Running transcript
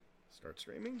Start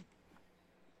streaming.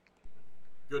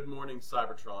 Good Morning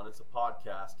Cybertron is a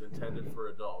podcast intended for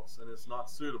adults and is not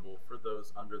suitable for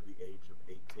those under the age of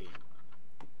 18.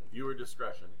 Viewer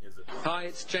discretion is advised. Hi,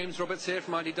 it's James Roberts here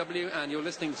from IDW, and you're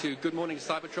listening to Good Morning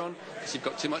Cybertron because you've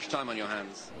got too much time on your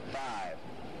hands. 5,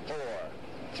 4,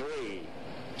 3,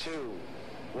 2,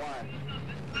 1.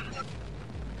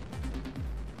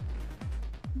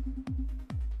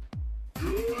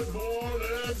 Good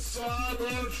morning,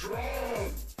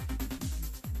 Cybertron!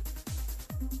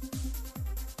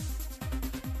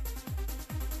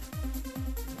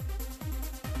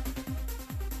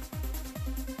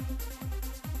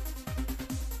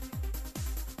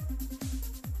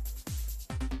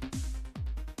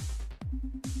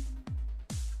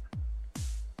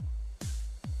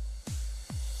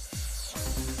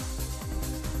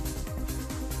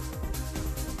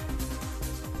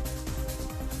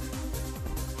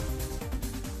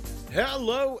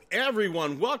 Hello,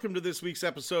 everyone. Welcome to this week's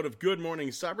episode of Good Morning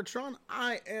Cybertron.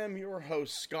 I am your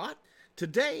host, Scott.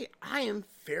 Today, I am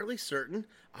fairly certain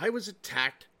I was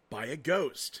attacked by a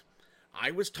ghost.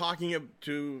 I was talking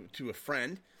to a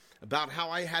friend about how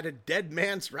I had a dead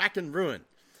man's rack and ruin.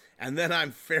 And then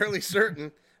I'm fairly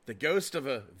certain the ghost of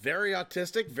a very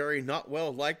autistic, very not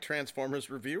well-liked Transformers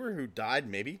reviewer who died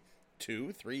maybe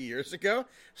 2-3 years ago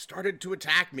started to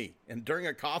attack me and during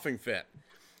a coughing fit.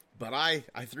 But I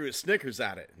threw a Snickers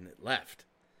at it, and it left.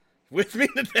 With me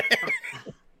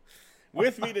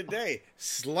today,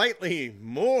 slightly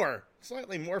more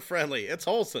friendly. It's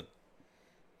Olsen.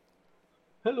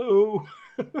 Hello.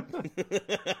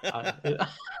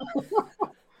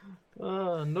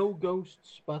 No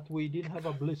ghosts, but we did have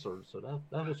a blizzard, so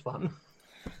that was fun.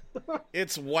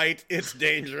 It's white. It's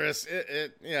dangerous.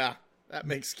 Yeah, that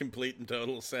makes complete and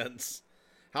total sense.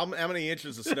 How many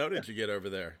inches of snow did you get over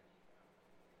there?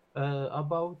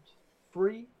 About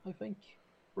 3, I think.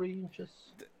 3 inches.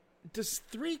 Does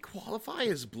 3 qualify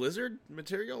as blizzard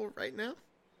material right now?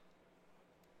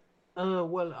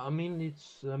 Well, I mean,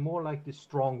 it's more like the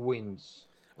strong winds.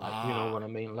 Like, you know what I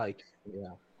mean? Like,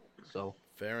 yeah. So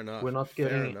fair enough. We're not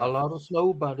getting a lot of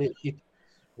snow, but it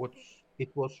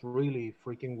was really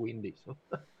freaking windy. So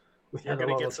you're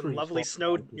gonna get some lovely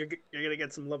snow. You're gonna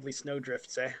get some lovely snow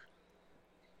drifts, eh?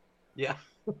 Yeah,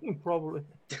 probably.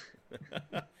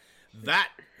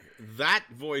 That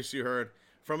voice you heard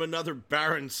from another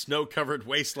barren, snow-covered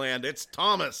wasteland. It's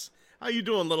Thomas. How you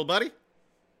doing, little buddy?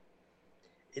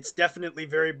 It's definitely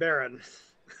very barren.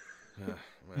 Well,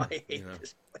 I hate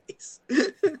this place.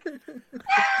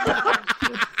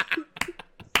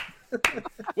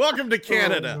 Welcome to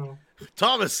Canada. Oh, no.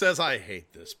 Thomas says, I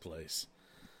hate this place.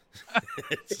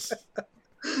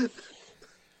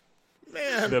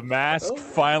 Man. The mask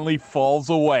finally falls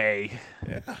away.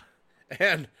 Yeah.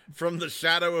 And from the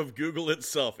shadow of Google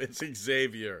itself, it's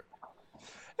Xavier.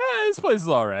 This place is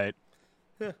all right.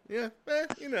 Yeah.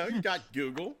 You know, you got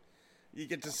Google. You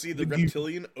get to see the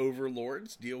reptilian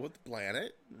overlords deal with the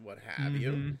planet, what have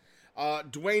you.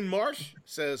 Dwayne Marsh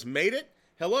says, made it.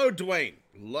 Hello, Dwayne.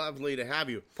 Lovely to have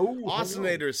you.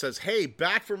 Oscinator says, hey,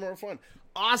 back for more fun.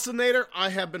 Oscinator,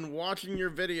 I have been watching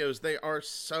your videos. They are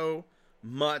so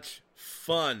much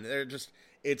fun. They're just...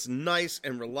 It's nice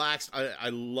and relaxed. I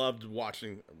loved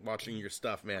watching your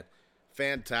stuff, man.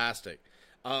 Fantastic.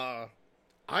 I'm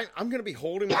going to be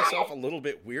holding myself a little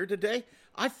bit weird today.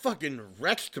 I fucking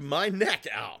wrenched my neck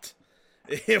out.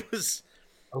 It was...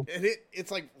 And it's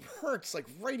like hurts like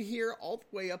right here all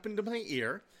the way up into my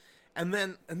ear. And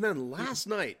then last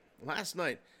night,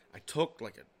 I took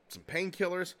some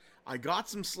painkillers. I got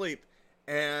some sleep.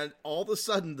 And all of a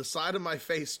sudden, the side of my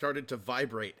face started to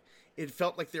vibrate. It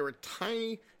felt like there were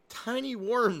tiny, tiny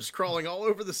worms crawling all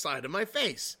over the side of my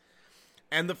face.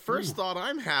 And the first thought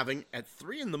I'm having at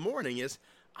 3 a.m. is,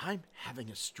 I'm having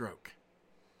a stroke.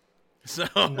 So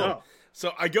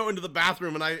I go into the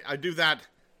bathroom and I do that.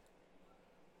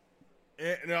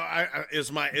 Is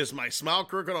my smile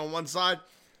crooked on one side?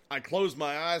 I close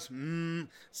my eyes,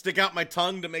 stick out my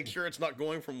tongue to make sure it's not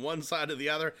going from one side to the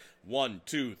other. 1,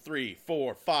 2, 3,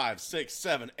 4, 5, 6,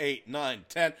 7, 8, 9,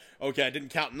 10. Okay, I didn't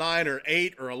count 9 or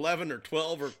 8 or 11 or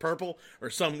 12 or purple or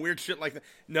some weird shit like that.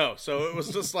 No, so it was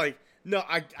just like, no,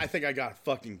 I think I got a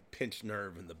fucking pinched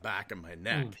nerve in the back of my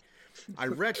neck. I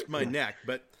wrenched my neck,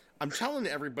 but I'm telling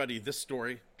everybody this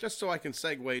story just so I can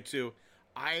segue to,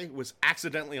 I was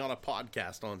accidentally on a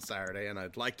podcast on Saturday, and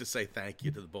I'd like to say thank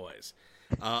you to the boys.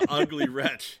 Ugly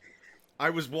Wretch. I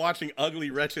was watching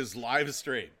Ugly Wretch's live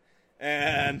stream,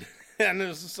 and it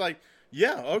was just like,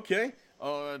 yeah, okay,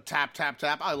 tap, tap,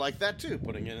 tap. I like that too.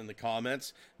 Putting it in the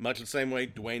comments, much the same way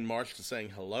Dwayne Marsh is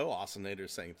saying hello. Oscinator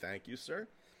saying thank you, sir.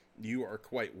 You are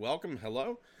quite welcome.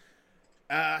 Hello.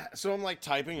 So I'm like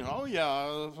typing, oh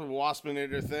yeah, the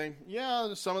Waspinator thing.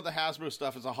 Yeah, some of the Hasbro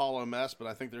stuff is a hollow mess, but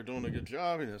I think they're doing a good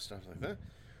job, stuff like that.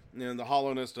 And the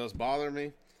hollowness does bother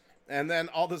me. And then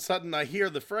all of a sudden I hear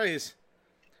the phrase,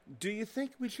 do you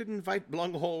think we should invite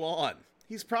Blunghole on?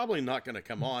 He's probably not going to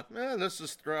come on. Let's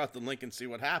just throw out the link and see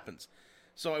what happens.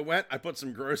 So I put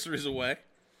some groceries away,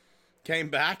 came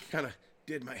back, kind of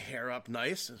did my hair up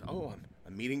nice. Oh,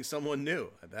 I'm meeting someone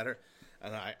new. I better.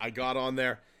 And I got on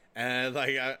there. And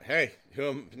hey,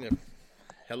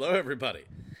 hello everybody,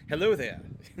 hello there.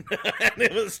 And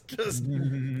it was just,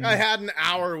 I had an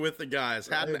hour with the guys,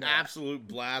 had an absolute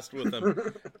blast with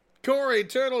them. Corey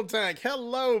Turtle Tank,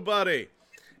 hello buddy,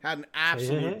 had an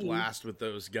absolute blast with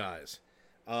those guys.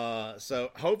 So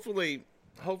hopefully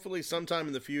sometime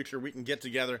in the future we can get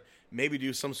together, maybe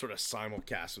do some sort of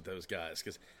simulcast with those guys,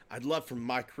 because I'd love for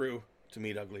my crew to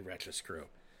meet Ugly Wretch's crew,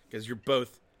 because you're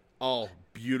both all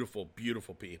beautiful,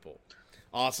 beautiful people.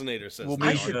 Oscinator says, we'll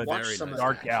they meet are at very nice.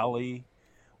 Dark Alley.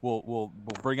 We'll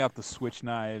bring out the Switch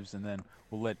knives, and then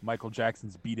we'll let Michael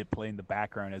Jackson's Beat It play in the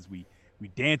background as we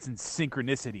dance in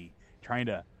synchronicity, trying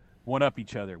to one-up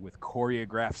each other with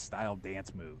choreographed style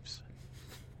dance moves.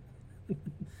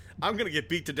 I'm going to get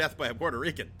beat to death by a Puerto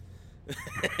Rican.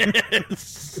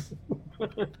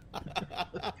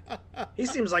 He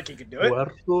seems like he could do it.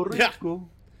 Puerto Rico.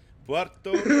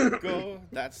 Puerto Rico,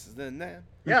 that's the name.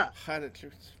 Yeah.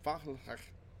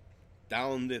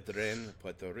 Down the drain,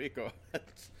 Puerto Rico.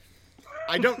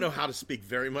 I don't know how to speak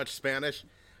very much Spanish.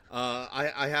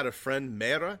 I had a friend,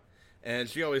 Mera, and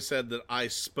she always said that I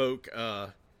spoke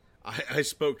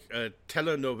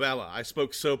telenovela. I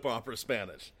spoke soap opera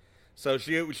Spanish. So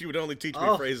she would only teach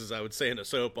me phrases I would say in a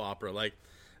soap opera, like,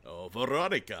 "Oh,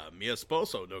 Veronica, mi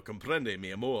esposo no comprende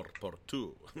mi amor por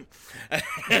tú,"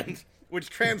 and which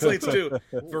translates to,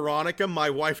 "Veronica, my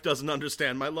wife doesn't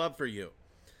understand my love for you."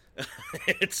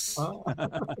 It's,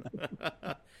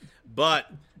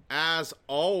 but as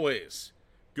always,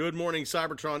 Good Morning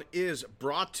Cybertron is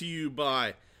brought to you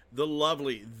by the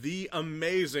lovely, the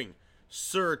amazing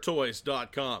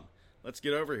SirToys.com. Let's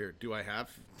get over here. Do I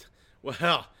have?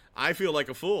 Well, I feel like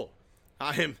a fool.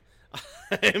 I'm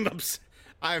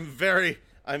very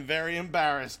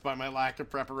embarrassed by my lack of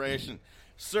preparation.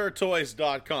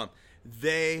 SirToys.com.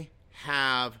 They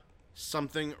have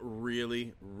something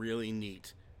really, really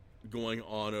neat going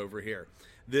on over here.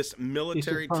 This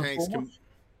military tanks.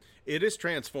 It is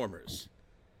Transformers.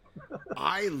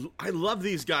 I love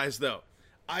these guys though.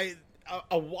 A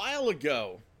while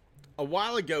ago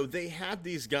they had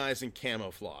these guys in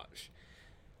camouflage,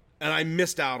 and I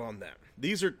missed out on them.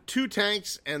 These are two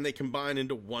tanks, and they combine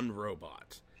into one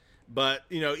robot. But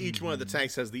each one of the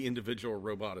tanks has the individual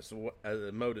robot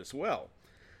mode as well.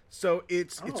 So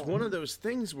it's one of those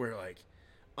things where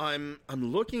I'm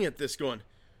looking at this going,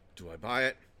 do I buy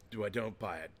it? Do I don't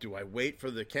buy it? Do I wait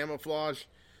for the camouflage?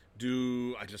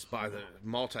 Do I just buy the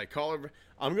multicolor?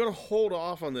 I'm going to hold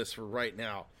off on this for right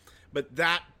now. But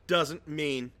that doesn't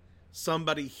mean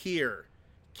somebody here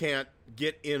can't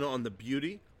get in on the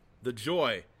beauty, the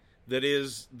joy that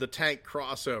is the tank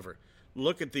crossover.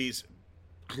 Look at these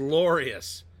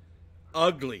glorious,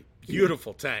 ugly,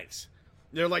 beautiful tanks.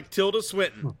 They're like Tilda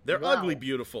Swinton. They're ugly,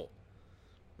 beautiful.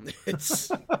 It's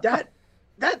that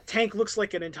tank looks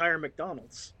like an entire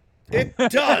McDonald's. It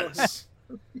does.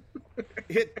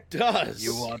 It does.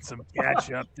 You want some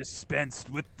ketchup dispensed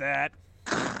with that?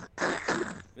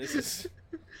 This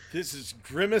is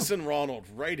Grimace and Ronald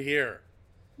right here.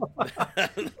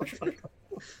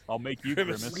 I'll make you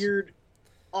Grimace. Weird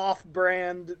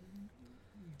off-brand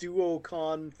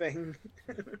Duocon thing.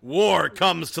 War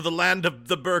comes to the land of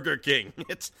the Burger King.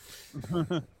 It's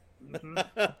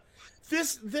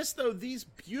this though, these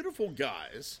beautiful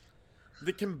guys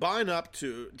that combine up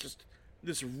to just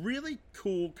this really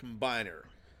cool combiner.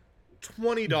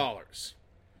 $20.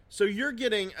 So you're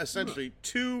getting essentially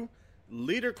 2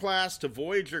 leader class to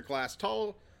Voyager class,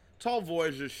 tall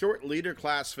Voyager, short leader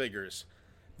class figures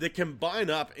that combine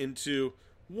up into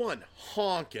one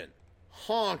honkin'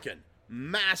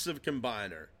 massive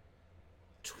combiner.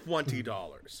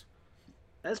 $20.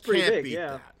 That's pretty Can't big, beat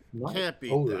yeah. that. Can't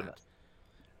beat that.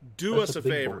 Do That's us a a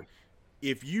big favor. boy.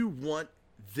 If you want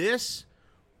this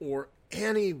or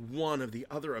any one of the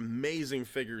other amazing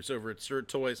figures over at Sir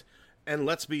Toys, and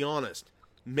let's be honest,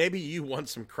 maybe you want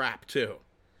some crap too.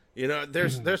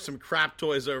 There's some crap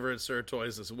toys over at Sir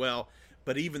Toys as well,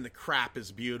 but even the crap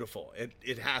is beautiful.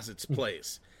 It has its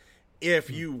place. If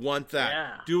you want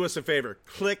that, do us a favor.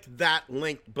 Click that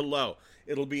link below.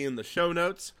 It'll be in the show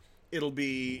notes. It'll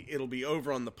be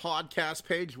over on the podcast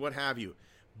page, what have you.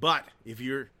 But if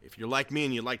you're like me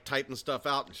and you like typing stuff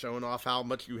out and showing off how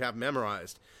much you have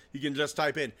memorized, you can just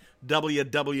type in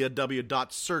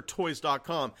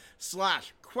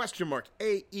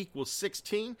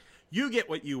www.sirtoys.com/?A=16. You get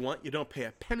what you want. You don't pay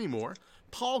a penny more.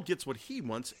 Paul gets what he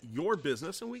wants, your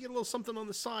business, and we get a little something on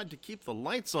the side to keep the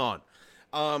lights on.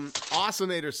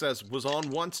 Oscinator says, was on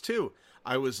once too.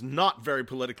 I was not very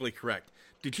politically correct.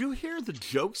 Did you hear the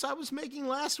jokes I was making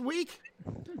last week?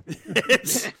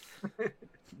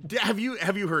 Have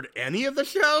you heard any of the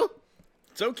show?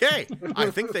 It's okay. I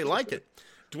think they like it.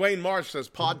 Dwayne Marsh says,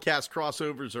 podcast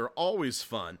crossovers are always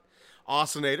fun.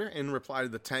 Oscinator, in reply to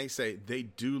the tank, say, they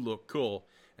do look cool.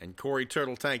 And Corey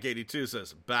Turtle Tank 82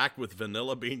 says, back with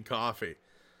vanilla bean coffee.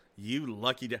 You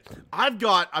lucky I've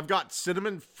got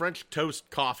cinnamon French toast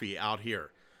coffee out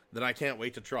here that I can't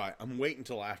wait to try. I'm waiting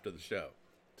until after the show,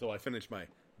 until I finish my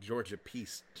Georgia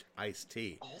Peace iced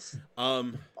tea.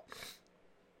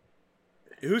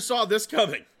 Who saw this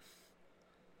coming?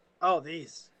 Oh,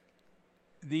 these.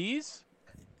 These?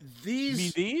 You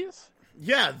mean these?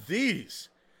 Yeah, these.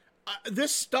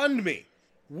 This stunned me.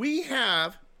 We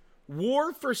have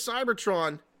War for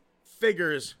Cybertron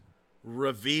figures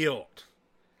revealed.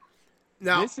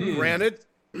 Now, granted,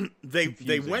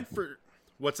 they went for...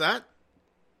 What's that?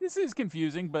 This is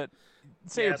confusing, but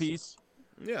say a piece.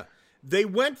 Yeah. They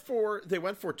went for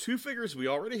 2 figures we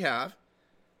already have.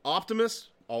 Optimus,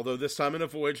 although this time in a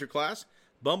Voyager class.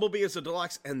 Bumblebee is a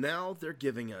deluxe, and now they're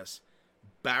giving us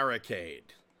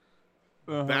Barricade.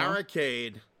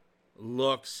 Barricade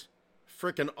looks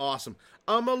freaking awesome.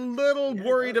 I'm a little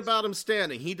worried about him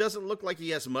standing. He doesn't look like he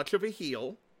has much of a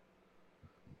heel.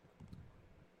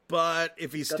 But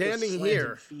if he's standing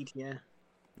here... feet,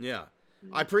 yeah.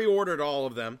 I pre-ordered all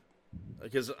of them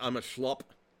because I'm a schlup.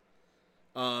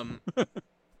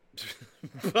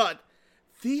 But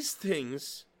these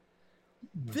things,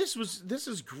 this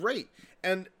is great.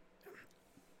 And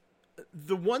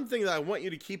the one thing that I want you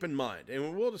to keep in mind,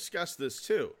 and we'll discuss this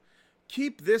too,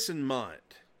 keep this in mind.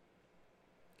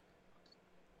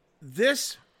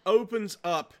 This opens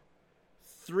up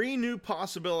 3 new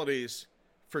possibilities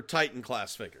for Titan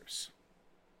class figures.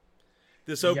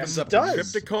 This opens up your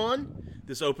Crypticon,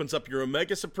 this opens up your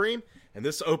Omega Supreme, and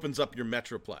this opens up your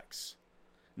Metroplex.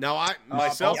 Now, I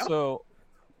myself also,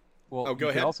 go you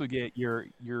ahead. can also get your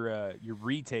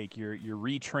retake, your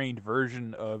retrained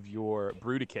version of your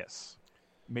Bruticus.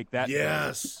 Make that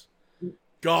yes.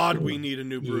 God, we need a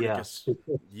new Bruticus.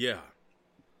 Yeah.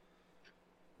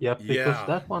 Yeah, because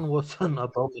that one was an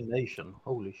abomination.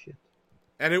 Holy shit.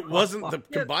 And it wasn't the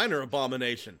Combiner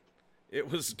abomination. It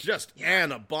was just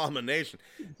an abomination.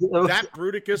 That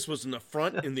Bruticus was an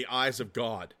affront in the eyes of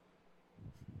God.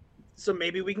 So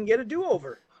maybe we can get a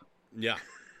do-over. Yeah.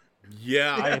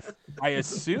 Yeah. I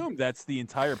assume that's the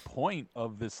entire point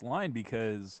of this line,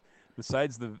 because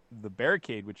besides the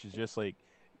Barricade, which is just like,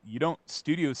 you don't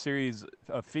Studio Series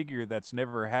a figure that's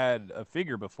never had a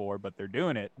figure before, but they're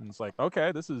doing it. And it's like,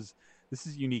 okay, this is a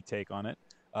unique take on it.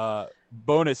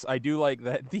 Bonus, I do like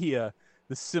that the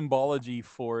symbology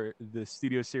for the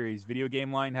Studio Series video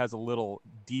game line has a little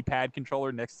D-pad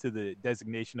controller next to the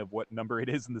designation of what number it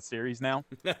is in the series now.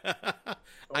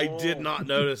 I did not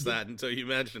notice that until you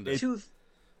mentioned it. Two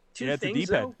yeah, it's things, a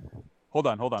D-pad. though? Hold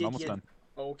on, almost done.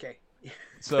 Oh, okay.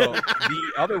 So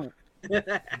the other,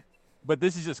 but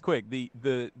this is just quick.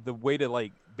 The way to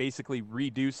like basically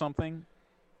redo something,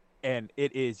 and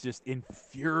it is just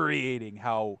infuriating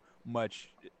how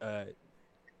much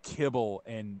kibble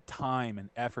and time and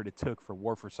effort it took for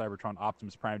War for Cybertron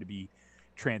Optimus Prime to be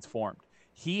transformed.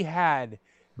 He had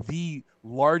the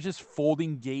largest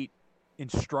folding gate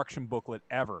instruction booklet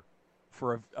ever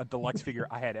for a deluxe figure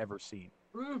I had ever seen.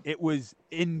 It was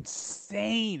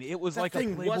insane. It was that like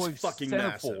thing a Playboy was fucking centerfold.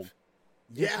 massive.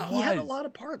 Yeah, he had a lot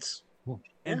of parts.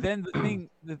 And then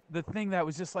the thing that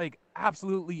was just like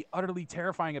absolutely utterly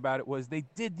terrifying about it was they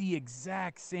did the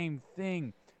exact same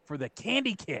thing for the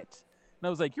candy kit. And I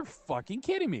was like, you're fucking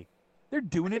kidding me. They're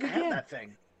doing it again. That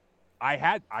thing.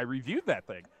 I reviewed that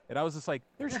thing, and I was just like,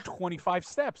 there's 25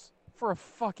 steps for a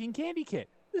fucking candy kit.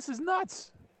 This is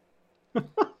nuts.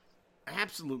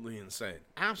 Absolutely insane.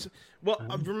 Well,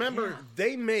 remember,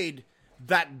 they made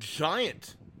that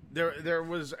giant. There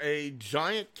was a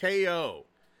giant KO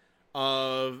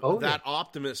of that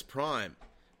Optimus Prime.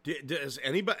 Does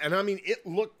anybody? And I mean, it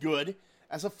looked good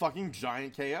as a fucking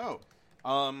giant KO.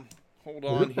 Hold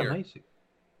on here. Amazing.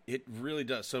 It really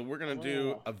does. So we're gonna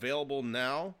do available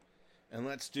now, and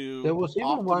let's do. There was even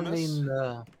Optimus.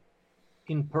 one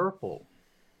in purple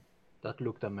that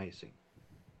looked amazing.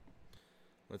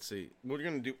 Let's see. We're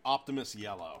gonna do Optimus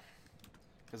Yellow,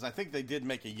 because I think they did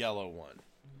make a yellow one.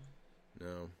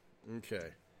 No. Okay.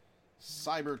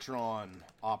 Cybertron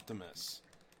Optimus.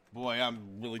 Boy, I'm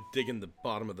really digging the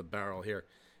bottom of the barrel here.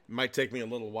 It might take me a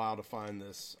little while to find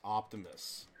this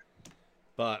Optimus.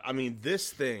 But, I mean,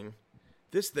 this thing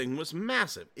was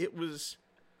massive. It was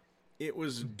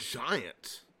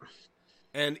giant.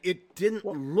 And it didn't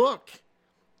look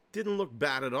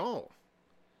bad at all.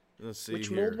 Let's see. Which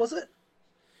here. mold was it?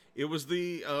 It was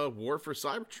the War for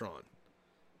Cybertron.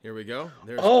 Here we go.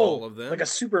 There's all of them. Like a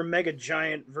super mega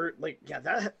giant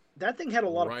that thing had a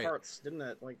lot of Right. parts, didn't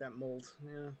it? Like that mold.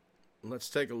 Yeah. Let's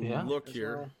take a look As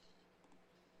here.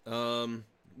 well.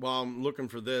 While I'm looking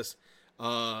for this,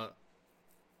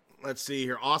 let's see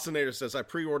here. Austinator says, I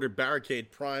pre-ordered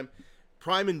Barricade Prime.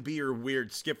 Prime and B are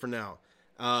weird. Skip for now.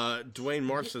 Dwayne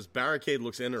Marsh says, Barricade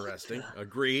looks interesting.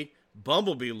 Agree.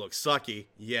 Bumblebee looks sucky.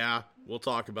 Yeah, we'll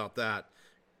talk about that.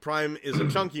 Prime is a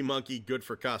chunky monkey, good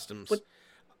for customs.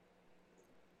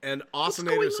 And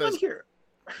Austinator says, here?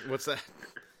 What's that?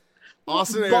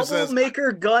 Austinator says, Bubble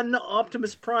Maker Gun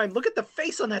Optimus Prime. Look at the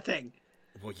face on that thing.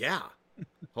 well, yeah.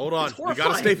 Hold on. It's You got to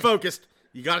horrifying. stay focused.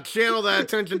 You got to channel that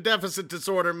attention deficit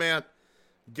disorder, man.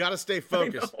 You got to stay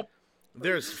focused. know.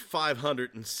 There's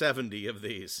 570 of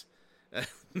these.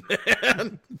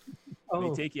 Man. They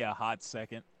take you a hot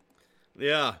second.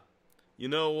 Yeah. You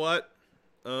know what?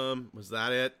 Was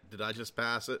that it? Did I just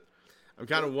pass it? I'm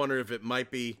kind of wondering if it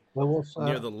might be There was,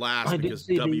 near the last I did because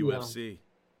see the, WFC.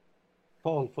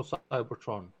 Fall for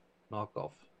Cybertron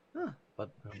knockoff. Huh. But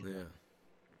Yeah.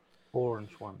 orange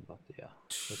one, but yeah.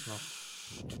 It's not.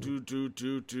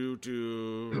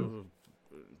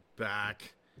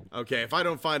 Back. Okay, if I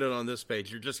don't find it on this page,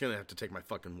 you're just going to have to take my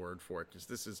fucking word for it because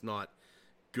this is not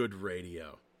good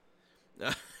radio.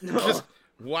 Just,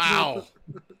 wow.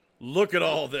 Look at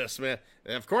all this, man.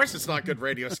 And of course it's not good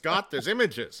radio, Scott. There's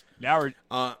images. Now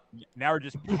we're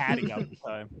just padding out the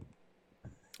time.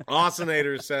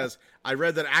 Austinator says, I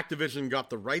read that Activision got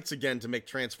the rights again to make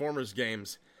Transformers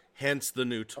games, hence the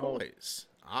new toys.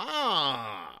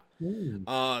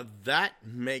 That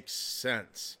makes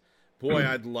sense. Boy,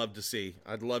 I'd love to see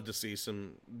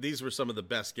some. These were some of the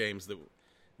best games that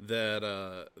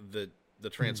the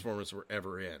Transformers were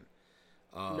ever in.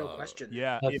 No question.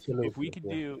 Yeah, if we could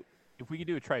Absolutely,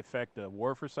 do a trifecta,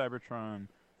 War for Cybertron,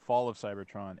 Fall of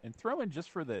Cybertron, and throw in just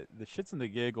for the shits and the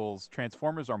giggles,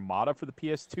 Transformers Armada for the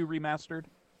PS2 remastered.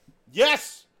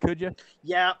 Yes. Could you?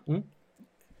 Yeah.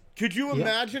 Could you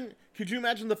imagine? Could you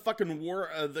imagine the fucking war?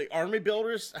 The army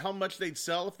builders, how much they'd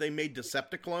sell if they made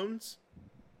Decepticlones?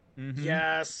 Mm-hmm.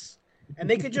 Yes. And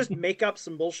they could just make up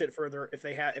some bullshit further if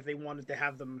they wanted to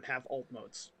have them have alt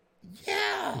modes.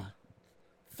 Yeah.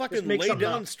 Fucking make lay something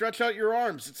down, up. stretch out your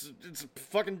arms. It's a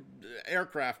fucking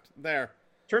aircraft there.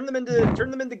 Turn them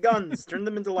into guns. Turn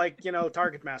them into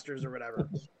target masters or whatever.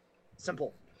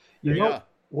 Simple. You Yeah. know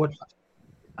what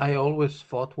I always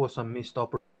thought was a missed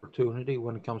opportunity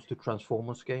when it comes to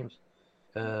Transformers games?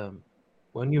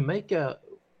 When you make a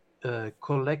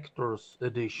collector's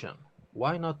edition,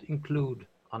 why not include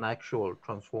an actual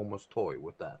Transformers toy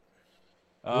with that?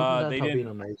 Wouldn't that have been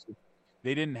amazing?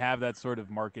 They didn't have that sort of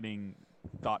marketing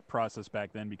thought process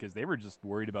back then because they were just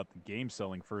worried about the game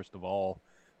selling first of all,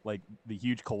 like the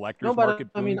huge collectors No, but market.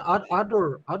 I mean, boom.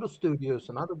 other studios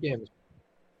and other games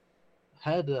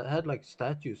had like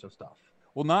statues and stuff.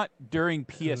 Well, not during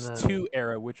PS2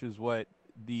 era, which is what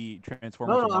the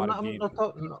Transformers No, Armada I'm game.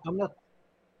 not.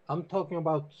 I'm talking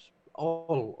about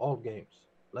all games,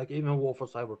 like even War for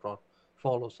Cybertron,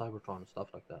 Fall of Cybertron, and stuff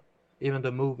like that. Even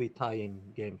the movie tie-in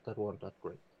games that weren't that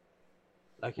great.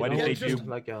 Like Why did they it's do- just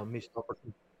like a missed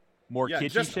opportunity. More Yeah,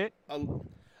 kitschy just shit.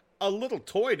 a little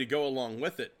toy to go along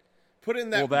with it. Put in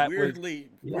that, Well, that was-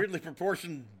 weirdly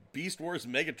proportioned Beast Wars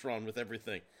Megatron with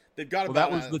everything. They've got Well,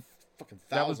 about that was a the- fucking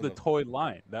That was 1,000 the of them. toy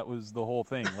line. That was the whole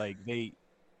thing. Like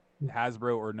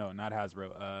Hasbro or no, not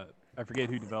Hasbro. I forget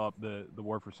who developed the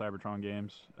War for Cybertron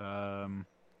games.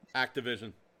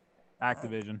 Activision.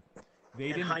 Activision.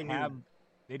 They And High Noon.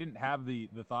 didn't have the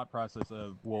thought process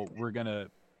of, well, we're gonna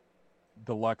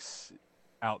deluxe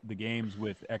out the games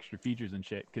with extra features and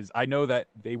shit, because I know that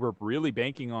they were really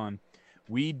banking on,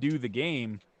 we do the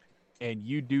game and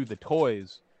you do the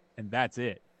toys and that's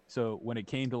it. So when it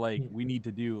came to like, we need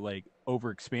to do like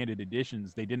over expanded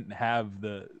editions, they didn't have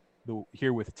the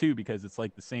herewith too, because it's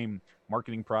like the same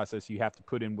marketing process you have to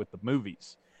put in with the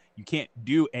movies. You can't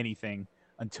do anything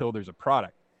until there's a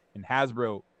product. And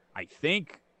Hasbro, I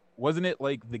think, wasn't it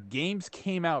like the games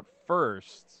came out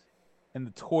first and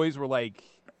the toys were like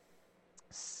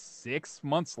 6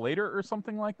 months later or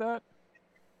something like that?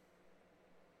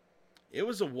 It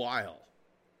was a while.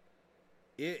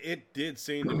 It did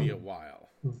seem to be a while.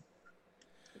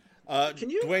 Can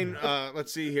you- Dwayne,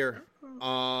 let's see here.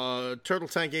 Turtle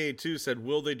Tank 82 said,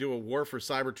 will they do a War for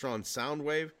Cybertron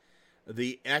Soundwave?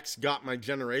 The X got my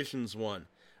Generations one.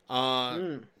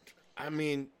 I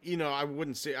mean, I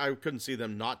couldn't see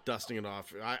them not dusting it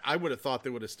off. I would have thought they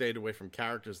would have stayed away from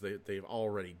characters they've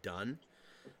already done.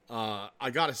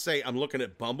 I gotta say, I'm looking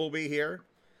at Bumblebee here,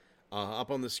 up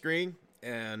on the screen,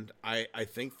 and I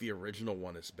think the original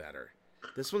one is better.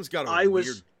 This one's got a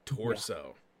weird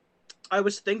torso. I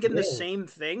was thinking the same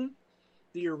thing.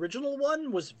 The original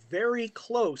one was very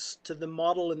close to the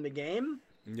model in the game.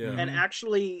 Yeah. And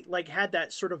actually, had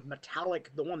that sort of metallic.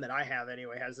 The one that I have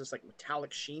anyway has this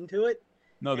metallic sheen to it.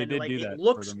 No, they and, did do that. It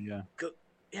looks for them, yeah. good.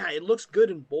 Yeah, it looks good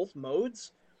in both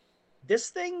modes. This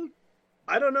thing,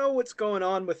 I don't know what's going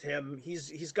on with him.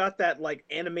 He's got that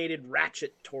animated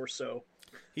Ratchet torso.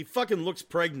 He fucking looks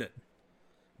pregnant.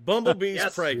 Bumblebee's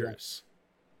preggers.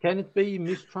 Can it be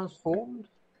mistransformed?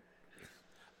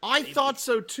 I thought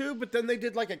so too, but then they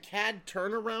did a CAD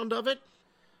turnaround of it.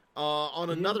 On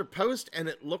another post, and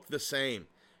it looked the same.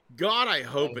 God, I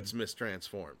hope it's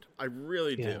mistransformed. I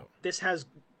really do. This has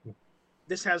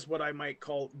what I might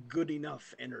call good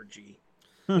enough energy.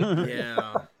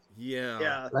 Yeah.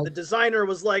 Yeah. The designer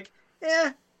was like,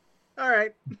 all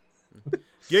right.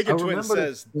 Giga Twin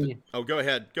says, go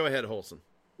ahead, Holson.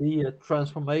 The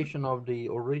transformation of the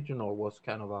original was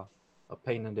kind of a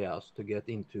pain in the ass to get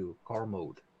into car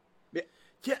mode.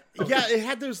 Yeah, it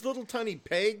had those little tiny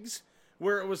pegs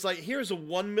where it was here's a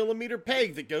 1 millimeter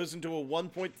peg that goes into a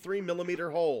 1.3 millimeter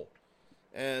hole.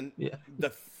 And the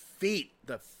feet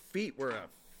were a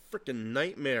freaking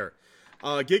nightmare.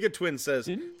 Giga Twin says,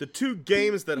 the two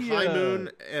games that High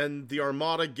Moon and the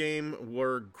Armada game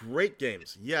were great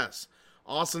games. Yes.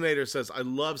 Oscinator says, I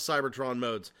love Cybertron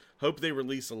modes. Hope they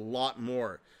release a lot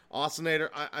more. Oscinator,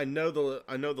 I know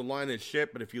the line is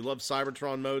shit, but if you love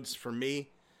Cybertron modes, for me,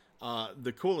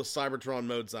 the coolest Cybertron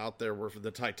modes out there were for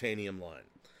the Titanium line.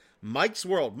 Mike's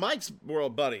World,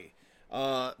 buddy.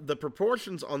 The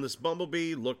proportions on this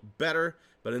Bumblebee look better,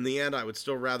 but in the end, I would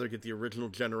still rather get the original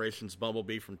Generations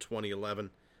Bumblebee from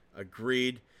 2011.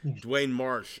 Agreed. Dwayne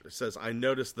Marsh says, I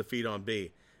noticed the feet on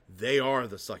B. They are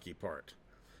the sucky part.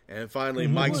 And finally,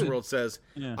 Mike's World says,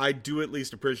 I do at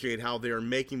least appreciate how they are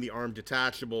making the arm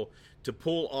detachable to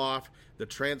pull off the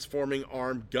transforming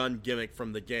arm gun gimmick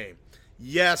from the game.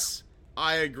 Yes,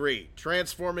 I agree.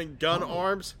 Transforming gun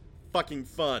arms, fucking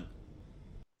fun.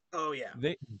 Oh yeah.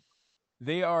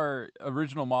 They are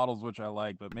original models, which I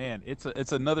like, but man,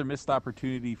 it's another missed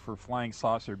opportunity for Flying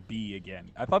Saucer B again.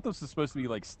 I thought this was supposed to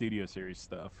be Studio Series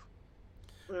stuff.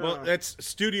 Well, it's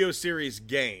Studio Series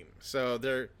game, so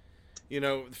they're,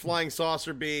 Flying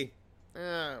Saucer B,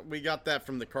 we got that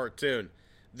from the cartoon.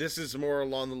 This is more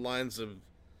along the lines of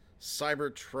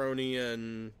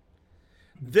Cybertronian.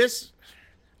 This,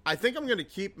 I think I'm going to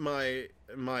keep my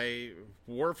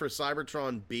War for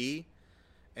Cybertron B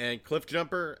and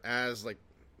Cliffjumper as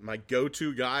my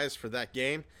go-to guys for that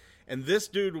game, and this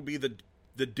dude will be the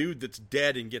dude that's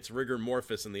dead and gets rigor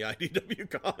mortis in the IDW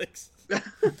comics.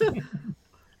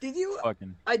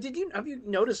 Have you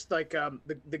noticed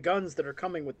the guns that are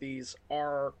coming with these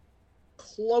are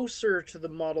closer to the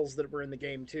models that were in the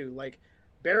game too?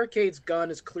 Barricade's gun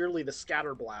is clearly the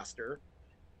Scatter Blaster,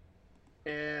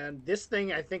 and this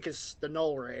thing I think is the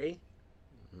Null Ray.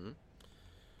 Mm-hmm.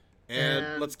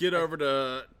 And let's get over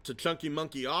to Chunky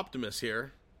Monkey Optimus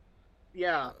here.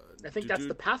 Yeah, I think that's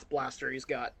the Path Blaster he's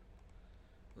got.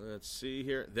 Let's see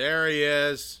here. There he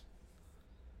is.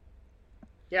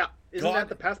 Yeah, isn't that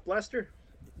the Path Blaster?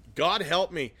 God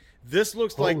help me. This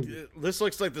looks like the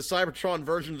Cybertron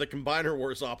version of the Combiner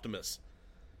Wars Optimus.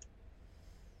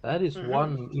 That is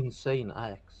one insane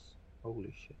axe.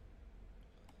 Holy shit.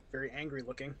 Very angry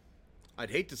looking. I'd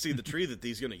hate to see the tree that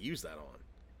he's going to use that on.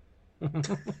 It's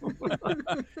going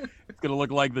to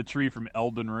look like the tree from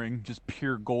Elden Ring. Just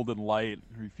pure golden light.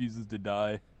 Refuses to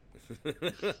die.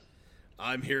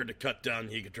 I'm here to cut down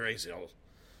Yggdrasil.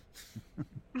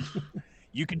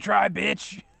 You can try,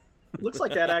 bitch. Looks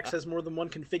like that axe has more than one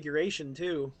configuration,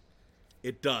 too.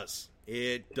 It does.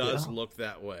 It does look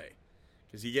that way.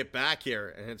 Because you get back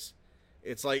here, and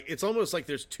it's almost like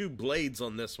there's two blades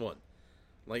on this one.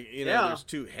 There's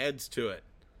two heads to it.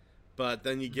 But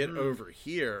then you get over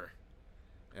here,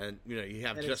 and, you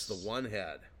have just the one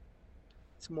head.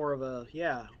 It's more of a,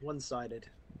 one-sided.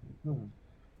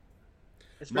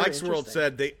 Mike's World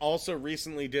said they also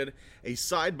recently did a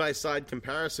side-by-side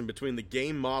comparison between the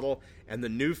game model and the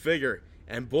new figure,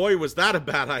 and boy, was that a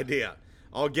bad idea.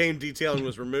 All game detailing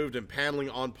was removed and paneling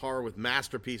on par with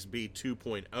Masterpiece B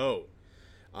 2.0.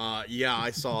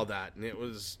 I saw that, and it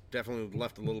was definitely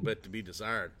left a little bit to be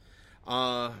desired.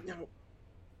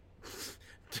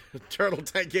 Turtle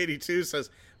Tank 82 says,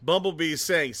 Bumblebee's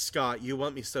saying, Scott, you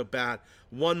want me so bad.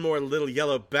 One more little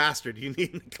yellow bastard you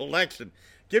need in the collection.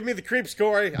 Give me the creeps,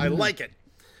 Corey. I like it.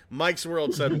 Mike's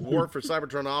World said, War for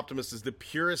Cybertron Optimus is the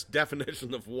purest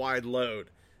definition of wide load.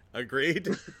 Agreed?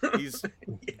 He's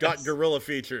got gorilla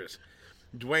features.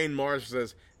 Dwayne Marsh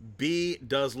says, B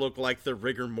does look like the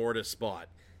rigor mortis spot.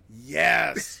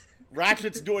 Yes!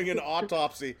 Ratchet's doing an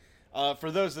autopsy.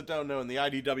 For those that don't know, in the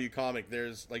IDW comic,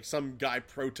 there's like some guy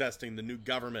protesting the new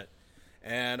government.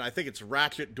 And I think it's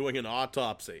Ratchet doing an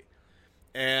autopsy.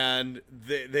 And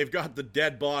they've got the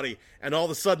dead body, and all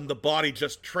of a sudden the body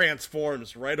just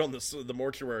transforms right on the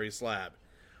mortuary slab.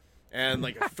 And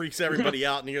like it freaks everybody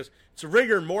out, and he goes, it's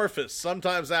rigor mortis.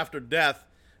 Sometimes after death,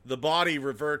 the body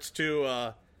reverts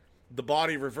to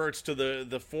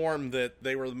the form that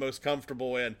they were the most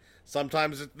comfortable in.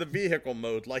 Sometimes it's the vehicle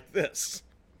mode like this.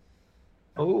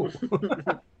 Oh.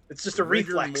 It's just a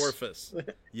reflex. Rigor mortis.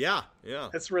 Yeah.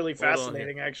 That's really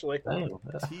fascinating, actually.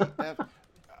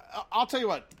 I'll tell you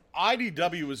what,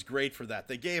 IDW was great for that.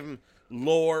 They gave him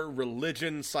lore,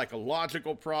 religion,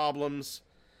 psychological problems.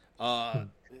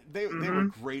 They were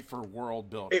great for world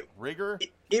building. Rigor.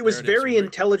 It was very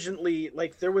intelligently,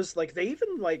 like there was like they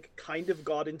even like kind of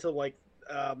got into like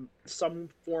some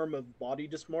form of body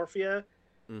dysmorphia,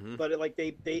 but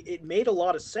it made a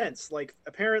lot of sense. Like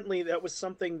apparently that was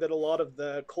something that a lot of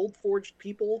the Cold Forged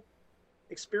people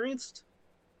experienced.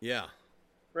 Yeah.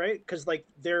 Right, because like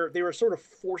they were sort of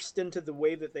forced into the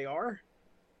way that they are.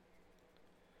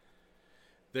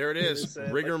 There it is,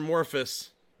 rigor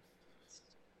mortis.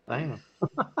 Damn.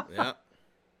 Yeah.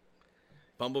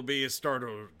 Bumblebee is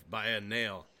startled by a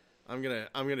nail. I'm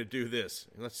gonna do this.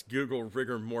 Let's Google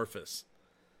rigor mortis.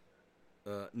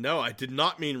 No, I did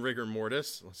not mean rigor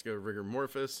mortis. Let's go rigor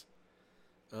mortis.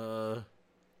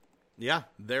 Yeah,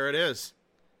 there it is,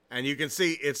 and you can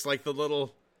see it's like the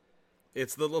little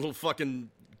fucking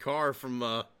car from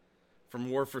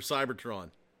War for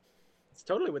Cybertron. It's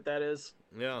totally what that is.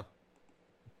 Yeah.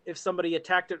 If somebody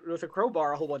attacked it with a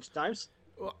crowbar a whole bunch of times.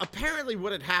 Well, apparently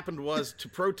what had happened was, to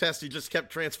protest, he just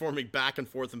kept transforming back and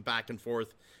forth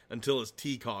until his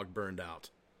T-cog burned out.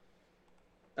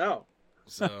 Oh.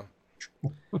 So.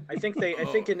 I think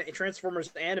in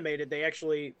Transformers Animated, they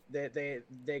actually,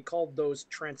 they called those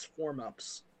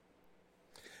transform-ups.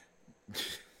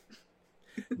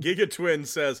 Gigatwin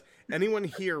says, anyone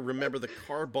here remember the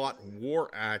Carbot War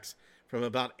Axe from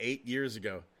about 8 years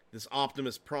ago? This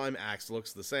Optimus Prime axe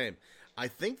looks the same. I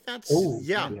think that's...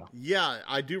 Yeah,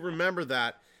 I do remember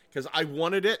that, because I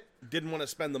wanted it, didn't want to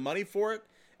spend the money for it,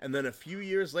 and then a few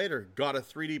years later, got a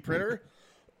 3D printer.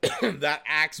 That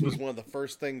axe was one of the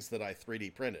first things that I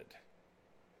 3D printed.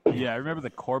 Yeah, I remember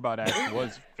the Corbot axe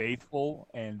was faithful,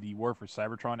 and the War for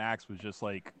Cybertron axe was just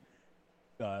like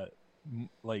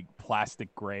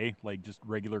plastic gray, like just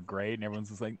regular gray, and everyone's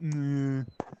just like,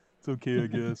 it's okay, I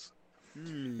guess.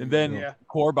 And then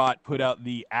Corbot put out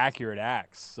the accurate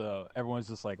axe, so everyone's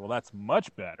just like, well, that's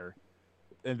much better.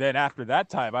 And then after that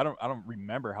time, I don't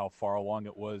remember how far along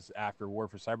it was after War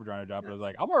for Cybertron dropped. I was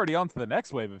like, I'm already on to the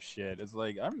next wave of shit. It's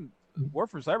like War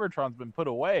for Cybertron's been put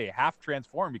away, half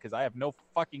transformed, because I have no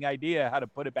fucking idea how to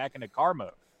put it back into car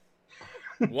mode.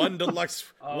 One deluxe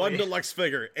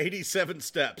figure, 87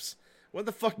 steps. When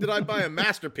the fuck did I buy a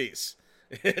masterpiece?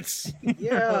 It's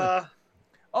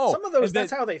some of those,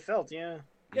 that's how they felt, yeah.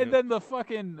 And then the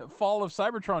fucking Fall of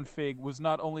Cybertron fig was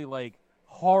not only like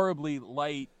horribly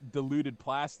light diluted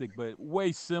plastic, but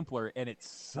way simpler, and it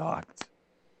sucked.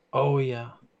 Oh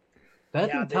yeah, that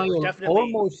entire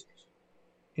almost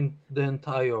in the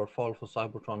entire Fall for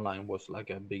Cybertron line was like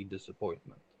a big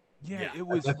disappointment. Yeah. It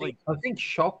was I think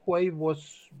Shockwave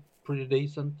was pretty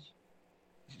decent.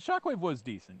 Shockwave was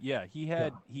decent. Yeah,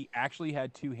 he actually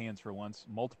had two hands for once,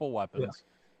 multiple weapons,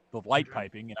 the light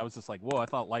piping, and I was just like, whoa, I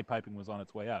thought light piping was on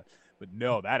its way out. But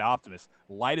no, that Optimus,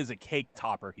 light as a cake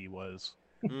topper he was.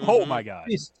 Oh my god.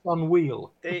 Fist on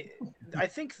wheel. I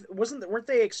think weren't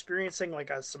they experiencing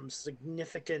like some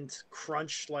significant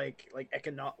crunch,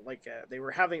 they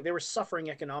were suffering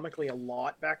economically a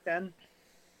lot back then?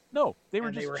 No, they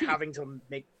were having to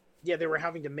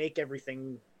make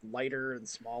everything lighter and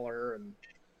smaller, and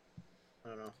I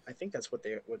don't know. I think that's what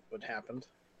happened.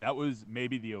 That was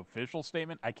maybe the official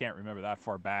statement. I can't remember that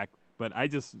far back, but I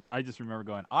just remember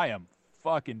going, I am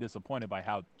fucking disappointed by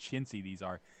how chintzy these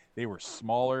are. They were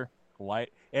smaller,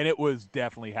 light, and it was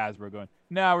definitely Hasbro going,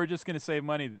 "No, we're just going to save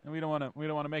money. We don't want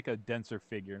to make a denser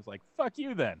figure." It's like, "Fuck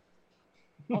you then.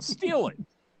 I'll steal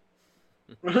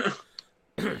it."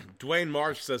 Dwayne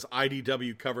Marsh says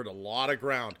IDW covered a lot of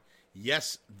ground.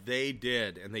 Yes, they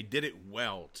did, and they did it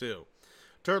well too.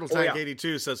 Turtle Tank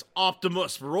 82 says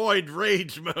Optimus Roid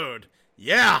Rage Mode.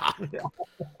 Yeah.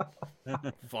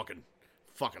 fucking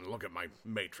look at my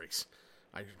Matrix.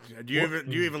 Do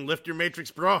you even lift your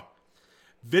Matrix, bro?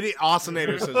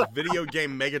 Oscinator says video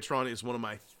game Megatron is one of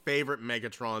my favorite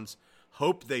Megatrons.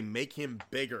 Hope they make him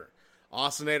bigger.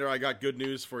 Oscinator, I got good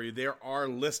news for you. There are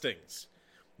listings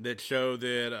that show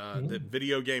that that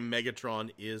video game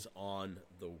Megatron is on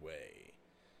the way.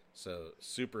 So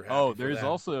super happy. Oh, there's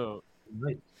also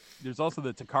the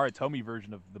Takara Tomy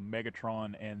version of the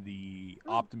Megatron and the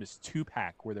Optimus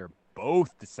 2-pack where they're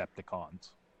both Decepticons.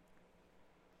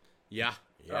 Yeah.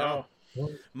 Oh.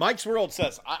 Mike's World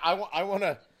says I want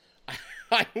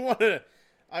to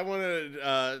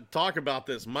talk about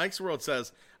this. Mike's World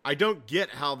says I don't get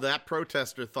how that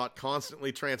protester thought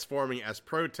constantly transforming as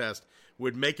protest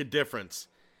would make a difference.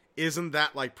 Isn't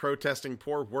that like protesting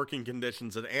poor working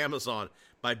conditions at Amazon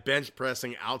by bench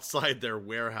pressing outside their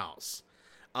warehouse?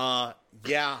 Yeah,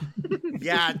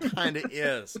 it kind of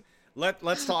is.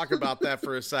 Let's talk about that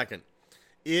for a second.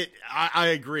 I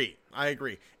agree.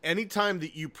 Anytime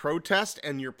that you protest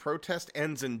and your protest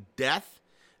ends in death,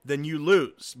 then you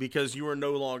lose because you are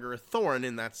no longer a thorn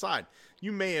in that side.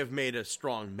 You may have made a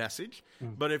strong message,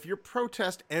 but if your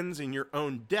protest ends in your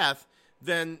own death,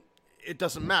 then it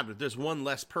doesn't matter. There's one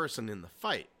less person in the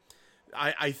fight.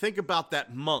 I think about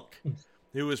that monk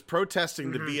who was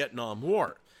protesting the Vietnam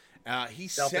War. He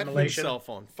set himself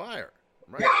on fire.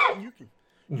 Right?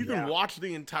 You can watch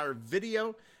the entire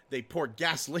video. They poured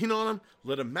gasoline on him,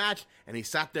 lit a match, and he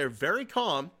sat there very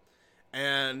calm.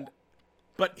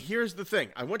 But here's the thing.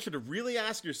 I want you to really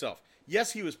ask yourself,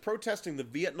 yes, he was protesting the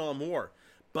Vietnam War,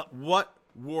 but what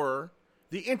were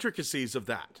the intricacies of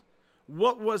that?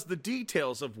 What was the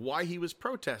details of why he was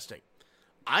protesting?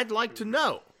 I'd like to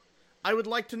know. I would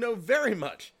like to know very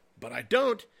much, but I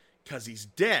don't because he's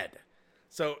dead.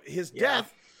 So his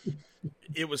death,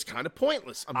 it was kind of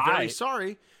pointless. I'm very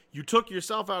sorry. You took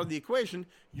yourself out of the equation.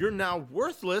 You're now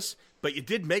worthless, but you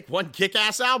did make one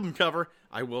kick-ass album cover.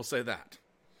 I will say that.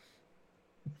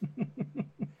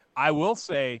 I will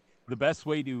say the best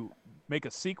way to make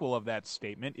a sequel of that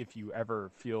statement, if you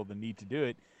ever feel the need to do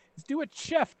it, is do what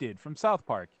Chef did from South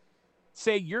Park.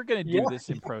 Say you're going to do this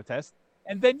in protest,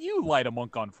 and then you light a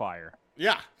monk on fire.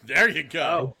 Yeah, there you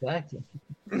go. Oh, exactly.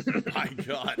 My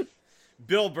God.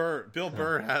 Bill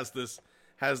Burr has this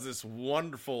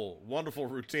wonderful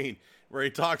routine where he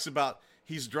talks about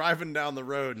he's driving down the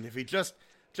road, and if he just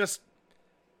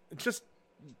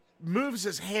moves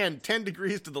his hand 10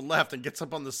 degrees to the left and gets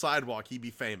up on the sidewalk, he'd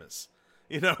be famous.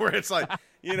 You know, where it's like,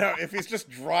 you know, if he's just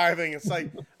driving, it's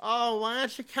like, oh, why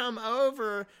don't you come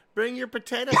over, bring your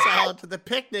potato salad to the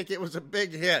picnic? It was a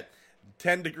big hit.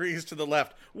 10 degrees to the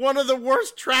left. One of the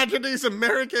worst tragedies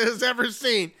America has ever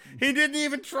seen. He didn't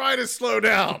even try to slow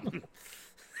down.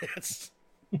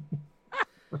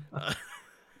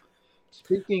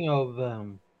 Speaking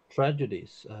of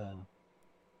tragedies,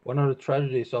 one of the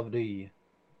tragedies of the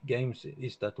games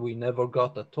is that we never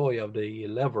got a toy of the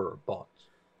lever bot.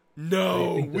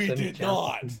 No, we did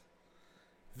not.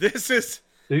 This is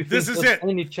it.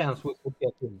 Any chance we could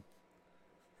get him?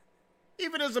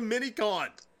 Even as a mini-con.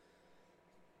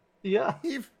 Yeah.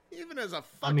 Even as a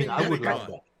fucking I would mini-con. like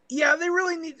that. Yeah, they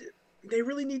really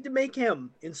need to make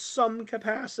him in some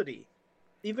capacity.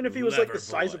 Even if he was like the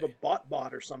size of a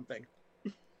bot or something.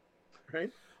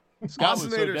 Right? Scott was so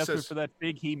Oscinator desperate says, for that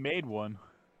fig, he made one.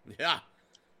 Yeah.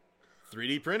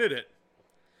 3D printed it.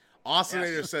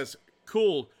 Oscinator says,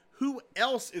 cool. Who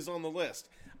else is on the list?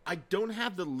 I don't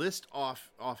have the list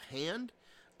offhand,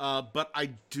 but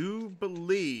I do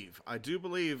believe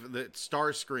that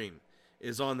Starscream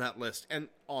is on that list. And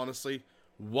honestly,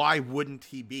 why wouldn't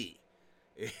he be?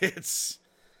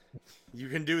 You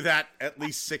can do that at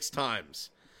least 6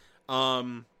 times.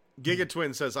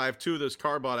 Gigatwin says, I have 2 of those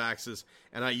Carbot axes,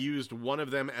 and I used one of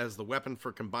them as the weapon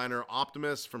for Combiner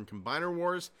Optimus from Combiner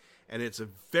Wars, and it's a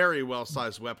very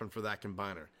well-sized weapon for that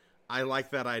Combiner. I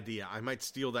like that idea. I might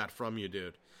steal that from you,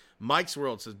 dude. Mike's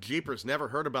World says, Jeepers, never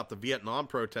heard about the Vietnam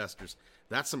protesters.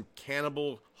 That's some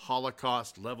cannibal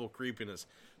Holocaust level creepiness.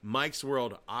 Mike's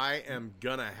World, I am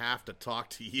gonna have to talk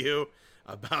to you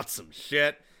about some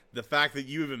shit. The fact that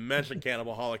you even mentioned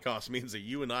Cannibal Holocaust means that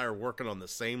you and I are working on the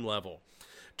same level.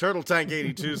 Turtle Tank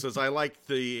 82 says, I like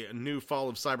the new Fall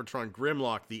of Cybertron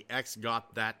Grimlock. The X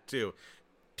got that too.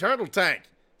 Turtle Tank,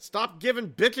 stop giving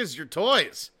bitches your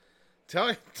toys. Tell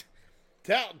her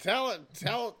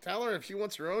if she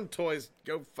wants her own toys,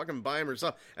 go fucking buy them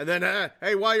herself. And then,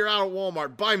 hey, while you're out at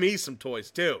Walmart, buy me some toys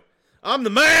too. I'm the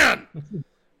man.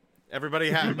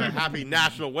 Everybody have a happy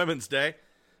National Women's Day.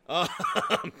 I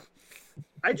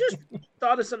just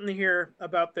thought of something here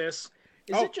about this.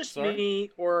 Is it just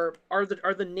me, or are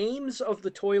the names of the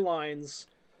toy lines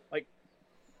like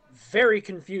very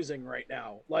confusing right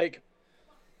now? Like,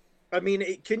 I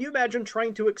mean, can you imagine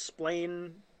trying to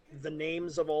explain the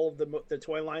names of all of the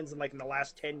toy lines in the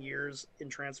last 10 years in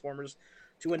Transformers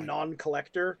to a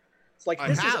non-collector? It's like,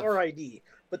 this is RID,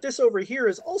 but this over here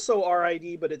is also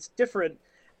RID, but it's different.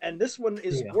 And this one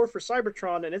is War for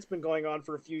Cybertron, and it's been going on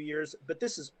for a few years, but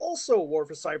this is also War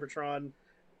for Cybertron.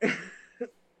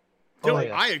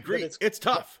 I agree. It's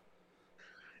tough.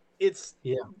 It's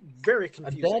very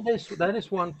confusing. That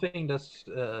is one thing that's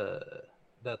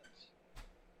that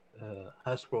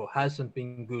Hasbro hasn't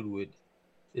been good with.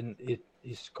 It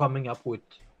is coming up with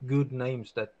good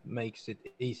names that makes it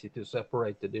easy to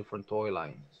separate the different toy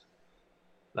lines.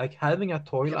 Like having a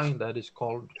toy line that is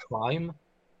called Prime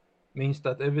means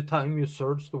that every time you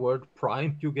search the word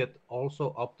Prime, you get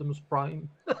also Optimus Prime.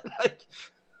 I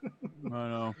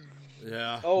know.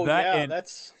 Yeah. Oh,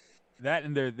 that's that,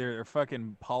 and their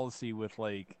fucking policy with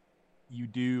you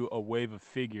do a wave of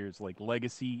figures like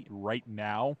Legacy right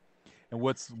now, and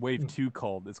what's Wave 2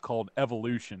 called? It's called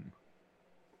Evolution.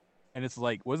 And it's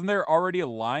like, wasn't there already a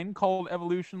line called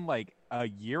Evolution a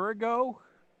year ago?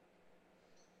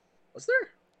 Was there?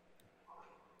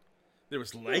 There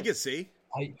was Legacy.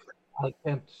 I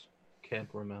can't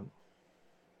remember.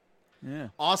 Yeah.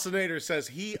 Oscinator says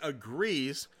he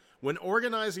agrees. When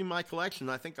organizing my collection,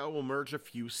 I think I will merge a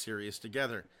few series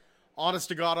together. Honest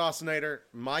to God, Oscinator,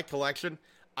 my collection,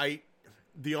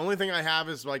 the only thing I have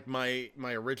is my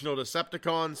original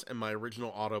Decepticons and my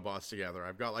original Autobots together.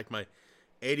 I've got my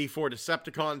 84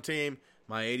 Decepticon team,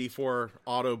 my 84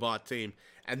 Autobot team,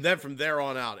 and then from there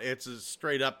on out, it's a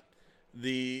straight up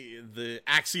the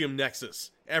Axiom Nexus.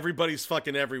 Everybody's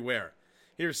fucking everywhere.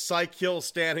 Here's Psykill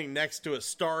standing next to a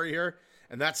Star here,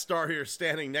 and that Star here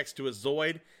standing next to a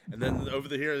Zoid, and then over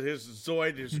here's a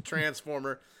Zoid, here's a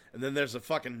Transformer, and then there's a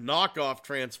fucking knockoff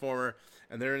Transformer,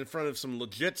 and they're in front of some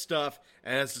legit stuff,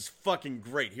 and it's just fucking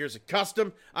great. Here's a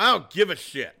custom. I don't give a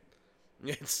shit.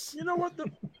 It's... You know what?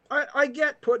 I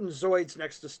get putting Zoids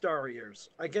next to Star Ears.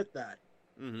 I get that.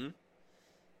 Mm-hmm.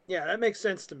 Yeah, that makes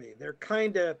sense to me. They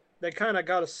kind of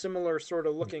got a similar sort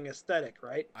of looking aesthetic,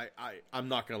 right? I'm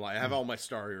not gonna lie. I have all my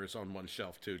Star Ears on one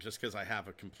shelf too, just because I have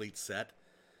a complete set.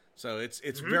 So it's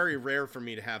very rare for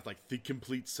me to have the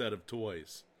complete set of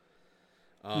toys.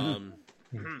 Yeah,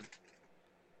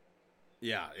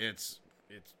 it's.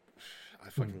 I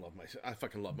fucking love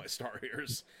my Star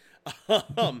Ears.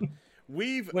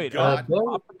 We've got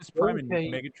Optimus Prime and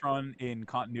Megatron in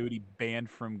continuity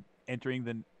banned from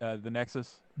entering the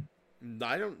Nexus.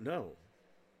 I don't know.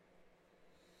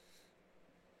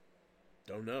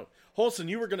 Don't know. Holson,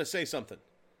 you were going to say something.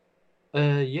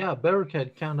 Yeah,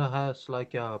 Barricade kind of has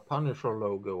a Punisher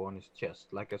logo on his chest,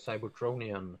 like a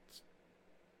Cybertronian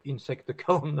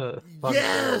Insecticon Punisher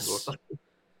yes! logo or something.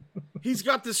 He's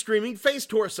got the screaming face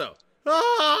torso.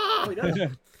 Ah! Oh, he does.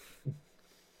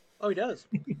 Oh, he does.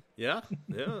 Yeah.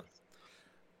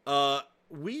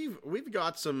 We've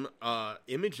got some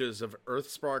images of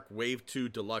Earthspark Wave 2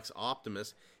 Deluxe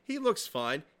Optimus. He looks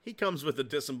fine. He comes with a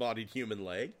disembodied human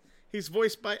leg. He's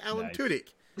voiced by Alan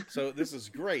Tudyk. So this is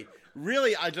great.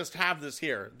 Really, I just have this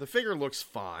here. The figure looks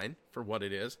fine for what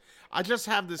it is. I just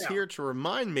have this here to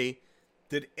remind me,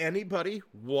 did anybody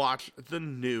watch the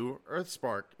new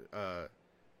Earthspark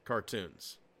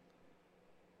cartoons?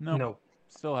 No.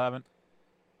 Still haven't.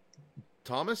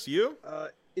 Thomas, you?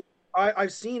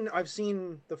 I've seen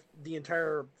the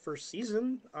entire first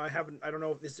season. I don't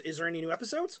know. Is there any new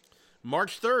episodes?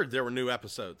 March 3rd, there were new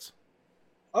episodes.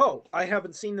 Oh, I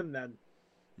haven't seen them then.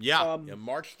 Yeah,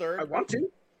 March 3rd. I want to.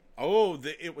 Oh,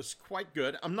 it was quite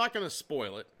good. I'm not going to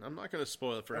spoil it.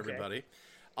 For everybody.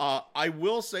 I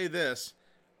will say this.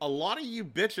 A lot of you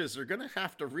bitches are going to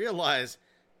have to realize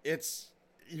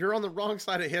you're on the wrong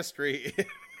side of history.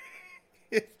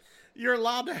 You're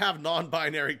allowed to have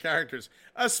non-binary characters,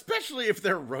 especially if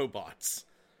they're robots.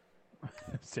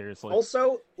 Seriously.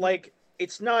 Also,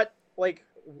 it's not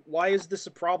why is this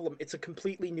a problem? It's a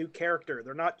completely new character.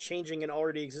 They're not changing an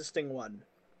already existing one.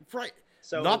 Right.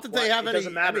 So not that they have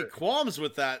any qualms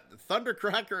with that.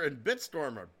 Thundercracker and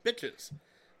Bitstorm are bitches.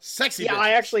 Sexy bitches.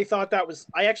 I actually thought that was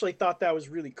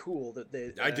really cool.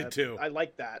 I did too. I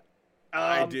like that.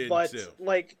 I did too.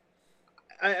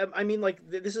 I mean,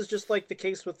 this is just the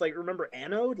case with remember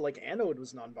Anode? Anode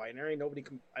was non-binary.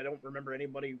 I don't remember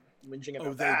anybody whinging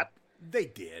about that. They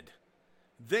did.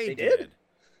 They did.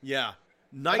 Yeah.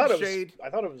 Nightshade. I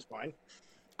thought it was fine.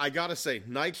 I gotta say,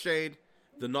 Nightshade,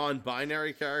 the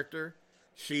non-binary character,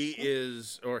 she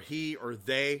is, or he, or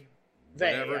they,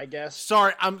 whatever. I guess.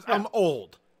 Sorry, I'm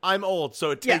old. I'm old,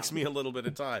 so it takes me a little bit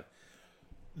of time.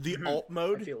 The alt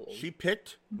mode feel old. she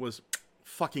picked was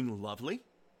fucking lovely.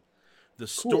 The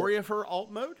story of her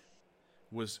alt mode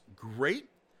was great.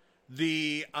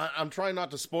 I'm trying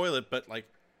not to spoil it, but like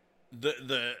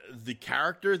the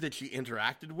character that she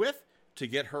interacted with to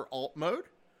get her alt mode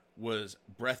was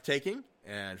breathtaking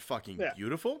and fucking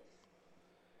beautiful.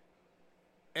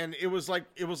 And it was like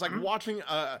watching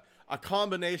a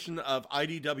combination of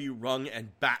IDW Rung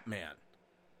and Batman.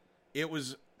 It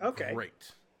was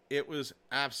great. It was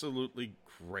absolutely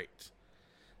great.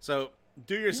 So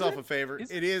do yourself a favor.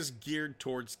 It is geared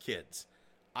towards kids.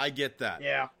 I get that.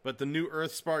 Yeah. But the new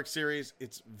Earthspark series,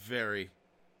 it's very,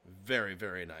 very,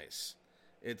 very nice.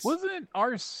 Wasn't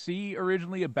RC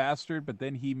originally a bastard, but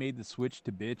then he made the switch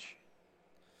to bitch?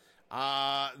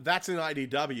 That's in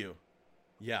IDW.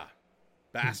 Yeah.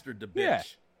 Bastard to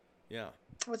bitch. Yeah.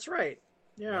 That's right.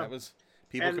 Yeah. That was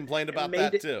people complained about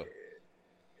made that too.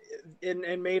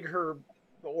 And made her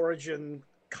origin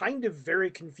kind of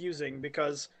very confusing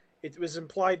because it was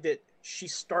implied that she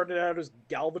started out as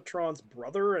Galvatron's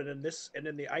brother, and in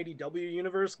the IDW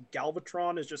universe,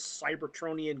 Galvatron is just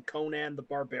Cybertronian Conan the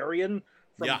Barbarian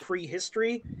from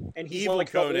prehistory, and he's Evil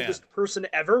like Conan. the oldest person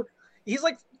ever. He's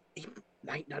like, he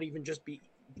might not even just be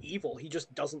evil. He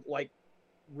just doesn't like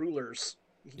rulers.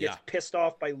 He gets pissed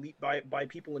off by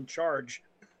people in charge.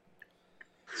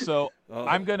 So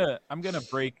I'm gonna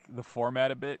break the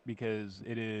format a bit because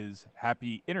it is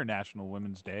Happy International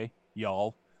Women's Day,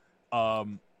 y'all.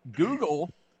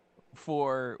 Google,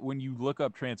 for when you look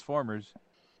up Transformers,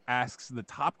 asks the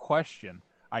top question,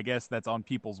 I guess that's on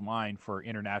people's mind for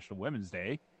International Women's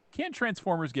Day: can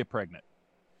Transformers get pregnant?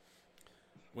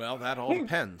 Well, that all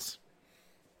depends.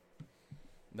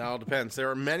 That all depends. There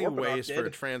are many ways for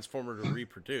a Transformer to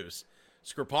reproduce.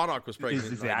 Scorponok was pregnant Is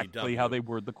in exactly IDW. how they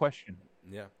word the question.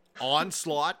 Yeah.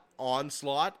 Onslaught.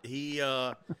 He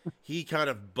kind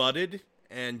of budded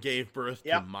and gave birth to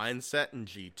Mindset in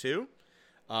G2.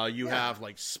 You have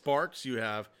like Sparks. You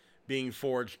have being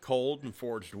forged cold and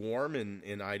forged warm in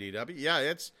IDW.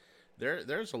 Yeah,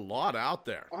 there's a lot out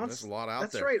there. There's a lot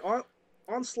out there. That's right.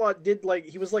 Onslaught did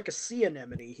he was like a sea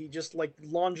anemone. He just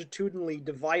longitudinally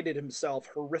divided himself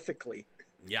horrifically.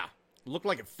 Yeah. Looked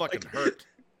like it fucking hurt.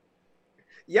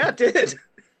 Yeah, it did.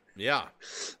 Yeah.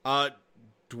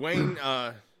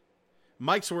 Dwayne,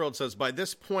 Mike's World says, by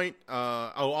this point,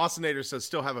 Austinator says,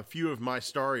 still have a few of my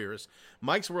Starriers.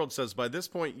 Mike's World says, by this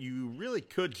point, you really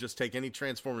could just take any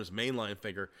Transformers mainline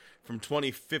figure from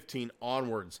 2015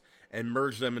 onwards and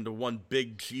merge them into one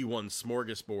big G1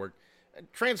 smorgasbord.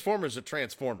 Transformer's a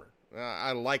Transformer.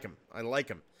 I like him.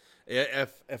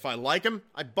 If I like him,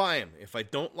 I buy him. If I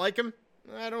don't like him,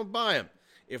 I don't buy him.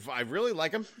 If I really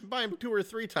like him, buy him 2 or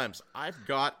 3 times. I've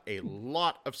got a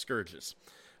lot of Scourges.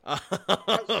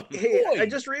 Hey, I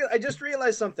just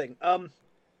realized something.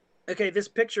 Okay, this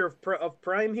picture of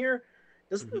Prime here,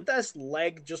 doesn't this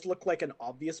leg just look like an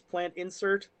obvious plant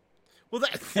insert? Well,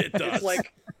 it does.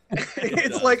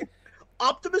 It's like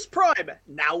Optimus Prime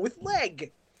now with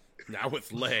leg. Now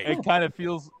with leg. It kind of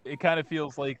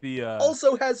feels like the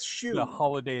also has shoe. The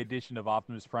holiday edition of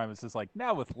Optimus Prime. It's just like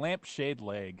now with lampshade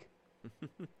leg.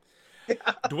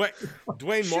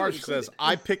 Dwayne Marsh says,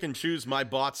 I pick and choose my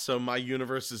bots, so my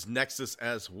universe is Nexus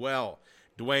as well.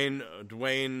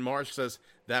 Dwayne Marsh says,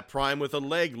 that Prime with a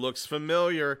leg looks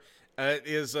familiar.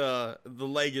 The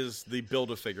leg is the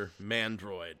Build-A-Figure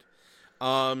Mandroid.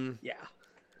 Yeah.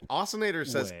 Ossinator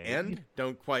says, end.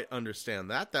 Don't quite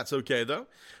understand that. That's okay, though.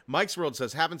 Mike's World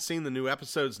says, haven't seen the new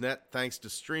episodes net thanks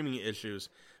to streaming issues,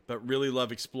 but really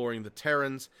love exploring the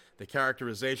Terrans, the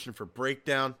characterization for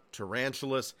Breakdown,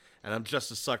 Tarantulas, and I'm just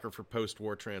a sucker for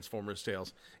post-war Transformers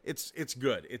tales. It's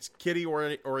good. It's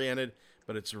kiddie-oriented,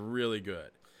 but it's really good.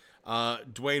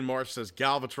 Dwayne Marsh says,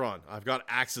 Galvatron, I've got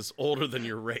Axis older than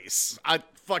your race. I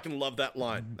fucking love that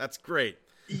line. That's great.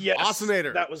 Yes,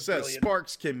 Ossinator that was says, brilliant.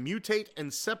 Sparks can mutate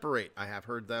and separate. I have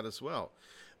heard that as well.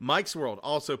 Mike's World.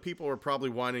 Also, people are probably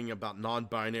whining about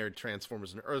non-binary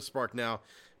Transformers and Earthspark now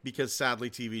because, sadly,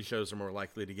 TV shows are more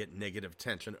likely to get negative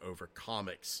attention over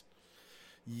comics.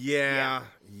 Yeah.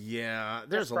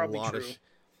 There's a lot of...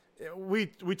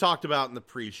 We talked about in the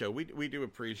pre-show. We do a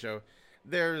pre-show.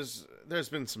 There's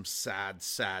been some sad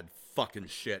fucking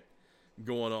shit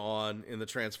going on in the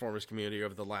Transformers community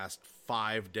over the last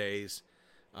 5 days.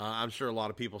 I'm sure a lot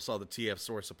of people saw the TF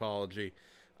Source apology.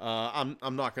 I'm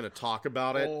not going to talk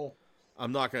about it.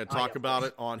 I'm not going to talk about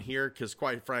it on here because,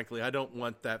 quite frankly, I don't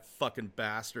want that fucking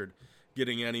bastard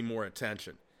getting any more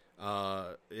attention. You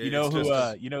know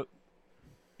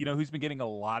who's been getting a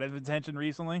lot of attention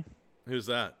recently? Who's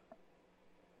that?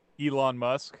 Elon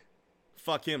Musk.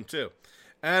 Fuck him too.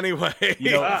 Anyway,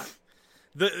 you want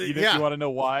to know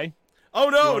why? Oh,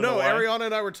 You no, wanna know no. why? Ariana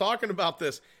and I were talking about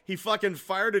this. He fucking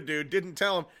fired a dude, didn't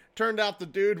tell him. Turned out the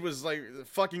dude was like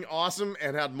fucking awesome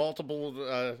and had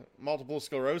multiple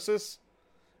sclerosis.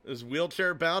 Was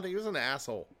wheelchair bound. He was an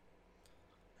asshole.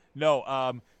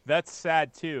 No, that's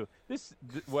sad too.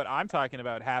 What I'm talking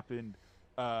about happened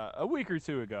a week or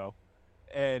two ago,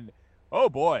 and oh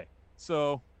boy,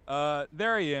 so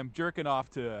there I am jerking off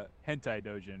to Hentai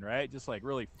Dojin, right? Just like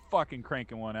really fucking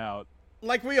cranking one out,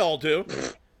 Like we all do.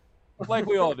 like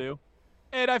we all do.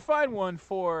 And I find one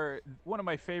for one of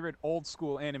my favorite old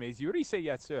school animes, Yurei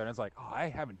Yatsura, and I was like, oh, I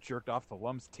haven't jerked off the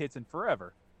Lum's tits in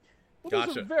forever. Well, there's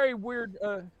Gotcha. a very weird,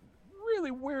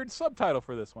 really weird subtitle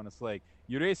for this one. It's like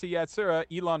Yurei Yatsura,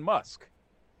 Elon Musk,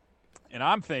 and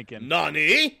I'm thinking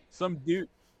Nani? some dude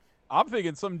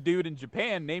in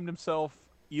Japan named himself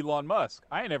Elon Musk.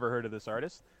 I ain't never heard of this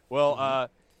artist. Well,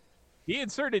 he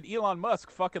inserted Elon Musk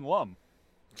fucking Lum.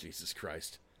 Jesus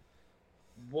Christ.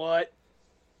 What?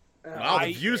 Wow,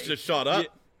 the views just shot up.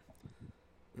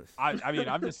 I mean,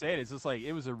 I'm just saying, it's just like,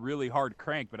 it was a really hard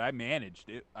crank, but I managed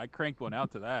it. I cranked one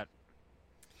out to that.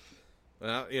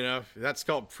 Well, you know, that's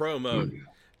called pro mode.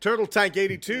 Turtle Tank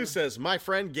 82 says, my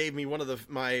friend gave me one of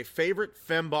my favorite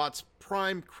fembots,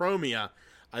 Prime Chromia.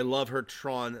 I love her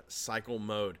Tron cycle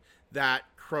mode. That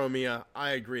Chromia,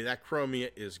 I agree. That Chromia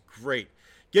is great.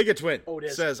 Gigatwin Oh, it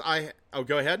is. says,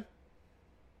 go ahead.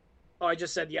 Oh, I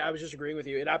just said, yeah, I was just agreeing with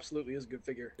you. It absolutely is a good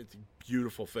figure. It's a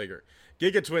beautiful figure.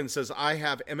 Gigatwin says, I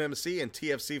have MMC and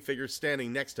TFC figures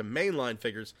standing next to mainline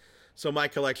figures, so my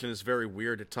collection is very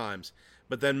weird at times.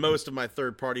 But then most of my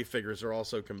third-party figures are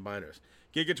also combiners.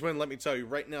 Gigatwin, let me tell you,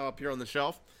 right now up here on the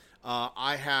shelf,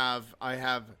 I have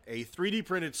a 3D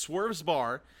printed Swerves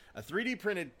Bar, a 3D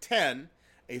printed 10,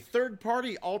 a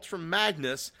third-party Ultra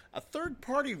Magnus, a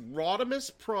third-party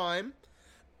Rodimus Prime,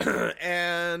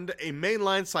 and a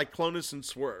mainline Cyclonus and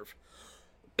Swerve.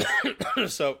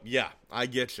 So, yeah, I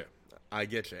get you.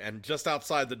 And just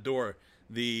outside the door,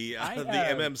 the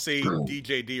MMC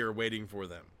DJD are waiting for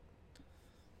them.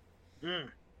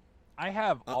 I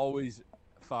have always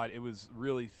thought it was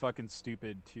really fucking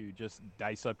stupid to just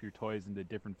dice up your toys into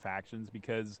different factions,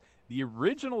 because the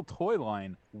original toy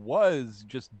line was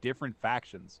just different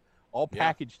factions all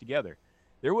packaged together.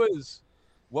 There was,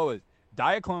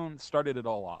 Diaclone started it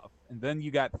all off, and then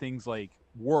you got things like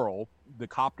Whirl, the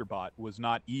copter bot, was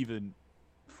not even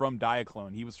from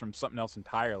Diaclone. He was from something else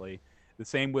entirely. The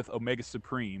same with Omega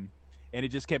Supreme, and it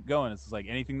just kept going. It's like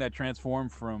anything that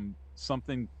transformed from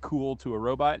something cool to a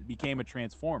robot became a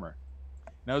transformer.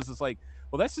 And I was just like,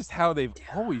 well, that's just how they've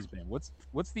always been.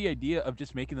 What's the idea of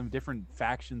just making them different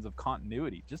factions of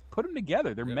continuity? Just put them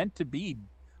together. They're meant to be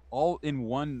all in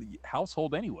one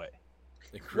household anyway.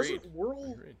 Agreed.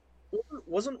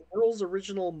 Wasn't Whirl's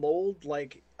original mold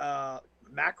like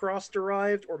Macross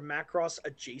derived or Macross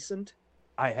adjacent?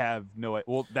 I have no idea.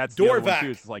 Well, that's the other one too.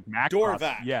 It's like Macross.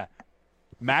 Dorvac. Yeah.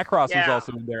 Macross was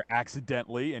also in there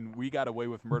accidentally, and we got away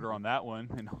with murder on that one.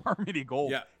 And Harmony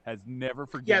Gold has never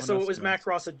forgiven us. Yeah, so it was for this.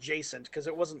 Macross adjacent, because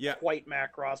it wasn't quite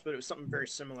Macross, but it was something very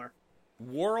similar.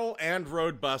 Whirl and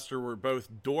Roadbuster were both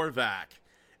Dorvac.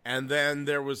 And then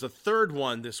there was a third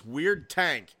one, this weird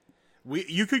tank.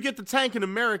 You could get the tank in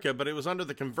America, but it was under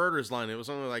the converters line. It was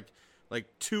only like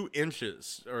 2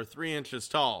 inches or 3 inches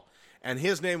tall. And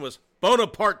his name was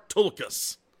Bonaparte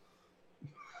Tulkas.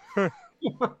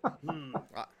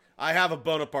 I have a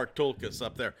Bonaparte Tulkas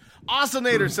up there.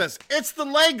 Oscinator says, it's the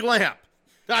leg lamp.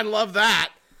 I love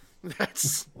that.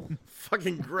 That's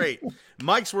fucking great.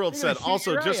 Mike's World said,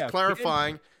 also just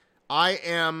clarifying, I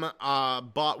am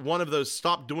bought one of those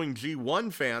Stop Doing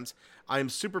G1 fans. I am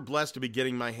super blessed to be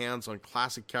getting my hands on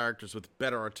classic characters with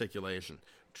better articulation.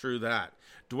 True that.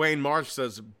 Dwayne Marsh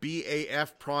says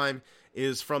BAF Prime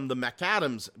is from the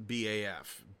McAdams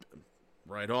BAF.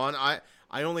 Right on.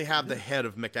 I only have the head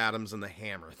of McAdams and the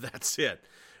hammer. That's it.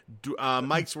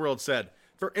 Mike's World said,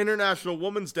 for International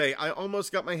Women's Day, I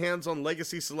almost got my hands on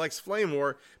Legacy Selects Flame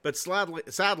War, but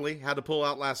sadly had to pull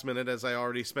out last minute as I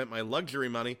already spent my luxury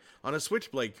money on a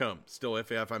Switchblade comb. Still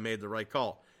iffy if I made the right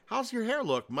call. How's your hair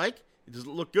look, Mike? Does it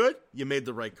look good? You made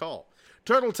the right call.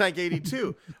 Turtle Tank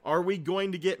 82, are we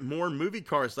going to get more movie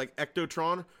cars like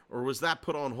Ectotron, or was that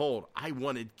put on hold? I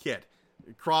wanted Kit.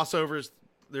 Crossovers,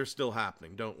 they're still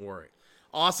happening. Don't worry.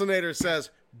 Oscinator says,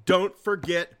 don't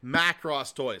forget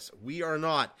Macross toys. We are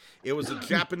not. It was a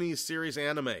Japanese series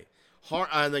anime.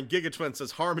 And then Gigatwin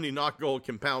says, Harmony not gold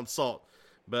can pound salt,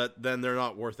 but then they're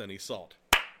not worth any salt.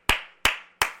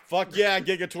 Fuck yeah,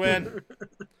 Gigatwin.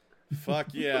 Fuck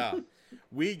yeah.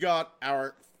 We got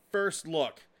our first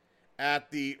look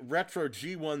at the Retro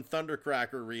G1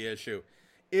 Thundercracker reissue.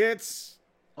 It's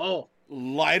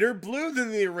lighter blue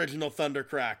than the original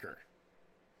Thundercracker.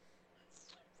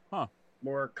 Huh.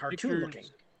 more cartoon looking.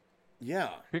 Yeah.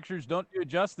 Pictures don't do it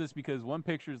justice because one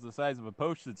picture is the size of a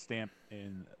postage stamp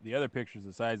and the other picture is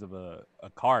the size of a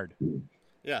card.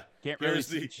 Yeah. Can't really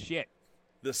see shit.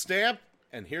 The stamp,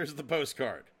 and here's the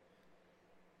postcard.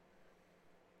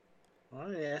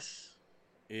 Oh, yes.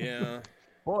 Yeah.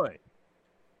 Boy,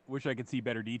 wish I could see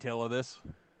better detail of this.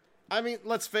 I mean,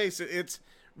 let's face it, it's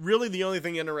really the only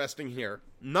thing interesting here.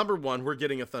 Number one, we're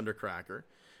getting a Thundercracker.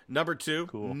 Number two,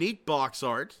 neat box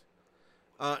art.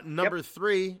 Number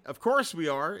three, of course we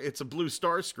are. It's a blue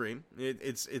Starscream.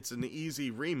 It's an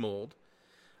easy remold.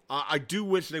 I do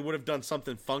wish they would have done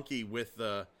something funky with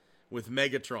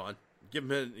Megatron. Give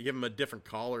him a different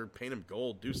collar, paint him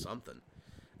gold, do something.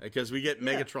 Because we get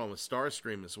Megatron with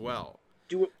Starscream as well.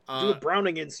 Do a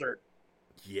Browning insert.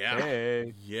 Yeah.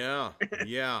 Hey. Yeah.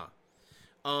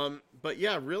 But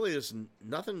yeah, really, there's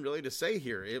nothing really to say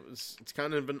here. It's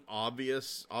kind of an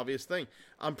obvious thing.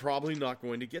 I'm probably not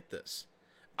going to get this.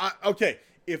 Okay,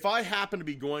 if I happen to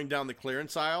be going down the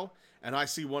clearance aisle and I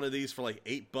see one of these for like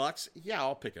 $8, yeah,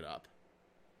 I'll pick it up.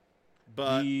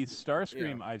 But the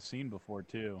Starscream I've seen before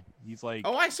too. He's like,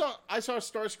 I saw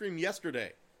Starscream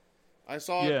yesterday. I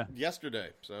saw it yesterday.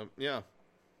 So yeah.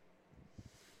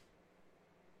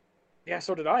 Yeah,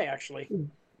 so did I actually.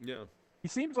 Yeah. He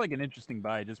seems like an interesting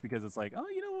buy just because it's like, oh,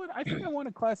 you know what? I think I want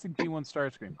a classic G1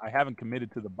 Starscream. I haven't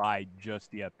committed to the buy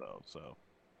just yet though. So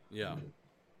yeah.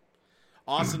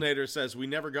 Ossinator says we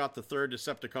never got the third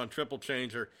Decepticon triple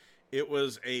changer. It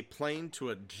was a plane to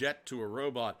a jet to a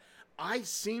robot. I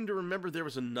seem to remember there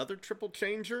was another triple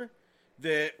changer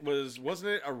that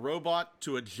wasn't it a robot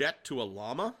to a jet to a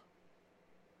llama?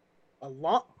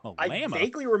 I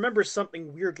vaguely remember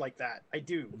something weird like that. I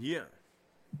do. Yeah.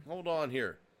 Hold on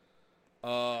here.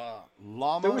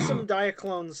 Llama. There were some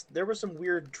Diaclones. There were some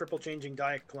weird triple changing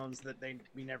Diaclones that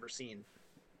we never seen.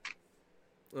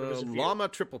 Llama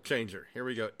triple changer. Here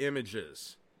we go.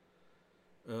 Images.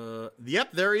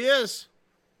 Yep, there he is.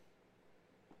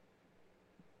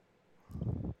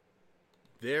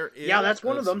 There is. Yeah, that's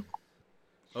one of them.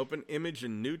 Open image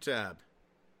in new tab.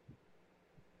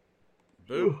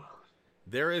 Boom.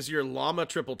 There is your llama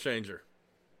triple changer.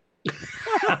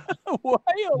 Why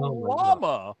a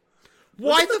llama?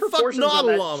 Why the fuck not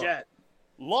a llama? Jet.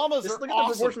 Llamas Just are look at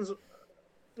awesome. the proportions.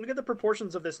 Look at the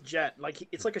proportions of this jet. Like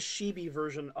it's like a chibi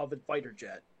version of a fighter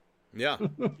jet. Yeah.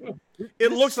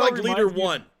 It looks like Leader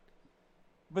One.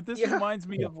 But this reminds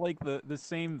me of like the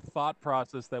same thought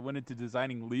process that went into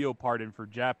designing Leopardon for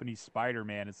Japanese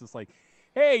Spider-Man. It's just like,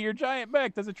 hey, your giant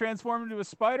mech, does it transform into a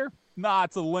spider? Nah,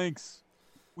 it's a lynx.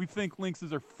 We think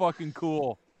lynxes are fucking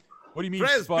cool. What do you mean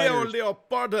spiders?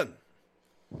 Leopardon.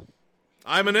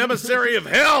 I'm an emissary of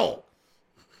hell.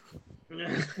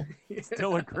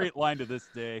 Still a great line to this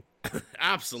day.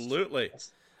 Absolutely.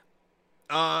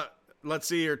 Let's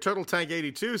see here. Turtle Tank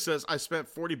 82 says, I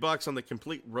spent $40 on the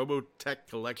complete Robotech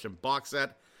collection box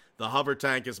set. The hover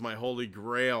tank is my holy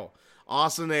grail.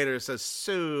 Ossinator says,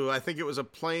 Sue, I think it was a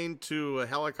plane to a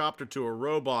helicopter to a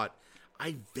robot.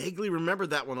 I vaguely remember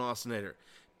that one, Ossinator.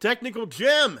 Technical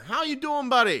Jim, how you doing,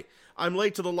 buddy? I'm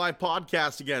late to the live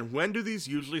podcast again. When do these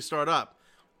usually start up?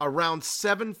 Around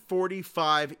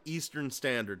 7:45 Eastern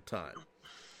Standard Time.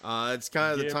 It's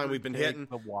kind of the time we've been hitting.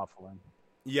 The waffling.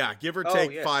 Yeah, give or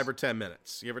take 5 or 10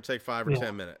 minutes. Give or take 5 or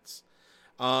 10 minutes.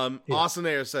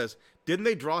 Ossinator says, didn't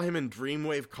they draw him in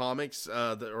Dreamwave Comics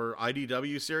or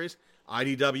IDW series?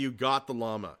 IDW got the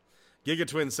llama.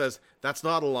 Gigatwin says, that's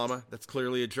not a llama. That's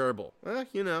clearly a gerbil.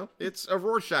 It's a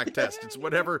Rorschach test. It's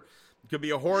whatever. It could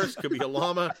be a horse. Could be a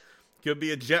llama. Could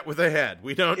be a jet with a head.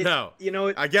 We don't know.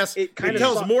 I guess it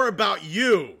tells more about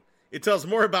you. It tells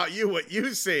more about you what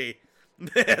you see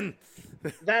than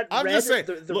that. I'm red, just saying.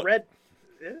 The red.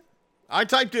 Yeah. I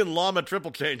typed in llama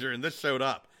triple changer and this showed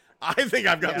up. I think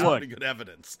I've got some pretty good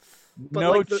evidence. But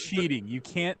no cheating. You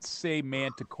can't say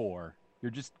Manticore. You're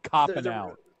just copping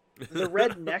out. The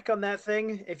red neck on that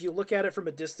thing, if you look at it from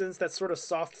a distance, that sort of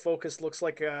soft focus looks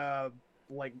like Skylynx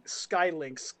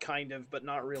kind of, but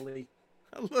not really.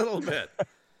 A little bit.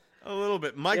 A little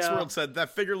bit. Mike's World said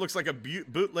that figure looks like a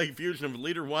bootleg fusion of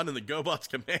Leader One and the GoBots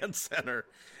Command Center.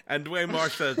 And Dwayne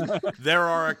Marsh says there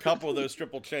are a couple of those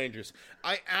triple changers.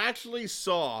 I actually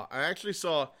saw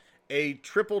a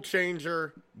triple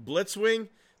changer Blitzwing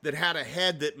that had a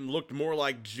head that looked more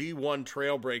like G1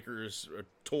 Trailbreaker's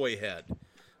toy head.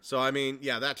 So I mean,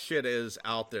 yeah, that shit is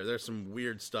out there. There's some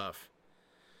weird stuff.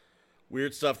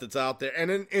 Weird stuff that's out there. And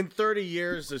in 30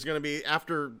 years, there's going to be,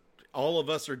 after all of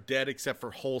us are dead except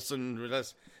for Holson,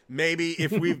 maybe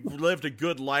if we've lived a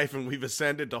good life and we've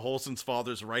ascended to Holson's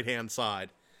father's right-hand side,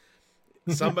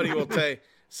 somebody will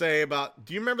say about,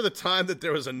 do you remember the time that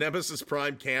there was a Nemesis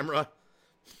Prime camera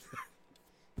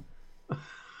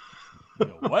You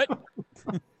know what?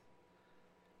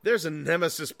 There's a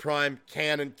Nemesis Prime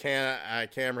Canon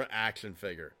camera action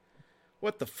figure.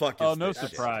 What the fuck is Oh, no this shit?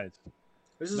 surprise.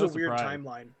 This is No a weird surprise.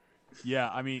 timeline. Yeah,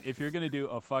 I mean, if you're gonna do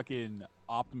a fucking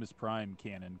Optimus Prime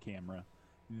Canon camera,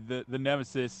 the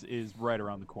Nemesis is right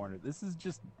around the corner. This is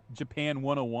just Japan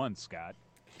 101, Scott.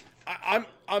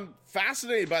 I'm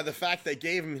fascinated by the fact they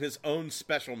gave him his own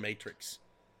special matrix.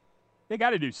 They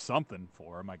got to do something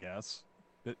for him, I guess.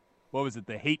 What was it?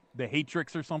 The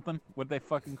Hatrix or something? What did they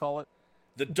fucking call it?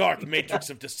 The dark matrix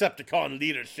of Decepticon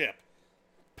leadership.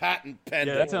 Patent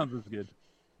pending. Yeah, that sounds good.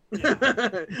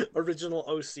 Original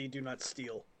OC, do not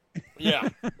steal. Yeah.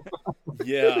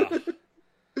 Yeah.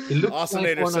 It looks like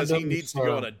Osinator one of says he those, needs to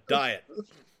go on a diet.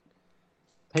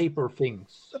 paper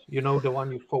things. You know, the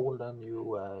one you fold and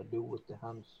you do with the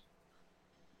hands.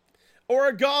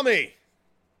 Origami.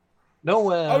 No,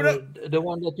 no. the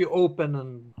one that you open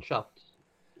and shut.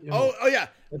 You know. Oh yeah.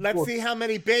 That's Let's what- see how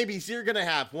many babies you're gonna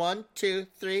have. 1, 2,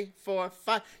 3, 4,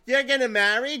 5. You're gonna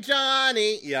marry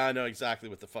Johnny. Yeah, I know exactly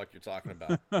what the fuck you're talking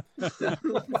about.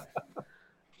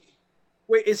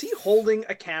 Wait, is he holding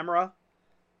a camera?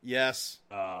 Yes.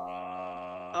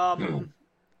 I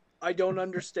don't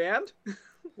understand.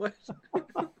 What?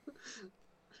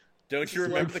 Don't you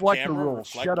remember the Reflector camera? rule.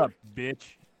 Reflector? Shut up, bitch.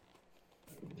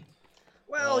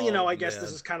 Well, you know, Oh, I guess this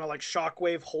man. is kind of like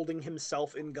Shockwave holding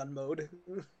himself in gun mode.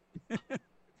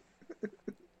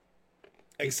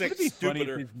 Except Would it be funny if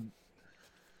stupider. his-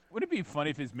 Would it be funny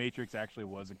if his Matrix actually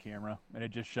was a camera and it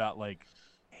just shot like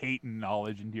hate and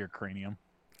knowledge into your cranium?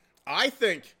 I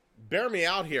think, bear me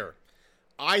out here,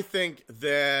 I think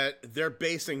that they're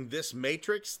basing this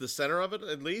Matrix, the center of it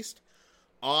at least,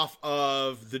 off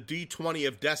of the D20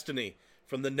 of Destiny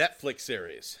from the Netflix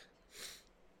series.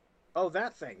 Oh,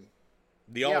 that thing.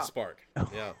 The Yeah. Allspark.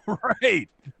 Yeah. Right.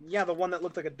 Yeah, the one that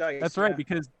looked like a dice. That's right,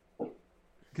 yeah.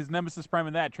 because Nemesis Prime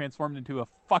and that transformed into a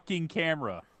fucking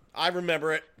camera. I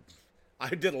remember it. I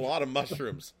did a lot of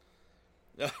mushrooms.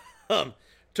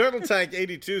 Turtle Tank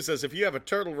 82 says, if you have a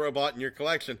turtle robot in your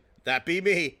collection, that be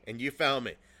me, and you found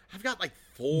me. I've got like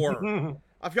 4.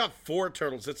 I've got 4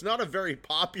 turtles. It's not a very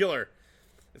popular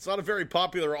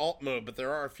alt mode, but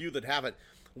there are a few that have it.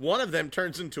 One of them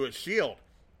turns into a shield.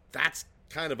 That's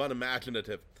kind of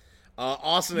unimaginative.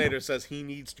 Osinator says he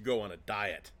needs to go on a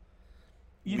diet.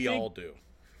 You We think- all do.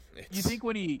 You think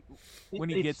when he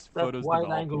It's gets that photos wide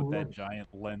developed angle with that lens. giant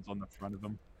lens on the front of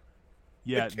him?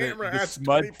 Yeah, camera the has smud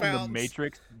 20 from the pounds.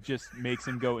 Matrix just makes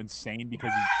him go insane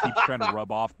because he keeps trying to rub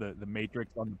off the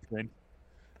Matrix on the print.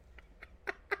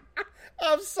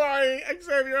 I'm sorry,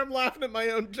 Xavier. I'm laughing at my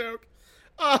own joke.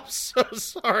 I'm so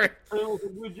sorry. Oh,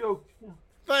 good joke.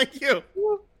 Thank you.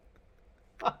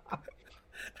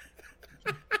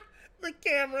 The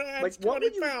camera has Like, what 20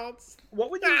 would you- pounds.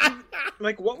 What would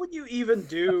you what would you even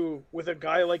do with a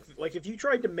guy like if you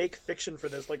tried to make fiction for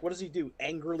this? Like, what does he do?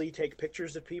 Angrily take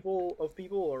pictures of people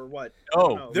or what?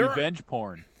 Oh, No. There are- revenge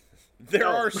porn. There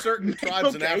Oh. are certain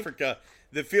tribes in Okay. Africa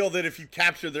that feel that if you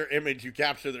capture their image, you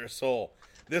capture their soul.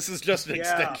 This is just an Yeah.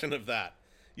 extension of that.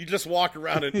 You just walk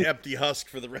around an empty husk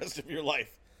for the rest of your life.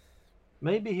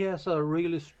 Maybe he has a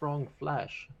really strong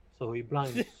flash, so he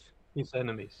blinds his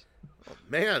enemies.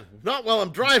 Man, not while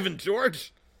I'm driving,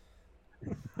 George.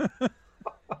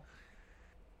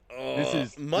 This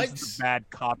is Mike's. a bad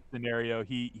cop scenario.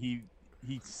 He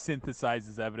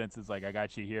synthesizes evidence. It's like, I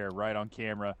got you here, right on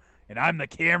camera, and I'm the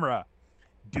camera,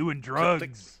 doing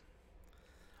drugs.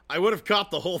 I would have caught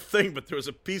the whole thing, but there was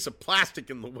a piece of plastic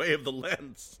in the way of the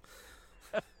lens.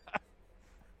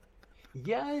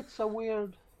 Yeah, it's a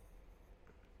weird.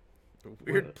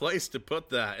 Weird place to put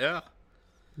that, yeah.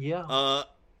 Yeah.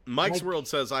 Mike's Mike- World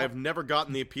says, I have never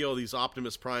gotten the appeal of these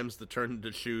Optimus Primes that turn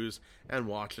into shoes and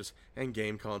watches and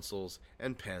game consoles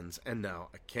and pens and now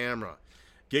a camera.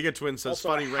 Gigatwin says, Also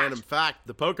a funny hat. random fact,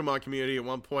 the Pokemon community at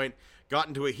one point got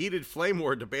into a heated flame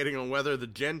war debating on whether the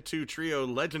Gen 2 trio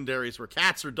legendaries were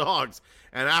cats or dogs,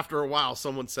 and after a while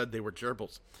someone said they were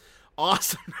gerbils.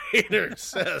 Awesomeator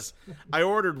says, I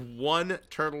ordered 1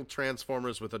 Turtle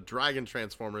Transformers with a Dragon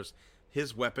Transformers.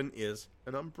 His weapon is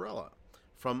an umbrella.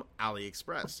 From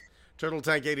AliExpress. Turtle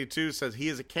Tank 82 says he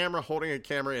is a camera holding a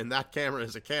camera, and that camera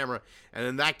is a camera, and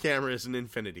then that camera is an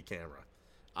infinity camera.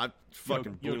 I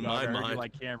fucking blew my I heard you mind.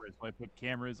 like cameras, so I put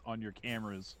cameras on your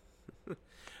cameras.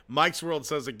 Mike's World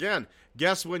says again,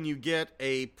 guess when you get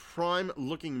a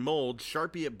prime-looking mold,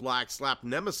 Sharpie it black, slap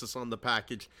Nemesis on the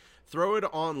package, throw it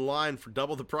online for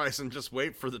double the price, and just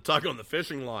wait for the tug on the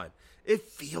fishing line. It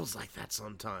feels like that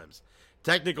sometimes.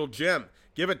 Technical Jim,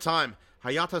 give it time.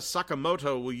 Hayata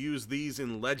Sakamoto will use these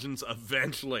in Legends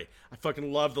eventually. I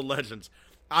fucking love the Legends.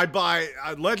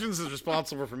 Legends is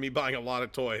responsible for me buying a lot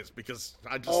of toys because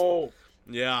I just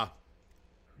yeah.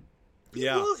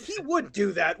 Well, he would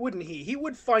do that, wouldn't he? He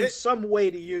would find some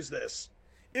way to use this.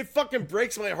 It fucking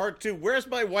breaks my heart too. Where's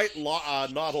my white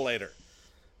Nautilus?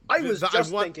 I was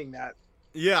thinking that.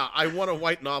 Yeah, I want a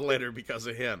white Nautilus because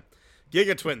of him.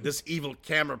 Gigatwin, this evil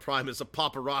camera prime is a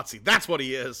paparazzi. That's what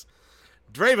he is.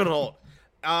 Dravenholt.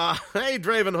 Hey,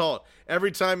 Dravenholt.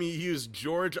 Every time you use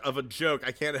George of a joke,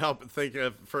 I can't help but think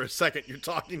of, for a second, you're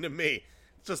talking to me.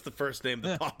 It's just the first name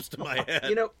that pops to my head.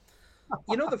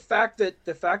 You know the fact that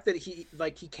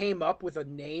he came up with a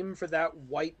name for that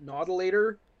white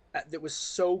Nautilus that was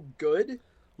so good.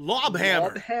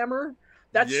 Lobhammer.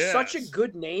 That's such a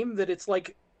good name that it's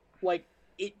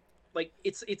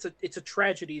it's a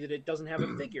tragedy that it doesn't have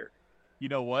a figure. You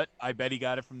know what? I bet he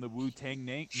got it from the Wu-Tang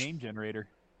name generator.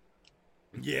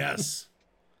 Yes.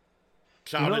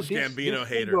 Childish Gambino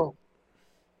hater.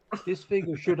 This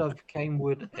figure should have came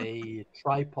with a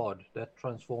tripod that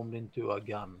transformed into a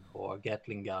gun or a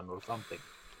Gatling gun or something.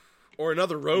 Or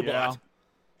another robot.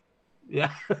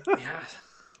 Yeah.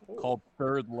 Called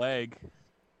Third Leg.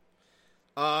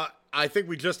 I think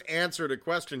we just answered a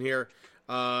question here.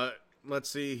 Let's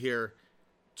see here.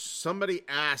 Somebody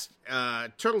asked,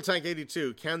 Turtle Tank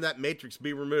 82, can that Matrix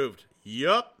be removed?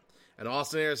 Yup. And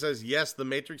Austin Air says, yes, the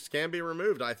Matrix can be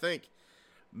removed, I think.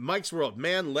 Mike's World,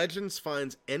 man, Legends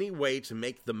finds any way to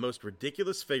make the most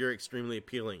ridiculous figure extremely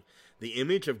appealing. The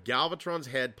image of Galvatron's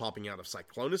head popping out of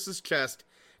Cyclonus' chest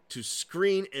to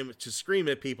scream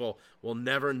at people will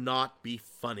never not be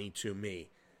funny to me.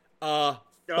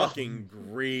 Fucking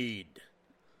greed.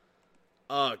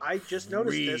 I just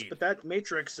noticed this, but that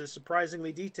Matrix is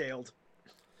surprisingly detailed.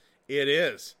 It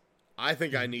is. I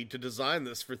think I need to design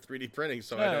this for 3D printing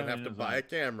so I don't have to buy a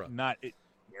camera. Not it.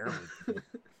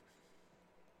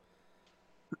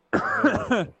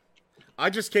 I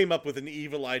just came up with an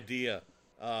evil idea.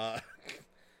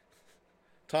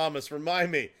 Thomas,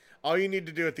 remind me. All you need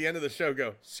to do at the end of the show,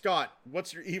 go, Scott,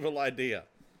 what's your evil idea?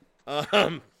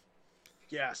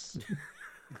 Yes.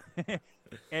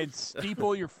 And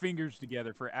staple your fingers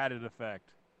together for added effect.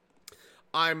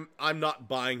 I'm not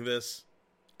buying this.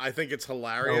 I think it's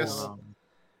hilarious.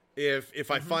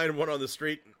 If I find one on the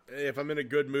street, if I'm in a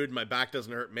good mood, my back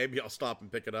doesn't hurt, maybe I'll stop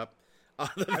and pick it up.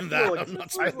 Other than that, I'm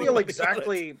not. I feel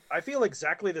exactly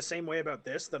the same way about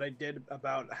this that I did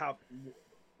about how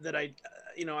that I,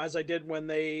 as I did when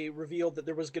they revealed that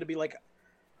there was going to be like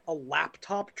a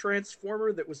laptop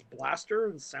transformer that was Blaster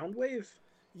and Soundwave.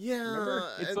 Yeah,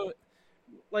 remember?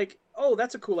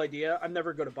 That's a cool idea. I'm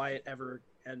never going to buy it ever,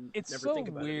 and it's never so think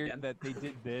about weird it again. that they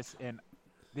did this and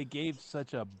they gave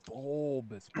such a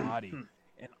bulbous body.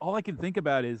 And all I can think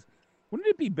about is, wouldn't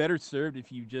it be better served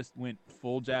if you just went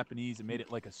full Japanese and made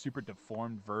it like a super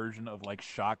deformed version of like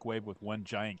Shockwave with one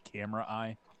giant camera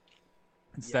eye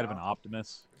instead of an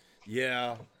Optimus?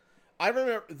 Yeah. I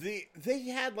remember they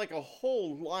had like a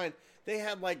whole line. They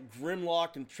had like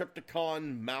Grimlock and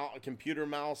Trypticon computer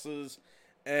mouses,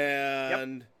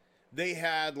 and they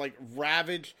had like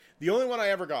Ravage. The only one I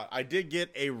ever got, I did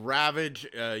get a Ravage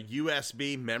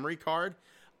USB memory card.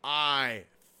 I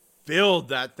filled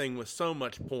that thing with so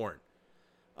much porn.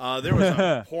 There was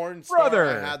a porn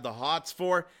star I had the hots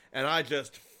for, and I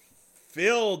just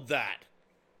filled that.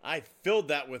 I filled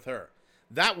that with her.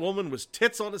 That woman was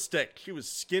tits on a stick. She was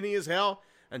skinny as hell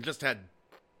and just had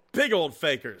big old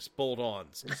fakers,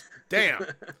 bolt-ons. Damn.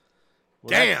 Well,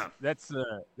 Damn. That's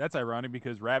ironic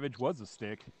because Ravage was a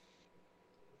stick.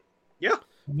 Yeah.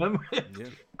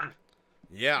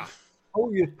 Yeah.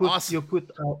 Oh, you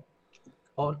put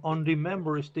on the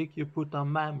memory stick. You put a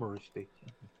memory stick.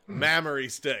 Mammary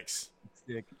sticks.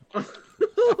 Stick.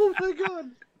 Oh my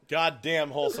god. God damn,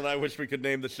 Holson. I wish we could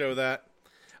name the show that.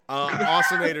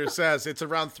 Oscinator says it's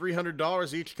around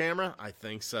 $300 each camera. I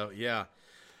think so. Yeah.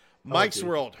 Mike's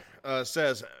World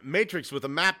says Matrix with a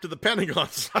map to the Pentagon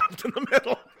slapped in the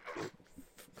middle.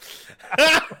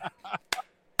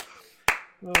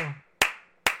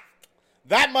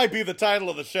 That might be the title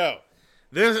of the show.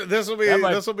 This will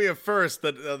be a first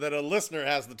that a listener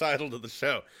has the title to the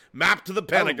show. Map to the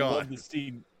Pentagon.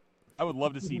 I would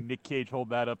love to see Nick Cage hold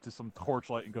that up to some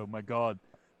torchlight and go, "My God,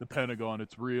 the Pentagon,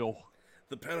 it's real."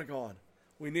 The Pentagon.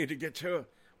 We need to get to it.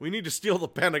 We need to steal the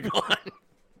Pentagon.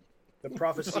 The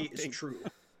prophecy is true.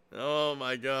 Oh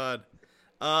my God.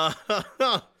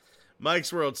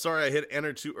 Mike's World. Sorry I hit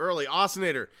enter too early.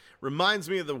 Oscinator reminds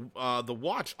me of the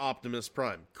watch Optimus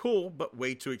Prime. Cool, but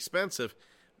way too expensive.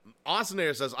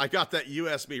 Oscinator says, I got that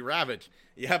USB Ravage.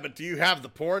 Yeah, but do you have the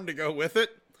porn to go with it?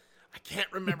 I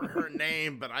can't remember her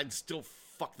name, but I'd still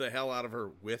fuck the hell out of her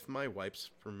with my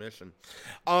wife's permission.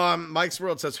 Mike's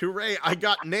World says, hooray, I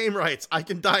got name rights. I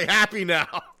can die happy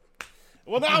now.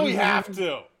 Well, now we have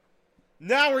to.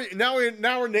 Now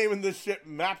we're naming this shit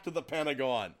Map to the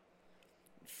Pentagon.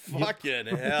 Fucking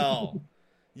hell.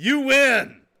 You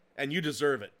win. And you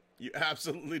deserve it. You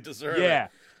absolutely deserve it. Yeah.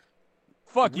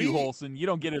 Fuck you, Holson. You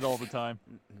don't get it all the time.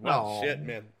 Well, shit,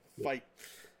 man. Fight.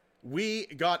 We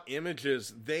got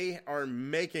images. They are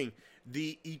making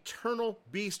the Eternal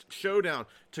Beast Showdown,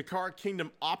 Takara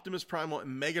Kingdom, Optimus Primal,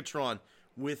 and Megatron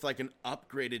with like an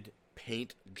upgraded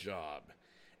paint job.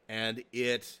 And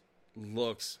it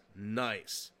looks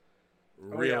nice.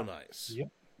 Real nice. Yep.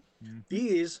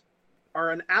 These are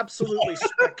an absolutely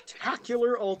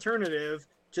spectacular alternative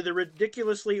to the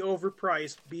ridiculously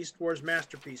overpriced Beast Wars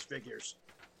Masterpiece figures.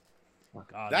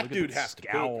 God, that look dude at the has to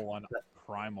scowl on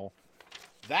Primal.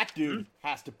 That dude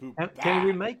has to poop. Can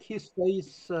we make his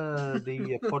face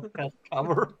the podcast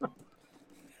cover?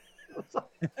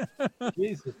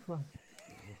 Jesus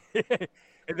Christ.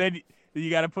 And then you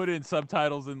got to put in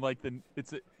subtitles and like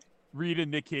read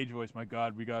in Nick Cage voice. My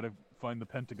God, we got to find the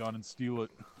Pentagon and steal it.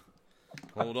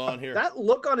 Hold on here. That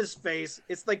look on his face,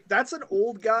 it's like that's an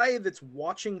old guy that's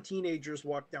watching teenagers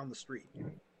walk down the street.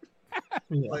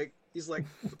 Like he's like,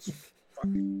 fuck.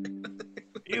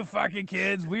 You fucking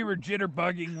kids, we were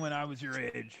jitterbugging when I was your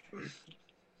age.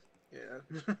 Yeah.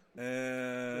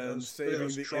 And saving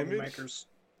those the troublemakers.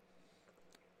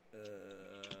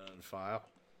 image. File.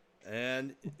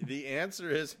 And the answer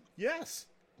is yes.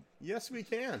 Yes, we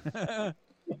can. Let's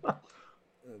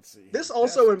see. This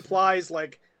also implies,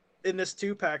 like, in this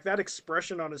 2-pack, that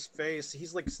expression on his face,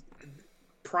 he's like,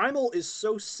 Primal is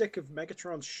so sick of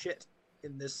Megatron's shit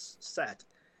in this set.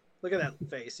 Look at that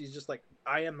face. He's just like,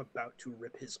 I am about to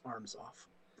rip his arms off.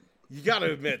 You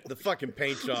gotta admit, the fucking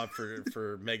paint job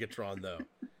for Megatron, though.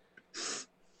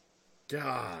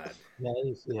 God.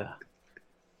 Nice, yeah.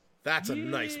 That's a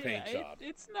nice paint job.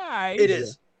 It's nice. It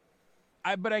is.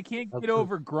 But I can't get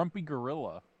over Grumpy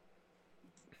Gorilla.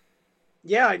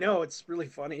 Yeah, I know. It's really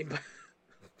funny. But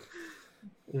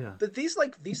Yeah. But these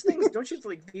things, don't you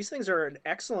think these things are an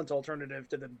excellent alternative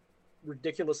to the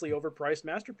ridiculously overpriced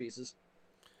masterpieces?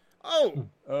 Oh,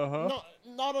 Uh-huh.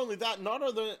 not only that, not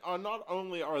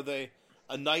only are they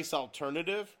a nice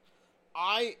alternative,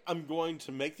 I am going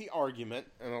to make the argument,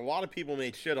 and a lot of people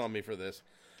may shit on me for this.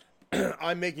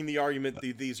 I'm making the argument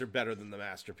that these are better than the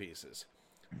masterpieces,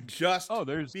 just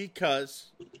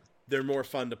because they're more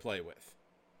fun to play with.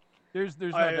 There's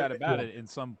no doubt about it in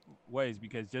some ways,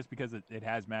 because just because it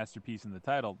has masterpiece in the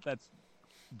title, that's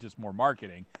just more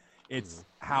marketing. It's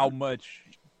how much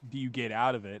do you get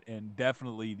out of it, and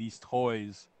definitely these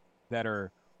toys that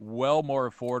are well more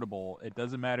affordable. It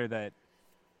doesn't matter that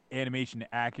animation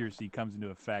accuracy comes into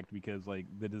effect, because like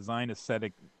the design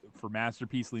aesthetic for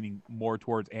Masterpiece leaning more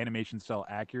towards animation style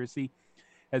accuracy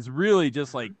has really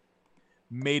just like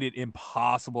made it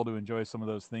impossible to enjoy some of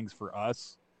those things for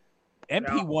us.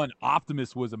 MP1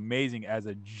 Optimus was amazing as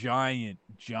a giant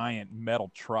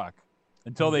metal truck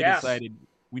until they decided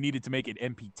we needed to make it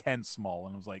MP10 small,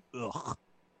 and I was like, ugh.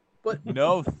 But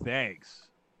no thanks.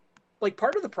 Like,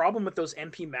 part of the problem with those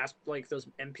those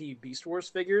MP Beast Wars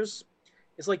figures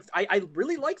is like I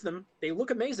really like them. They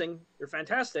look amazing. They're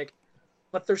fantastic,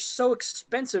 but they're so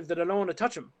expensive that I don't want to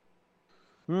touch them.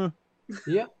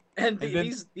 Yeah. And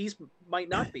these might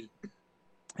not be.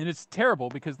 And it's terrible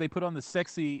because they put on the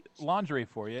sexy lingerie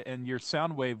for you, and your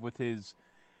Soundwave with his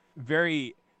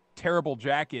very terrible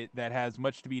jacket that has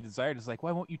much to be desired is like,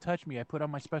 why won't you touch me? I put on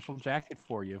my special jacket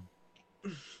for you.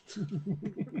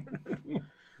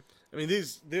 I mean,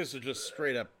 these are just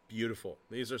straight up beautiful.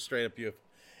 These are straight up beautiful.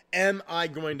 Am I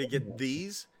going to get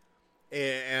these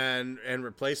and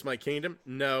replace my Kingdom?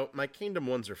 No, my Kingdom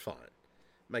ones are fine.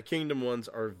 My Kingdom ones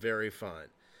are very fine.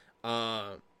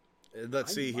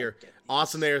 Let's see here.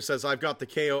 Awesomeair says, I've got the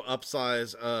KO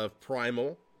upsize of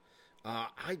Primal.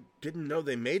 I didn't know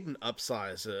they made an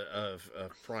upsize of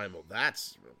Primal. I'm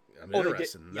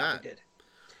interested in that. They did.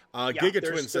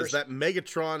 Gigatwin says that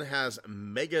Megatron has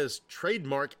Mega's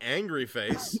trademark angry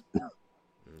face.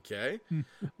 Okay.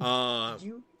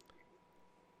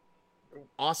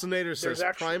 Awesomeator says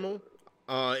Primal.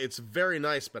 It's very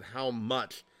nice, but how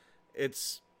much?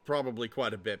 It's probably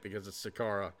quite a bit because it's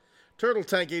Takara. Turtle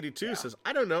Tank 82 says,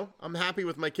 I don't know. I'm happy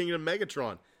with my Kingdom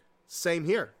Megatron. Same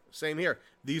here.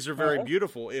 These are very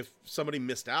beautiful. If somebody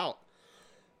missed out,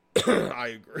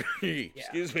 I agree. Yeah.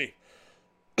 Excuse me.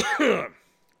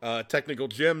 Technical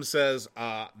Jim says,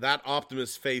 that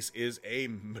Optimus face is a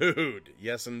mood.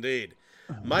 Yes, indeed.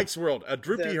 Mike's World, a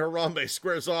droopy Harambe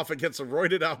squares off against a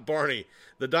roided out Barney,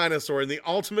 the dinosaur, in the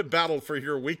ultimate battle for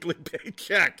your weekly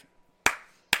paycheck.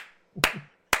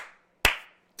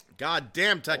 God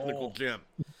damn technical Jim.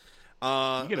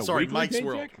 You get a Sorry, weekly Mike's paycheck?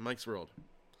 World. Mike's World.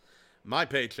 My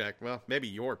paycheck. Well, maybe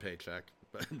your paycheck.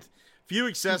 But few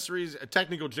accessories.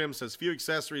 Technical Jim says few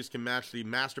accessories can match the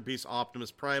Masterpiece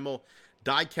Optimus Primal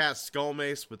die-cast skull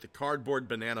mace with the cardboard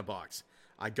banana box.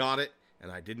 I got it,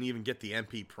 and I didn't even get the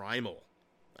MP Primal.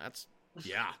 That's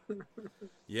yeah.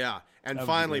 Yeah. And That was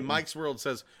a finally, good one. Mike's World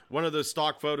says one of those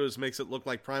stock photos makes it look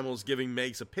like Primal is giving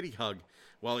Megs a pity hug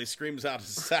while he screams out his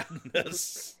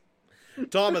sadness.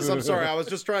 Thomas, I'm sorry. I was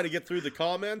just trying to get through the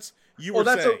comments. You were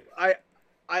saying.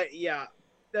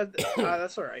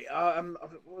 That's all right.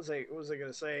 What was I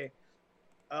gonna say?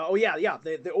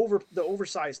 The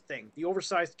oversized thing, the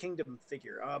oversized Kingdom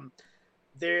figure.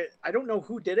 I don't know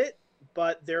who did it,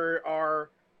 but there are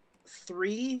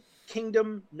 3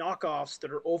 Kingdom knockoffs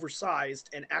that are oversized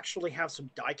and actually have some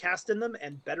die cast in them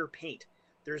and better paint.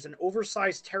 There's an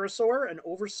oversized Pterosaur, an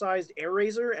oversized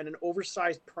Airazor, and an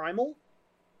oversized Primal,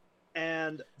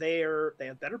 and they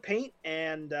have better paint.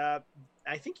 And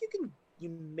I think you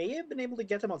may have been able to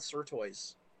get them on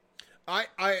Surtoys.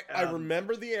 I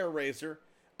remember the Airazor.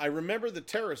 I remember the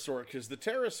Pterosaur because the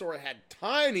Pterosaur had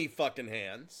tiny fucking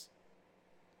hands.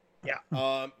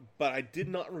 Yeah. But I did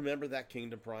not remember that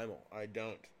Kingdom Primal. I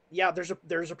don't. Yeah,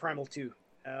 there's a Primal too,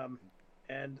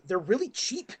 and they're really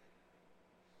cheap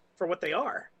for what they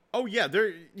are. Oh yeah,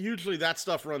 they're usually that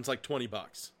stuff runs like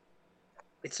 $20.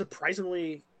 It's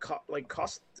surprisingly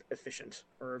cost efficient,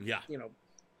 or Yeah.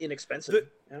 inexpensive.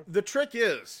 The trick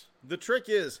is,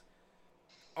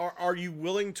 are you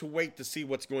willing to wait to see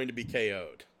what's going to be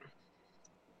KO'd?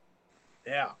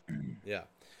 Yeah. Yeah.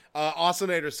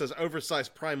 Oscinator says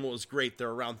oversized Primal is great.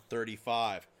 They're around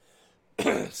 35.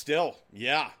 Still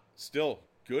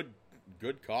good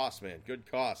cost, man. Good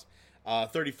cost.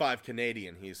 35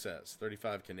 Canadian, he says.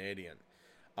 35 Canadian.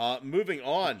 Moving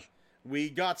on, we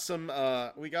got some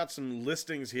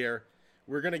listings here.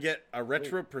 We're gonna get a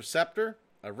retro Perceptor,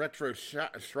 a retro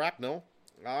Shrapnel.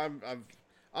 I'm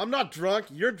not drunk.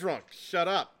 You're drunk. Shut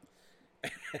up.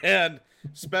 And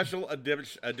special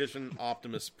edition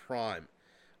Optimus Prime.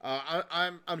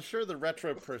 I'm sure the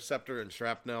retro Perceptor and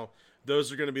Shrapnel,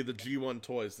 those are going to be the G1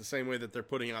 toys, the same way that they're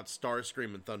putting out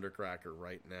Starscream and Thundercracker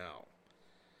right now.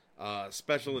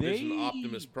 Special edition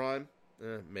Optimus Prime,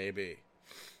 maybe.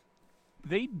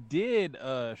 They did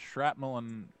Shrapnel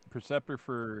and Perceptor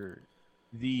for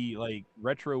the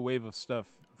retro wave of stuff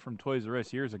from Toys R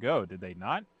Us years ago, did they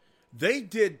not? They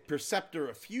did Perceptor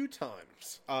a few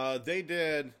times. They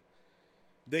did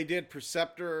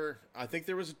Perceptor. I think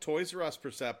there was a Toys R Us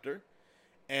Perceptor,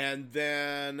 and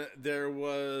then there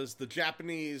was the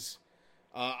Japanese.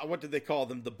 What did they call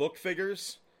them? The book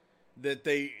figures that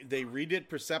they redid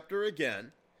Perceptor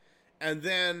again, and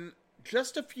then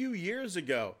just a few years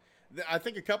ago, I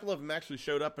think a couple of them actually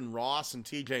showed up in Ross and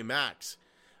TJ Maxx.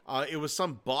 It was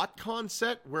some BotCon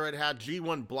set where it had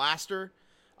G1 Blaster,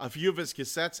 a few of his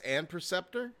cassettes, and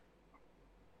Perceptor.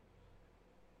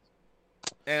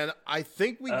 And I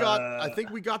think we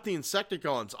got the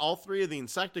Insecticons, all 3 of the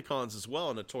Insecticons as well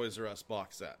in a Toys R Us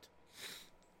box set.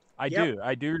 I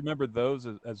do remember those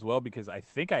as well because I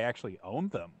think I actually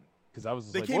owned them because I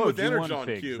was They like, came whoa, with G1 Energon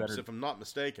figs cubes, that are... if I'm not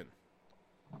mistaken.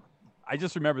 I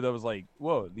just remember that was like,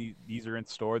 whoa, these are in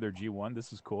store. They're G1.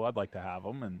 This is cool. I'd like to have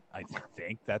them, and I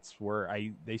think that's where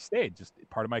they stayed, just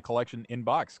part of my collection in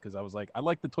box because I was like, I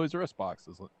like the Toys R Us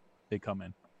boxes they come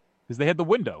in because they had the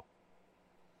window.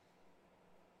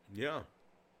 Yeah,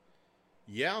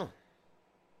 I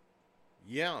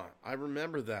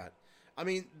remember that. I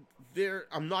mean,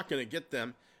 I'm not going to get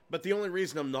them, but the only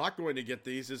reason I'm not going to get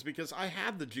these is because I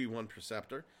have the G1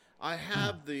 Perceptor. I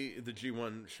have the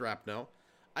G1 Shrapnel.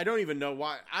 I don't even know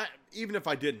why. Even if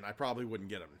I didn't, I probably wouldn't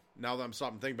get them. Now that I'm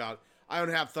stopping to think about it, I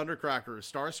don't have Thundercracker or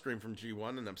Starscream from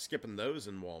G1, and I'm skipping those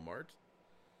in Walmart.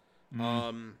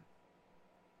 And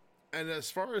as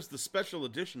far as the special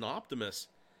edition Optimus,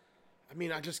 I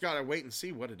mean, I just gotta wait and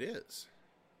see what it is.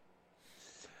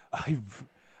 I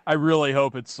really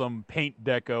hope it's some paint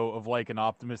deco of an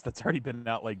Optimus that's already been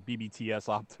out, like BBTS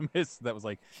Optimus that was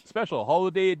special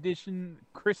holiday edition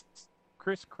Kris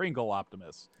Kringle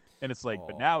Optimus, and it's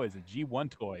but now is a G1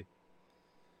 toy.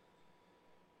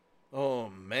 Oh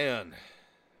man,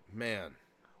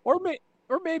 or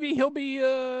maybe he'll be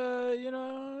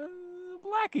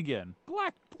black again,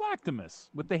 Blacktimus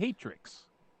with the Hatrix.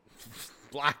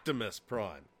 Blacktimus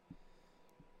Prime.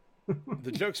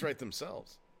 The jokes write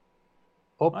themselves.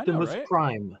 Optimus right?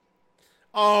 Prime.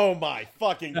 Oh my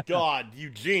fucking god,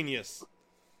 you genius.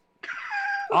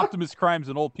 Optimus Prime's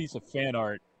an old piece of fan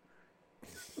art.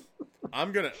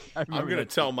 I'm gonna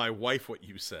tell my wife what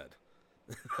you said.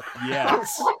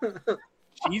 Yes.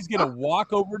 She's going to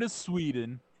walk over to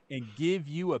Sweden and give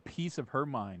you a piece of her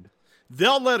mind.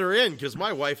 They'll let her in because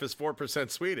my wife is 4%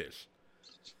 Swedish.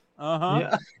 Uh-huh.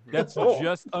 Yeah. That's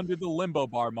just under the limbo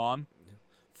bar, Mom.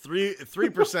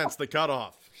 3%'s the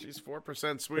cutoff. She's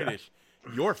 4% Swedish.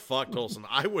 You're fucked, Olsen.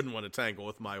 I wouldn't want to tangle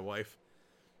with my wife.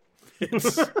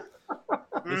 Does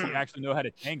she actually know how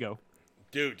to tango?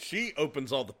 Dude, she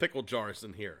opens all the pickle jars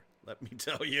in here. Let me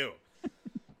tell you.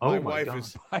 Oh my my wife God.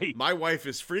 is my wife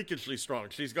is freakishly strong.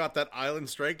 She's got that island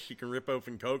strength. She can rip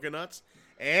open coconuts,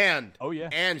 and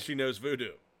and she knows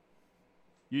voodoo.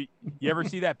 You ever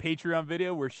see that Patreon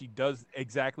video where she does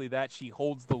exactly that? She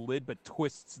holds the lid but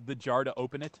twists the jar to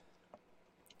open it.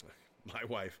 My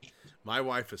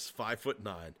wife is 5'9".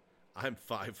 I'm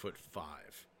 5'5".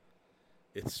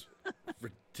 It's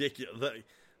ridiculous.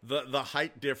 The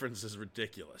height difference is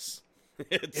ridiculous.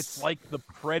 It's like the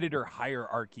Predator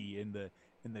hierarchy in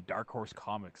the Dark Horse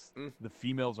comics. The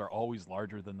females are always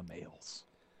larger than the males.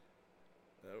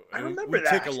 I remember we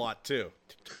that. tick a lot too.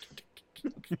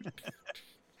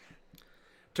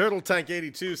 Turtle Tank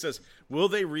 82 says, "Will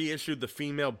they reissue the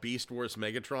female Beast Wars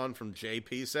Megatron from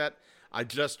JP set? I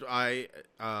just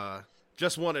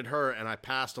wanted her and I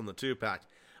passed on the 2-pack.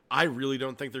 I really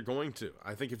don't think they're going to.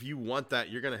 I think if you want that,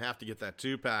 you're going to have to get that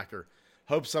 2-pack or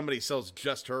hope somebody sells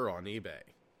just her on eBay.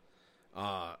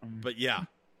 But yeah,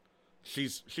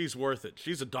 she's worth it.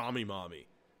 She's a dommy mommy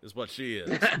is what she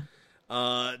is."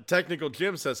 Technical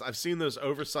Jim says, "I've seen those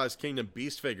oversized Kingdom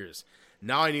Beast figures.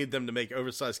 Now I need them to make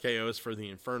oversized KOs for the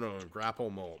Inferno and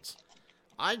Grapple molds."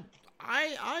 I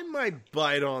might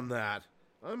bite on that.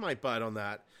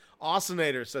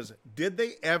 Oscinator says, "Did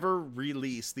they ever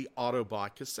release the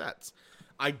Autobot cassettes?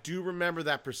 I do remember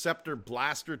that Perceptor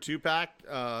Blaster 2-pack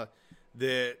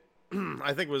that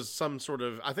I think was some sort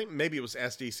of, I think maybe it was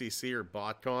SDCC or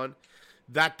BotCon.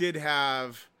 That did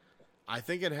have, I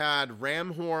think it had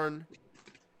Ramhorn,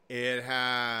 it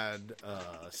had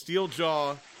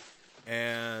Steeljaw,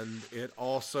 and it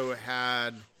also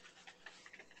had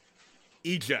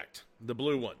Eject, the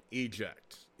blue one,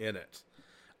 Eject in it.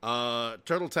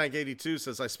 Turtle Tank 82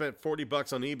 says, "I spent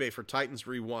 $40 on eBay for Titans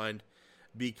Rewind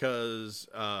because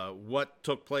what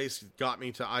took place got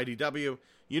me to IDW.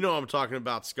 You know what I'm talking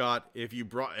about, Scott. If you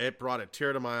brought a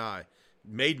tear to my eye.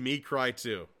 Made me cry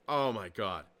too. Oh my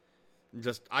God.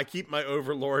 I keep my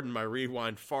Overlord and my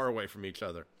Rewind far away from each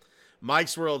other."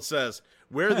 Mike's World says,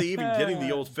 "Where are they even getting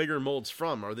the old figure molds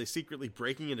from? Are they secretly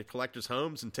breaking into collectors'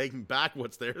 homes and taking back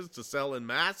what's theirs to sell in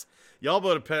mass? Y'all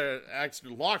better put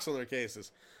extra locks on their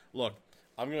cases." Look,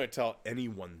 I'm going to tell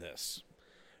anyone this.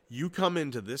 You come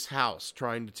into this house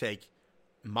trying to take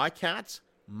my cats,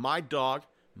 my dog,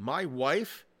 my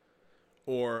wife,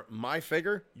 or my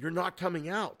figure, you're not coming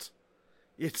out.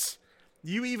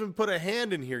 You even put a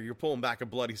hand in here, you're pulling back a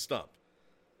bloody stump.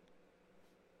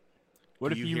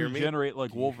 What if you regenerate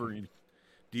like Wolverine?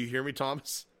 Do you hear me,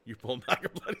 Thomas? You're pulling back a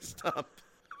bloody stump.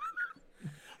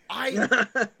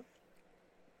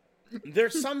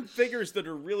 There's some figures that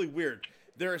are really weird.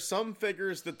 There are some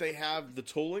figures that they have the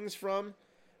toolings from.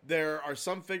 There are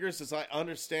some figures, as I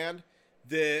understand,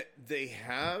 that they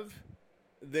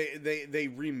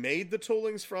remade the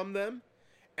toolings from them.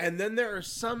 And then there are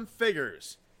some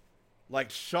figures, like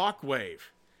Shockwave.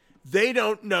 They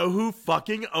don't know who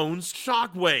fucking owns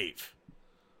Shockwave.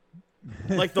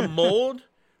 Like the mold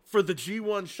for the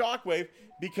G1 Shockwave,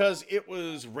 because it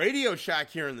was Radio Shack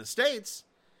here in the States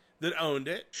that owned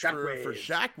it for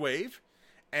Shockwave.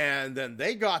 And then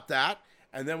they got that.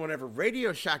 And then whenever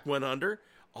Radio Shack went under,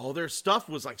 all their stuff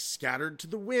was like scattered to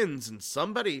the winds. And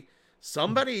somebody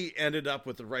ended up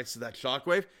with the rights to that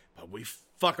Shockwave. But we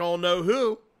fuck all know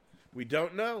who. We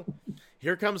don't know.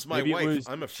 Here comes my wife.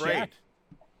 I'm afraid. Shaq.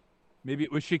 Maybe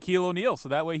it was Shaquille O'Neal, so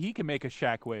that way he can make a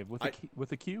Shockwave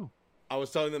with a Q. I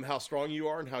was telling them how strong you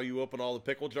are and how you open all the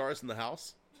pickle jars in the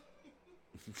house.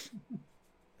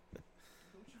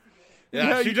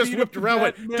 Yeah, she just whipped around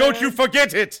with, "Don't you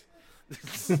forget it!"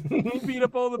 You beat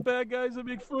up all the bad guys that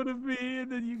make fun of me,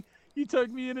 and then you tuck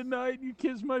me in at night, and you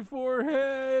kiss my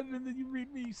forehead, and then you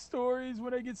read me stories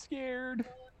when I get scared.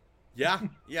 Yeah,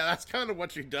 that's kind of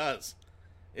what she does.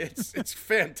 It's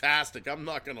fantastic. I'm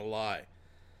not gonna lie.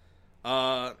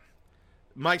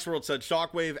 Mike's World said,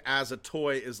 "Shockwave as a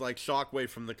toy is like Shockwave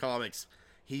from the comics.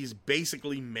 He's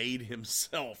basically made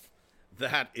himself."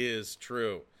 That is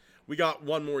true. We got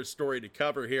one more story to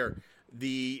cover here.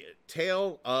 The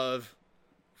tale of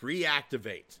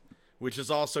Reactivate, which is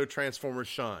also Transformers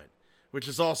Shine, which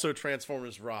is also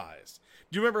Transformers Rise.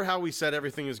 Do you remember how we said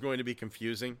everything is going to be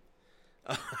confusing?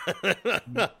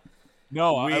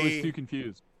 No, I was too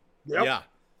confused. Yep. Yeah.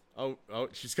 Oh,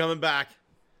 she's coming back.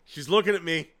 She's looking at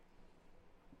me.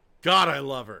 God, I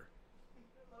love her.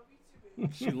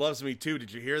 She loves me too.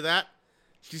 Did you hear that?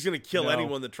 She's going to kill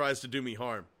anyone that tries to do me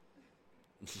harm.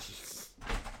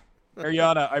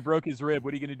 Ariana, I broke his rib.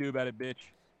 What are you going to do about it, bitch?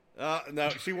 No,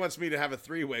 she wants me to have a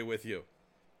three-way with you.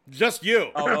 Just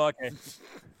you. Oh, well, okay.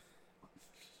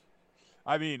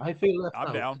 I mean, I feel left I'm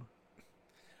out. down.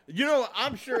 You know,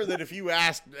 I'm sure that if you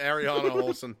asked Ariana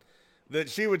Olsen, that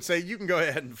she would say, you can go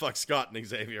ahead and fuck Scott and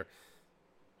Xavier.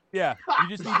 Yeah, you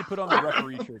just need to put on the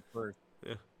referee shirt first.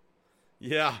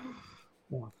 Yeah.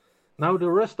 Now the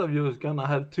rest of you is gonna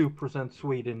have 2%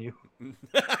 Swede in you.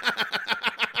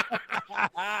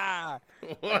 Wow.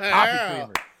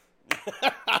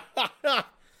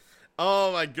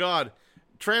 Oh my God.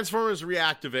 Transformers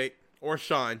Reactivate, or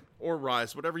Shine, or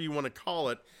Rise, whatever you want to call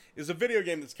it, is a video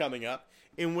game that's coming up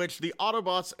in which the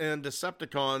Autobots and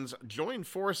Decepticons join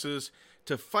forces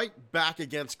to fight back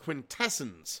against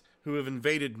Quintessons, who have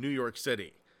invaded New York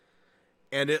City.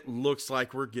 And it looks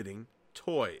like we're getting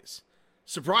toys.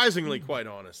 Surprisingly, quite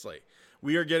honestly.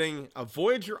 We are getting a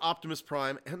Voyager Optimus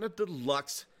Prime and a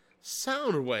deluxe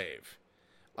Soundwave.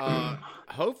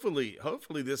 Hopefully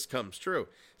this comes true.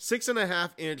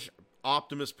 6.5-inch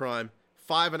Optimus Prime,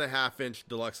 5.5-inch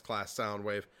deluxe class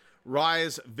Soundwave,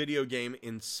 Rise video game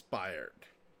inspired.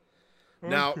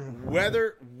 Now,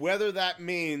 whether that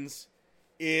means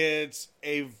it's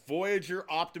a Voyager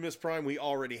Optimus Prime we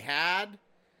already had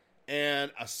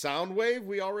and a Soundwave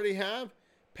we already have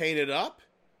painted up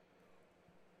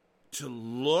to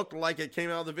look like it came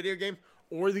out of the video game,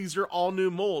 or these are all new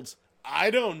molds,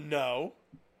 I don't know,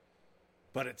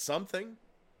 but it's something.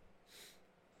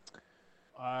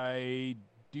 I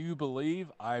do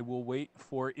believe I will wait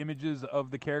for images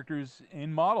of the characters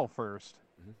in model first.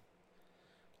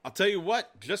 I'll tell you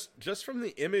what, just from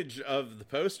the image of the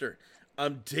poster,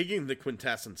 I'm digging the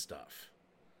Quintessence stuff.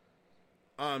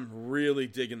 I'm really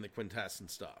digging the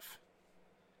Quintessence stuff.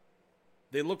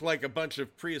 They look like a bunch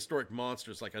of prehistoric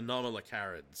monsters, like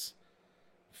Anomalacarids,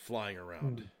 flying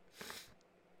around.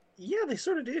 Yeah, they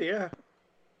sort of did, yeah.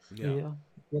 Yeah.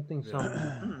 Getting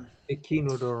some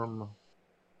echinoderm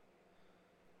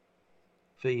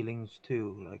feelings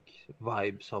too, like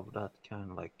vibes of that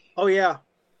kind, like Oh, yeah.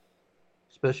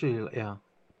 especially, yeah.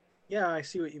 Yeah, I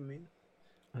see what you mean.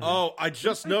 Oh, I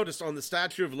just noticed on the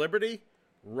Statue of Liberty,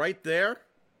 right there,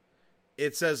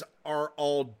 it says, "Are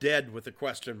all dead?" with a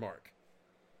question mark.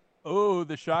 Oh,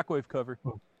 the Shockwave cover.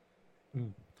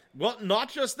 Well, not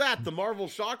just that, the Marvel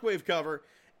Shockwave cover,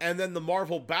 and then the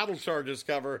Marvel Battle Charges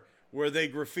cover, where they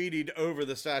graffitied over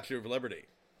the Statue of Liberty.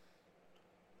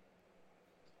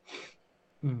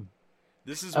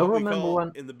 This is I what we remember call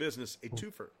when- in the business a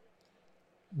twofer.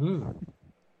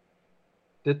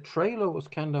 The trailer was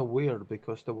kind of weird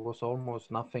because there was almost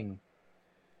nothing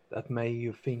that made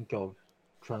you think of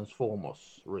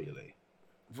Transformers, really.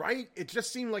 Right? It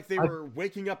just seemed like they were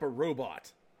waking up a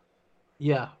robot.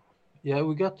 Yeah,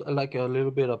 we got like a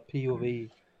little bit of POV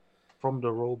from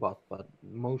the robot, but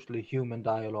mostly human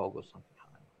dialogue or something.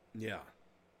 Yeah.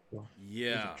 Yeah.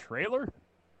 Yeah. Trailer?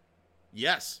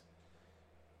 Yes.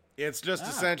 It's just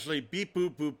essentially beep,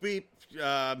 boop, boop, beep,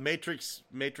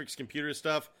 Matrix computer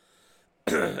stuff.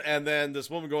 And then this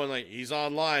woman going like, he's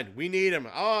online. We need him.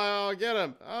 Oh, I'll get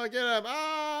him.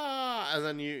 Ah! And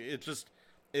then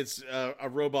it's a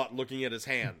robot looking at his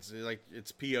hands. Like,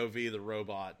 it's POV, the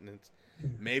robot. And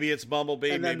maybe it's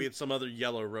Bumblebee. And then- maybe it's some other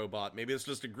yellow robot. Maybe it's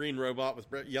just a green robot with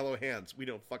yellow hands. We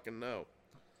don't fucking know.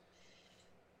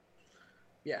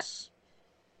 Yes.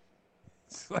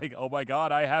 It's like, oh my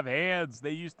God, I have hands.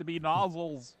 They used to be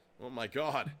nozzles. Oh my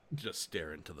God. Just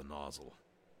stare into the nozzle.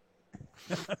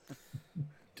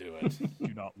 Do it.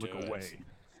 Do not look Do it. away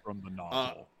from the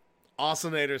nozzle.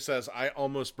 Oscinator says, I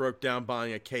almost broke down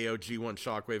buying a KO G1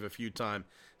 Shockwave a few times.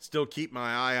 Still keep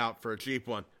my eye out for a cheap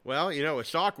one. Well, you know, with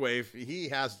Shockwave, he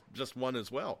has just one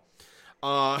as well.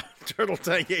 Turtle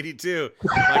Tank 82,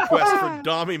 my quest for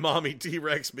Dommy Mommy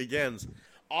T-Rex begins.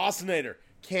 Oscinator,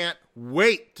 can't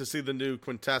wait to see the new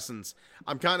Quintessence.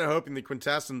 I'm kind of hoping the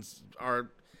Quintessence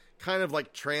are kind of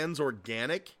like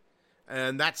trans-organic,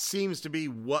 and that seems to be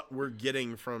what we're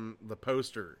getting from the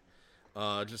poster.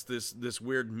 Just this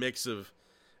weird mix of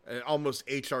almost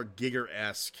H.R.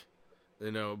 Giger-esque,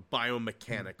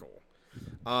 biomechanical.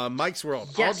 Mike's World.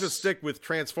 Yes. I'll just stick with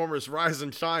Transformers Rise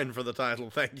and Shine for the title.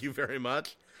 Thank you very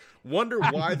much. Wonder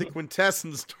why the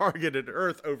Quintessence targeted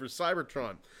Earth over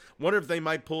Cybertron. Wonder if they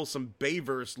might pull some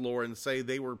Bayverse lore and say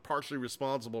they were partially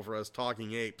responsible for us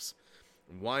talking apes.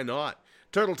 Why not?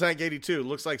 Turtle Tank 82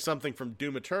 looks like something from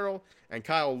Doom Eternal, and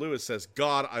Kyle Lewis says,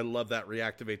 God, I love that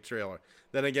Reactivate trailer.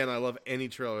 Then again, I love any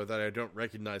trailer that I don't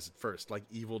recognize at first, like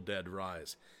Evil Dead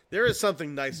Rise. There is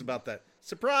something nice about that.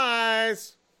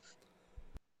 Surprise!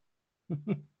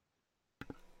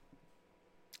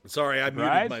 Sorry, I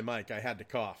Surprise? muted my mic. I had to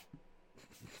cough.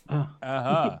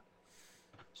 Uh-huh.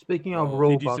 Speaking of Oh.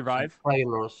 robots Did you and survive?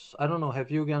 trailers, I don't know.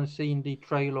 Have you guys seen the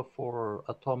trailer for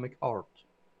Atomic Heart?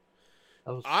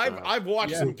 That was, I've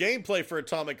watched Yeah. some gameplay for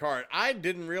Atomic Heart. I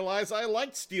didn't realize I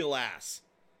liked Steel Ass.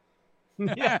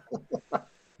 Yeah.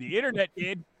 The internet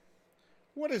did.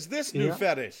 What is this new Yeah.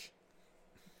 fetish?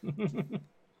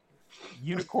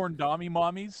 Unicorn dommy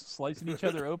mommies slicing each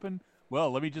other open.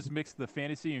 Well, let me just mix the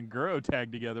fantasy and Guro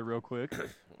tag together real quick.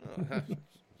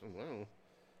 Well,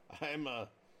 I'm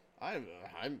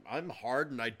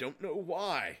hard and I don't know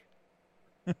why.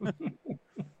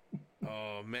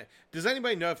 Oh man, does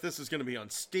anybody know if this is going to be on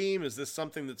Steam? Is this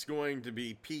something that's going to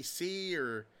be PC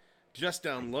or just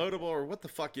downloadable, or what the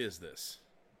fuck is this?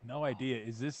 No idea.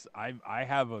 Is this? I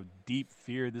have a deep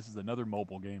fear this is another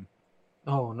mobile game.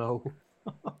 Oh no.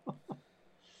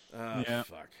 Yeah.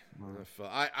 Fuck.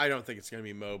 I don't think it's going to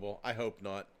be mobile. I hope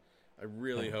not. I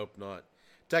really hope not.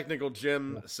 Technical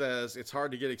Jim says it's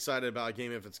hard to get excited about a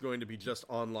game if it's going to be just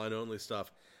online only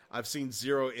stuff. I've seen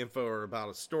zero info or about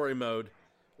a story mode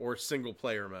or single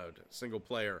player mode. Single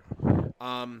player.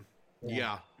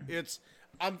 Yeah. It's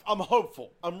I'm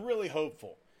hopeful. I'm really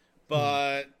hopeful.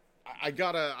 But I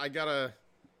gotta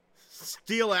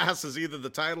Steel Ass is either the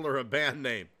title or a band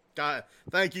name.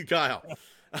 Thank you, Kyle.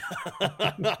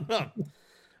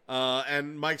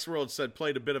 And Mike's World said,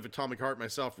 played a bit of Atomic Heart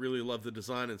myself, really loved the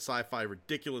design and sci-fi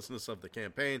ridiculousness of the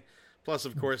campaign. Plus,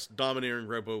 of course, domineering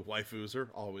robo waifus are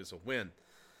always a win.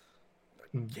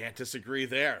 Can't disagree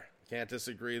there. Can't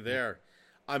disagree there.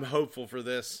 I'm hopeful for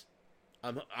this.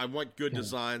 I want good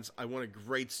designs. I want a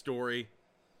great story.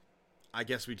 I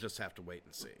guess we just have to wait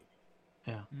and see.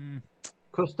 Yeah.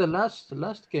 Because the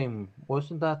last game,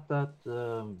 wasn't that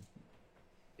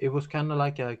it was kind of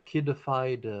like a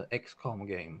kidified XCOM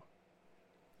game.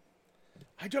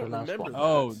 I don't The last remember one. that.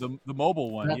 Oh, the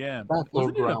mobile one, yeah.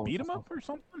 Wasn't it a Battlegrounds beat 'em or up or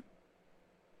something?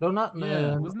 No, not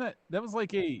Yeah, wasn't that was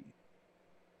like a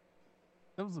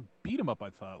that was a beat 'em up,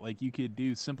 I thought. Like you could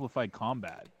do simplified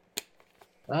combat.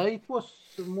 It was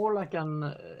more like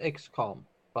an XCOM,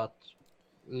 but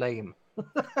lame.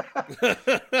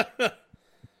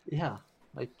 Yeah,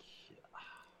 like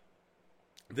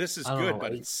This is I don't good, know,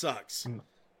 but it sucks.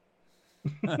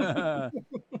 Was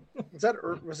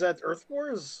that Earth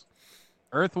Wars?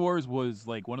 Earth Wars was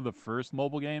like one of the first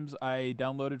mobile games I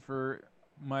downloaded for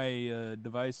my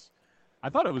device. I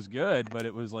thought it was good, but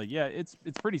it was like, yeah, it's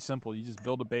pretty simple. You just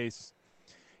build a base,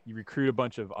 you recruit a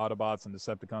bunch of Autobots and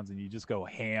Decepticons, and you just go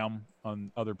ham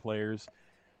on other players.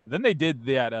 Then they did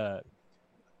that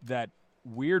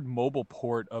weird mobile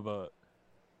port of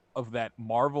that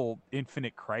Marvel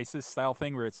Infinite Crisis style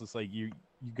thing, where it's just like you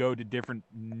go to different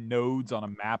nodes on a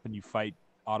map and you fight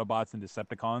Autobots and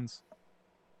Decepticons.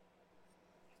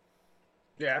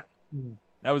 Yeah.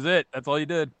 That was it. That's all you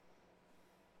did.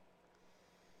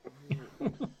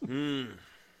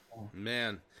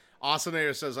 Man.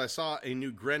 Oscinator says, I saw a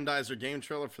new Grendizer game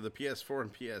trailer for the PS4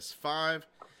 and PS5.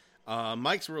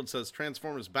 Mike's World says,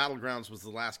 Transformers Battlegrounds was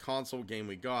the last console game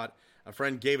we got. A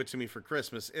friend gave it to me for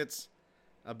Christmas. It's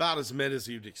about as mid as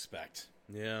you'd expect.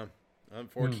 Yeah.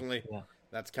 Unfortunately,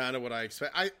 that's kind of what I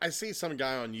expect. I see some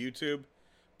guy on YouTube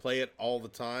play it all the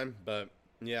time, but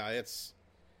yeah, it's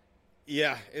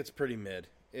pretty mid.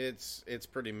 It's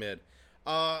pretty mid.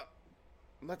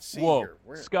 Let's see Whoa, here.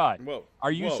 Scott, Whoa.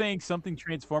 are you Whoa. saying something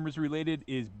Transformers related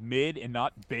is mid and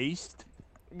not based?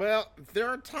 Well, there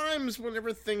are times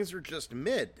whenever things are just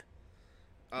mid.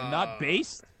 And not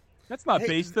based? That's not hey,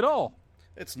 based at all.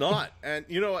 It's not. And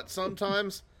you know what?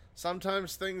 Sometimes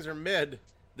things are mid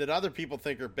that other people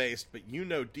think are based, but you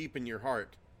know deep in your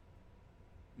heart,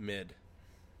 mid.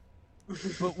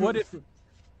 But what if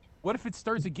it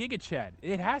starts a Giga Chad?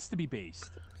 It has to be based.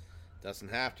 Doesn't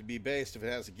have to be based if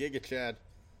it has a Giga Chad.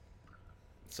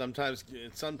 Sometimes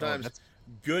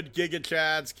good Giga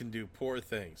Chads can do poor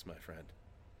things, my friend.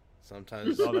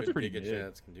 Sometimes that's good pretty Giga good.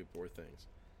 Chads can do poor things.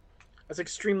 That's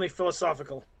extremely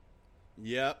philosophical.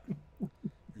 Yep.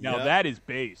 Now Yep. that is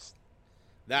based.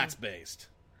 That's based.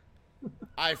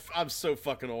 I'm so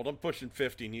fucking old. I'm pushing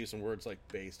 50 and using words like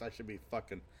based. I should be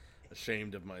fucking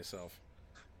ashamed of myself.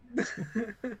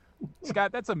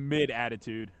 Scott, that's a mid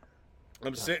attitude.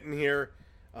 I'm sitting here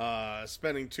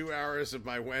spending 2 hours of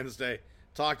my Wednesday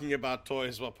talking about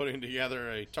toys while putting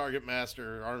together a Target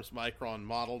Master Arms Micron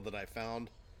model that I found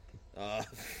the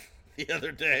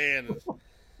other day, and it's,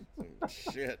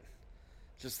 shit.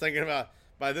 Just thinking about,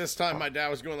 by this time my dad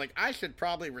was going like, I should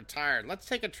probably retire. Let's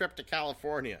take a trip to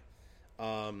California.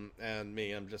 And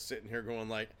I'm just sitting here going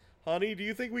like, honey, do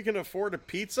you think we can afford a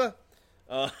pizza?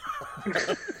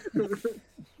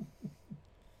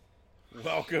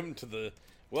 Welcome to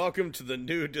the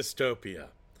new dystopia.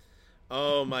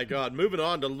 Oh my God! Moving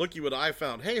on to looky what I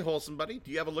found. Hey, wholesome buddy,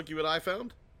 do you have a looky what I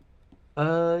found?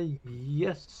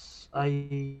 Yes,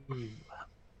 I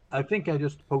think I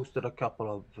just posted a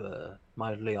couple of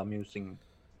mildly amusing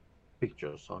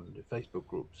pictures on the Facebook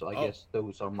group, so I guess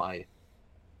those are my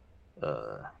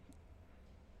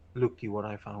looky what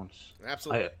I found.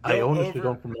 Absolutely. I honestly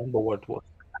don't remember what it was.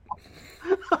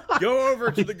 Go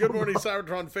over to the Good Morning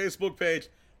Cybertron Facebook page.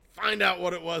 Find out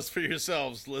what it was for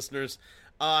yourselves, listeners.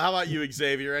 How about you,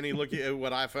 Xavier? Any looky at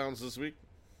what I found this week?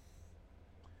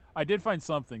 I did find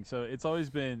something. So it's always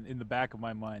been in the back of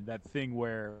my mind, that thing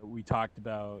where we talked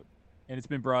about, and it's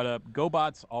been brought up,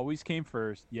 GoBots always came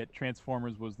first, yet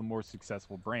Transformers was the more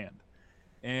successful brand.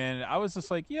 And I was just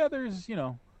like, yeah, there's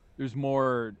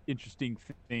more interesting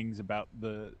things about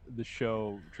the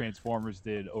show Transformers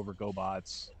did over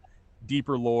GoBots.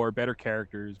 Deeper lore, better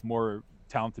characters, more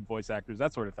talented voice actors,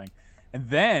 that sort of thing. And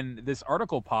then this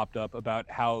article popped up about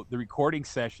how the recording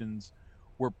sessions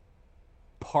were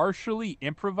partially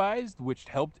improvised, which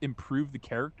helped improve the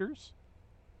characters.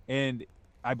 And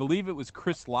I believe it was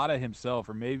Chris Latta himself,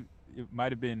 or maybe it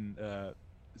might have been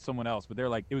someone else, but they're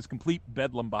like, it was complete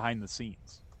bedlam behind the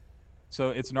scenes.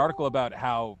 So it's an article about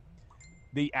how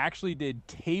they actually did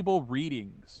table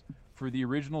readings for the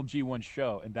original G1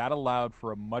 show, and that allowed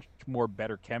for a much more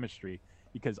better chemistry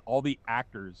because all the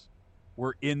actors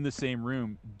were in the same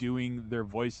room doing their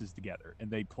voices together, and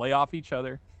they play off each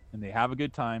other and they have a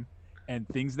good time, and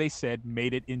things they said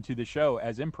made it into the show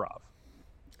as improv.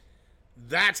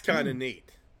 That's kind of neat.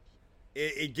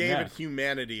 It gave it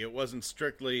humanity. It wasn't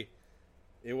strictly,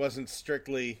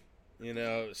 scripted.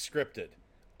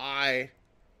 I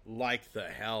like the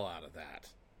hell out of that.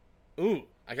 Ooh,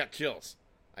 I got chills.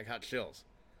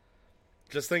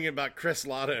 Just thinking about Chris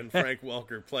Latta and Frank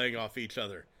Welker playing off each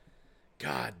other.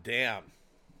 God damn.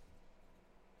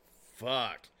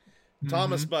 Fuck. Mm-hmm.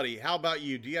 Thomas, buddy, how about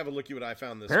you? Do you have a looky what I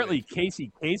found this Apparently week?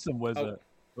 Casey Kasem was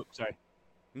sorry.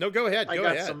 No, go ahead. Go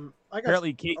ahead.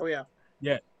 Apparently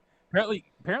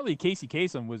Casey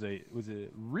Kasem was a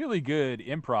really good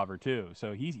improver too.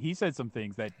 So he said some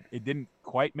things that it didn't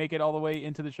quite make it all the way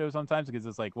into the show sometimes, because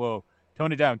it's like, whoa,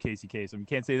 tone it down, Casey Kasem. You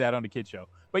can't say that on a kid show.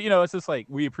 But it's just like,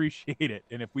 we appreciate it,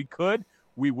 and if we could,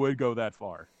 we would go that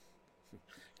far.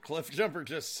 Cliff Jumper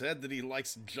just said that he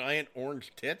likes giant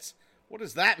orange tits. What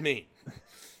does that mean?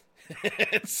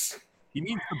 He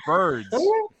means the birds.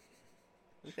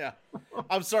 Yeah.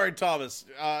 I'm sorry, Thomas.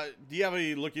 Do you have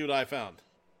any looky what I found?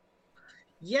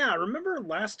 Yeah, remember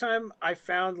last time I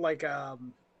found like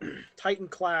Titan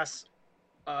class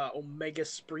Omega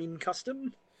Spreen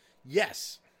custom?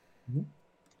 Yes.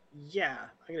 Yeah,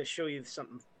 I'm gonna show you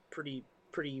something pretty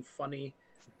funny.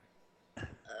 Let's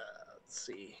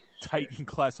see. Titan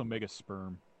class Omega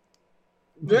sperm.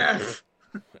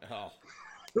 Oh.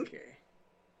 Okay.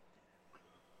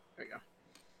 There you go.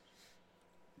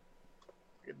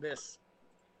 Look at this.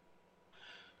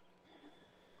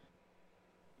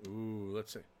 Ooh,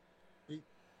 let's see.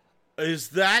 Is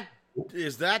that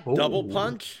Double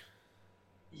Punch?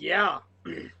 Yeah,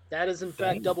 that is in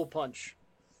fact Double Punch.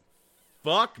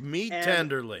 Fuck me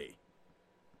tenderly.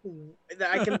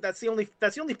 That's the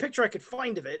only picture I could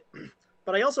find of it.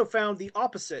 But I also found the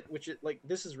opposite, which is like,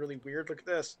 this is really weird. Look at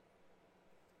this.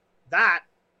 That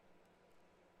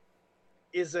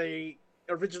is a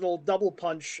original Double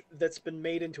Punch that's been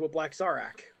made into a Black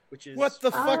Zarak, which is what the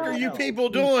fuck are you people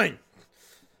doing?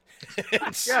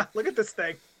 Yeah, look at this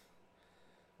thing.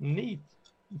 Neat.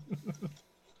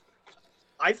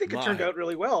 I think it turned out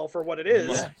really well for what it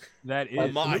is. That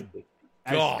is my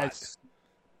God.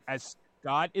 As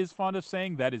Scott is fond of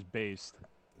saying, that is based.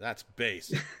 That's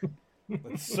based.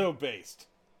 That's so based.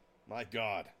 My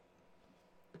God.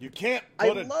 You can't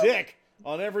put a dick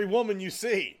on every woman you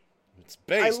see. It's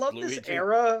based. I love this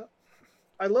era.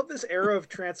 I love this era of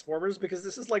Transformers because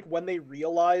this is like when they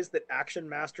realized that Action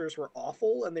Masters were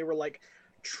awful, and they were like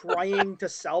trying to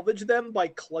salvage them by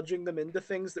kludging them into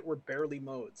things that were barely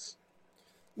modes.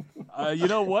 You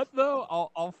know what though?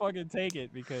 I'll fucking take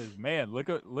it, because man, look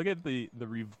at the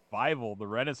revival, the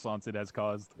renaissance it has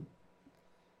caused.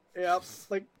 Yeah,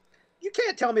 like you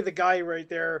can't tell me the guy right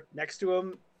there next to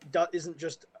him isn't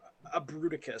just a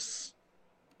Bruticus.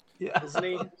 Yeah, isn't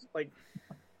he? Like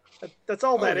that's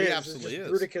all that is. Absolutely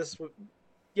is. Bruticus.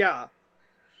 Yeah,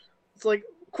 it's like,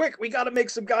 quick, we got to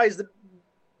make some guys that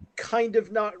kind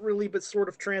of not really, but sort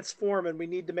of transform, and we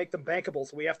need to make them bankable,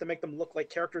 so we have to make them look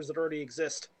like characters that already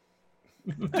exist.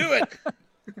 Do it.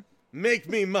 Make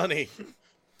me money.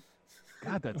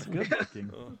 God, that's good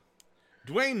looking.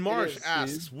 Dwayne Marsh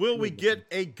asks, will we get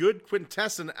a good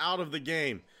Quintesson out of the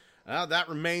game? That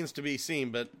remains to be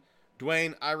seen, but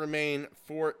Dwayne, I remain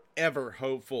forever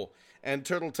hopeful. And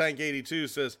Turtle Tank 82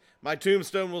 says, my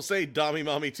tombstone will say Dommy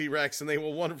Mommy T-Rex, and they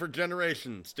will wonder for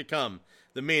generations to come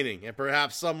the meaning, and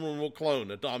perhaps someone will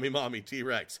clone a Dommy Mommy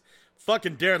T-Rex.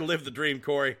 Fucking dare to live the dream,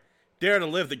 Corey. Dare to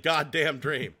live the goddamn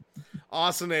dream.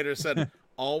 Oscinator said,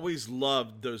 always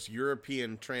loved those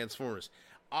European Transformers.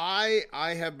 I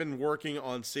have been working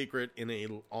on Secret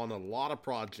on a lot of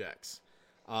projects.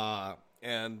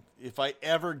 And if I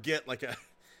ever get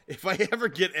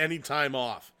any time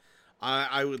off,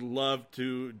 I would love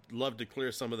to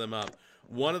clear some of them up.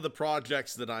 One of the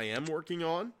projects that I am working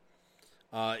on,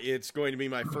 it's going to be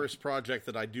my first project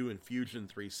that I do in Fusion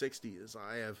 360. Is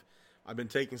I've been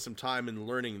taking some time and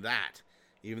learning that,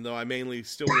 even though I mainly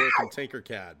still work in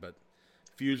Tinkercad, but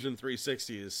Fusion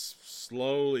 360 is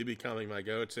slowly becoming my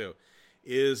go-to.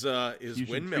 Is Fusion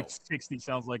Windmill. 360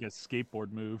 sounds like a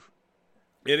skateboard move.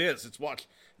 It is. It's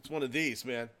one of these,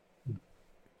 man.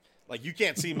 Like, you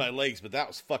can't see my legs, but that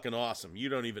was fucking awesome. You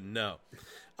don't even know.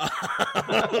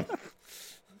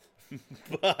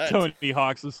 But Tony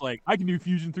Hawk's just like, I can do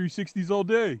Fusion 360s all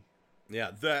day.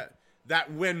 yeah,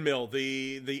 that windmill,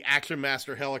 the Action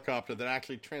Master helicopter that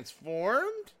actually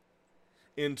transformed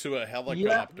into a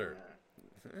helicopter.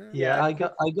 Yeah, I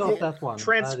got that one.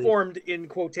 Transformed in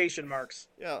quotation marks.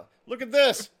 Yeah, look at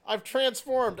this. I've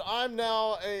transformed. I'm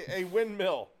now a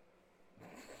windmill.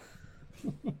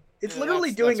 It's Yeah, literally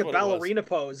that's doing a what it was. ballerina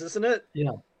pose, isn't it?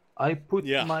 Yeah, I put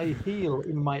Yeah. my heel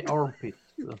in my armpit.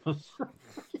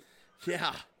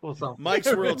 Yeah. Or something.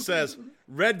 Mike's World says,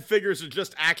 red figures are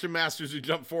just action masters who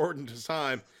jump forward into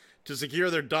time to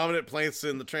secure their dominant place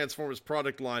in the Transformers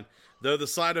product line, though the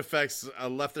side effects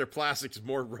left their plastics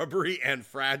more rubbery and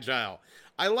fragile.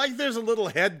 I like there's a little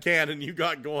headcanon you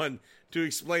got going to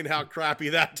explain how crappy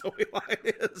that toy line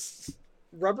is.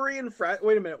 Rubbery and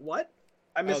wait a minute, what?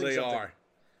 I'm missing they something. are.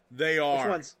 They are. Which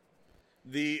ones?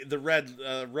 The red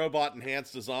robot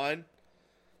enhanced design.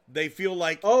 They feel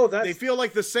like that's... they feel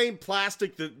like the same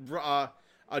plastic that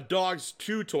a dog's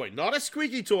chew toy, not a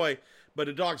squeaky toy, but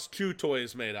a dog's chew toy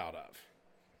is made out of.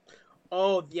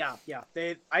 Oh yeah.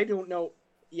 I don't know.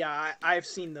 Yeah, I've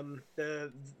seen them.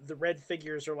 The red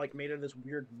figures are like made of this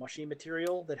weird mushy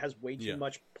material that has way too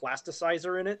much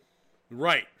plasticizer in it.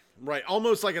 Right.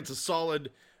 Almost like it's a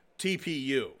solid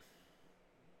TPU.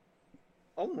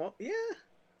 Almost, yeah,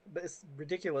 but it's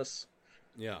ridiculous.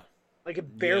 Yeah. Like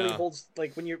it barely Yeah. holds.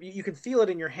 Like when you can feel it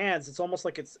in your hands. It's almost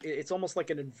like it's almost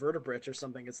like an invertebrate or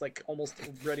something. It's like almost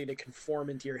ready to conform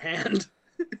into your hand.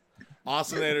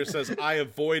 Oscillator says, I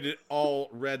avoided all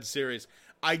red series.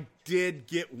 I did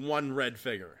get one red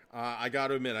figure. I got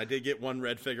to admit, I did get one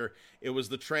red figure. It was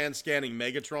the trans-scanning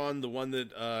Megatron, the one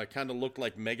that kind of looked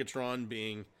like Megatron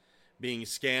being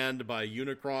scanned by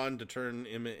Unicron to turn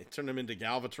him into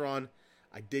Galvatron.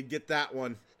 I did get that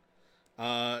one.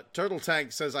 Turtle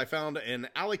Tank says, I found an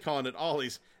Alicon at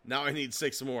Ollie's. Now I need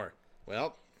 6 more.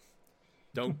 Well,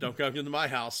 don't come into my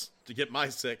house to get my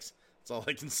 6. That's all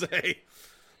I can say.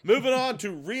 Moving on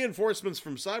to reinforcements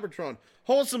from Cybertron.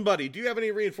 Wholesome Buddy, do you have any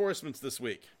reinforcements this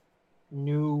week?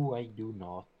 No, I do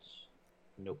not.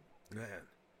 Nope. Man.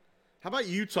 How about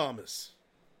you, Thomas?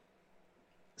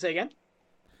 Say again?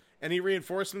 Any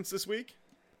reinforcements this week?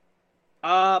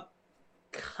 Kinda.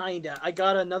 I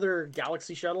got another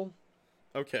Galaxy Shuttle.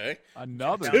 Okay.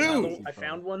 Another. I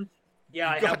found one.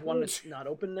 Yeah, I have one that's not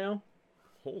open now.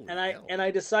 Holy And hell. I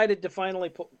decided to finally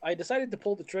pull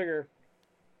the trigger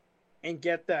and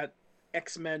get that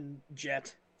X-Men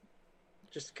jet,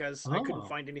 just because I couldn't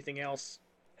find anything else.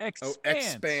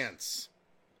 Expanse.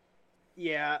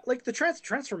 Yeah, like the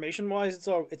transformation wise,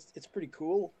 it's pretty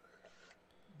cool,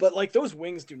 but like those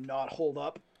wings do not hold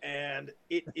up, and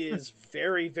it is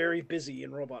very, very busy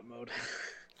in robot mode.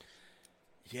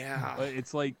 Yeah.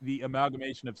 It's like the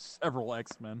amalgamation of several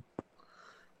X-Men.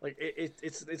 Like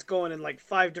it's going in like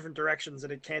 5 different directions,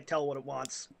 and it can't tell what it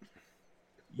wants.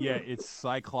 Yeah, it's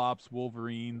Cyclops,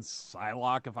 Wolverine,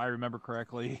 Psylocke, if I remember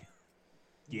correctly.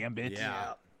 Gambit.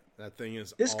 Yeah. That thing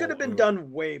is This could have been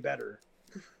done way better.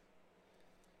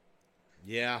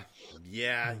 Yeah.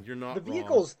 Yeah, you're not The wrong.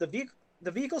 vehicles,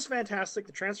 the vehicle's fantastic.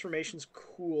 The transformation's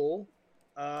cool,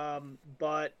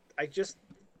 but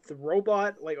the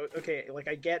robot, like, okay, like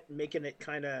I get making it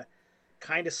kind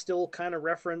of still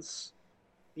reference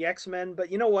the X-Men, but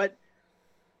you know what?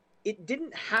 It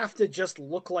didn't have to just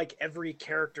look like every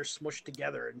character smushed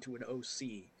together into an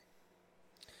OC.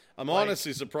 I'm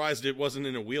honestly surprised it wasn't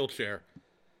in a wheelchair.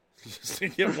 Just to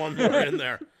get one more in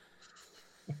there.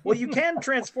 Well, you can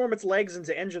transform its legs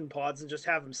into engine pods and just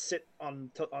have them sit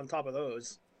on top of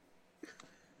those.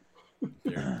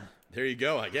 There you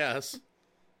go, I guess.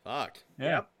 Fuck. Yeah,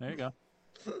 Yep. there you go.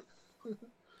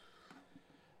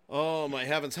 Oh my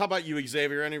heavens! How about you,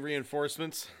 Xavier? Any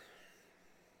reinforcements?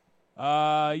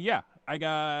 Yeah, I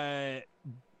got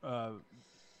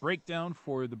breakdown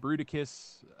for the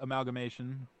Bruticus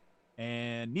amalgamation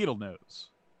and Needle Nose.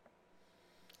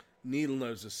 Needle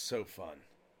Nose is so fun.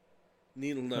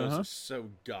 Needle Nose is so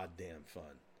goddamn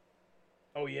fun.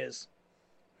 Oh, he is.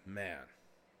 Man.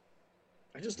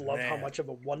 I just love how much of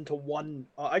a one-to-one.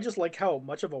 I just like how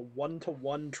much of a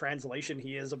one-to-one translation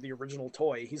he is of the original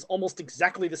toy. He's almost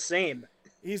exactly the same.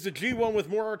 He's a G1 with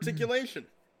more articulation.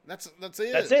 That's it. That's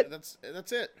it.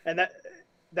 That's it. And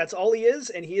that's all he is.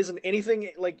 And he isn't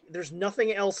anything like. There's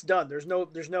nothing else done. There's no.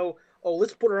 Oh,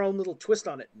 let's put our own little twist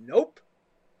on it. Nope.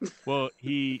 Well,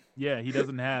 he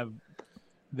doesn't have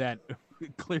that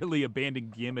clearly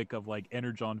abandoned gimmick of like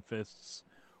Energon fists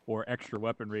or extra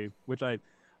weaponry, which I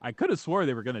could have swore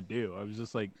they were gonna do. I was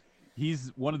just like,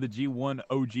 he's one of the G1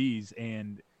 OGs,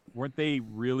 and weren't they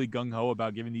really gung ho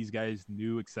about giving these guys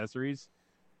new accessories?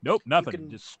 Nope,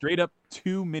 nothing. Just straight up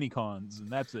 2 mini-cons,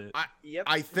 and that's it.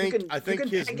 I think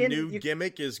his new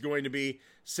gimmick is going to be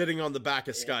sitting on the back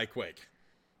of Skyquake.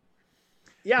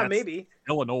 Yeah, That's maybe.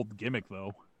 Still an old gimmick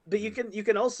though. But you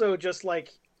can also just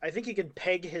like, I think you can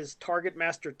peg his Target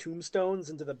Master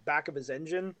tombstones into the back of his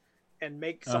engine and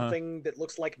make something that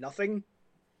looks like nothing,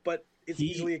 but it's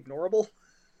easily ignorable.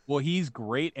 Well, he's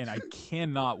great, and I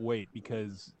cannot wait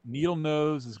because Needle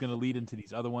Nose is going to lead into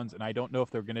these other ones, and I don't know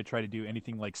if they're going to try to do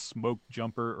anything like Smoke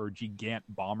Jumper or Gigant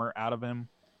Bomber out of him.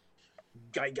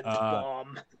 Gigant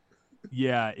Bomb.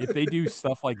 Yeah, if they do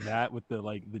stuff like that with the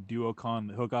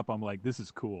Duocon hookup, I'm like, this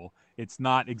is cool. It's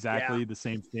not exactly the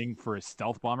same thing for a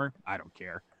stealth bomber. I don't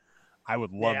care. I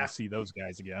would love to see those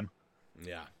guys again.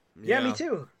 Yeah, me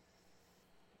too.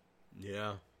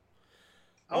 Yeah.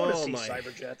 I want to see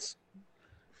Cyberjets.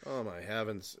 Oh my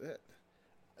heavens!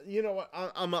 You know what?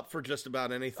 I'm up for just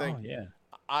about anything. Oh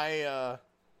yeah.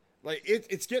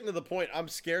 It's getting to the point. I'm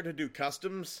scared to do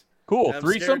customs. Cool.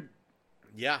 Threesome.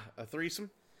 A threesome.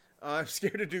 I'm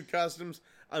scared to do customs.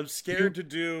 I'm scared to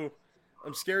do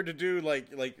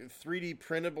like 3D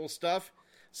printable stuff,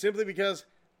 simply because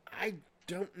I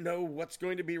don't know what's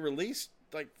going to be released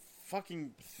like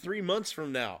fucking 3 months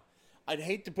from now. I'd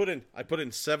hate to put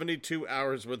in 72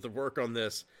 hours worth of work on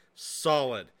this.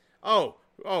 Solid. Oh,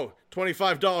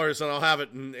 $25 and I'll have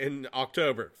it in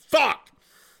October. Fuck.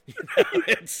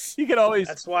 You can always.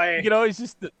 That's why you can always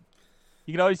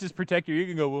just protect your. You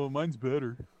can go. Well, mine's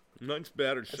better. Mine's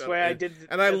better. That's why I did.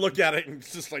 And I look at it and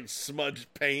it's just like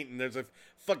smudged paint, and there's a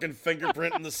fucking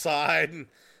fingerprint in the side, and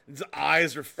his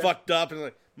eyes are fucked up, and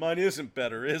like, mine isn't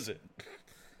better, is it?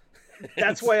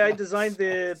 That's why I designed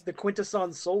the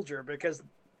Quintesson Soldier, because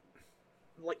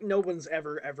like no one's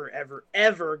ever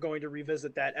going to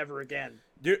revisit that ever again.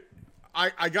 Dude,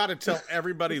 I gotta tell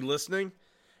everybody listening,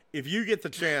 if you get the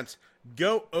chance,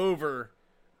 go over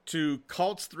to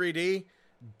Cults 3D,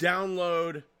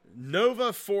 download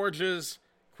Nova Forge's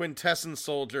Quintessence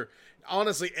Soldier.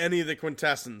 Honestly, any of the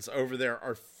Quintessence over there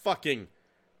are fucking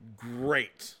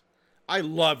great. I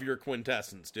love your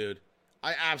Quintessence, dude.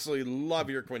 I absolutely love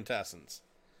your Quintessence.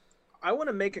 I want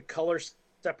to make a color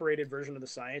separated version of the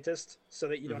Scientist so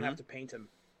that you don't have to paint him.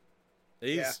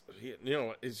 He's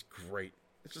great.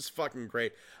 It's just fucking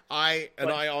great. I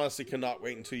honestly cannot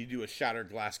wait until you do a Shattered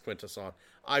Glass Quintesson.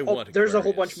 There's a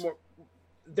whole bunch more.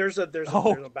 There's a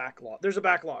backlog. There's a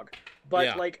backlog.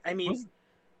 But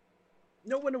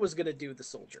no one was gonna do the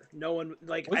Soldier. No one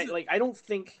I don't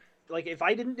think if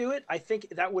I didn't do it, I think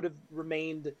that would have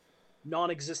remained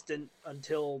non-existent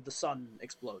until the sun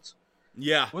explodes.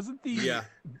 Yeah. Wasn't the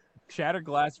Shattered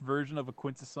Glass version of a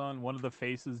Quintesson one of the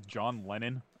faces John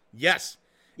Lennon? Yes.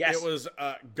 It was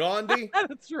Gandhi.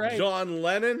 That's right. John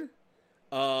Lennon,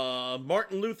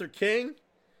 Martin Luther King,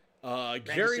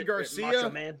 Gary Garcia, Macho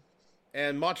Man.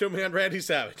 and Macho Man Randy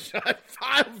Savage.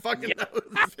 I don't fucking know who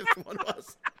the fifth one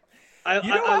was. I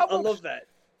love that.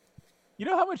 You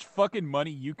know how much fucking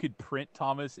money you could print,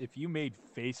 Thomas, if you made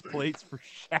faceplates for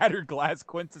Shattered Glass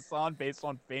Quintesson based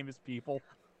on famous people?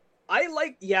 I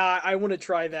want to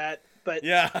try that. But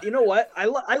yeah. You know what? I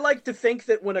like to think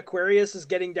that when Aquarius is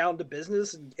getting down to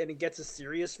business and it gets a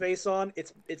serious face on,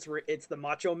 it's the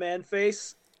Macho Man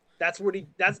face. That's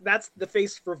the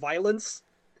face for violence.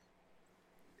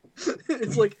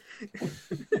 It's like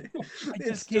I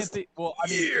just can't think. Well, I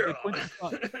mean,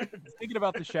 thinking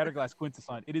about the Shattered Glass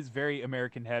Quintesson, it is very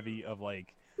American heavy of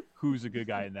like who's a good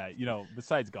guy in that,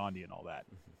 besides Gandhi and all that,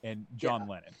 and John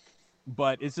Lennon.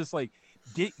 But it's just like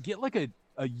get like a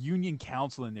union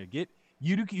council in there.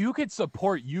 You could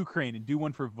support Ukraine and do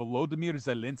one for Volodymyr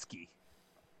Zelensky.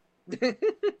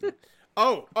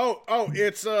 Oh!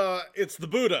 It's the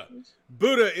Buddha.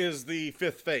 Buddha is the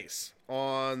fifth face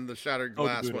on the Shattered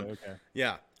Glass the Buddha, one. okay.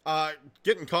 Yeah.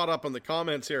 Getting caught up on the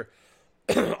comments here.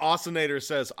 Austinator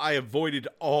says, I avoided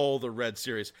all the Red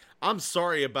Series. I'm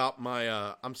sorry about my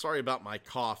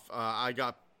cough. I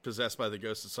got possessed by the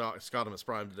ghost of Scotimus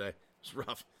Prime today. It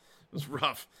was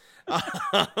rough.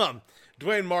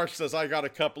 Dwayne Marsh says, I got a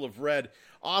couple of red.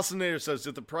 Austinator says,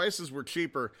 if the prices were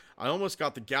cheaper, I almost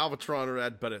got the Galvatron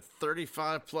red, but at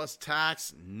 35 plus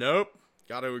tax, nope.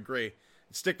 Got to agree.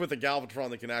 Stick with the Galvatron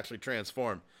that can actually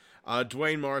transform.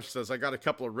 Dwayne Marsh says, I got a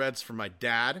couple of reds for my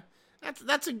dad.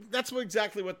 That's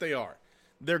exactly what they are.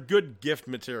 They're good gift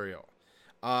material.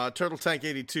 Turtle Tank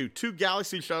 82, 2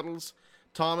 Galaxy Shuttles.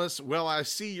 Thomas, well, I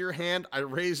see your hand. I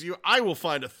raise you. I will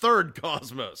find a third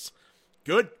Cosmos.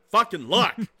 Good fucking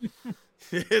luck.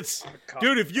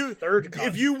 Dude, if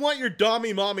you want your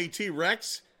Dommy Mommy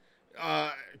T-Rex,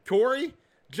 Corey,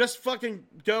 just fucking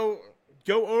go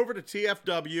over to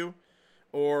TFW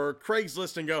or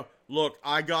Craigslist and go, look,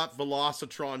 I got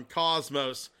Velocitron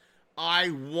Cosmos. I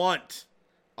want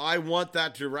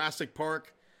that Jurassic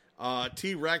Park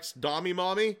T-Rex Dommy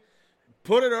Mommy.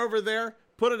 Put it over there.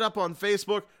 Put it up on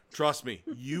Facebook. Trust me,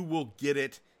 you will get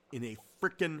it in a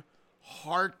freaking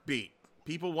heartbeat.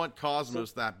 People want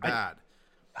Cosmos that bad.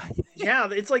 Yeah,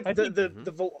 it's like the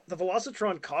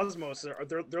Velocitron Cosmos.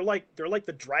 They're like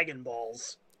the Dragon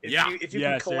Balls. If you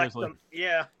can collect them,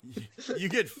 yeah. You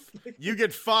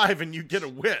get 5 and you get a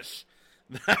wish.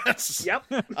 That's yep.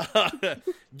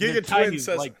 Giga Twin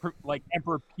says like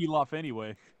Emperor Pilaf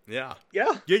anyway. Yeah.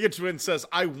 Yeah. Giga Twin says,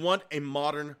 I want a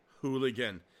modern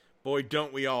hooligan. Boy,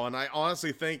 don't we all? And I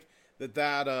honestly think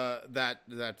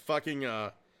that fucking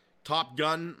Top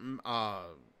Gun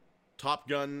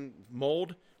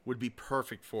mold would be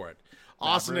perfect for it.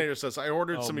 Austinator says, I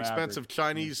ordered some expensive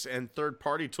Chinese and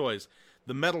third-party toys.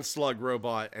 The Metal Slug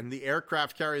robot and the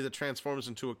aircraft carrier that transforms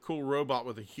into a cool robot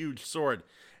with a huge sword.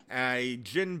 A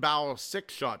Jin Bao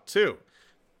 6-shot, too.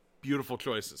 Beautiful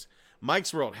choices.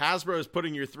 Mike's World. Hasbro is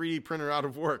putting your 3D printer out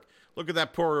of work. Look at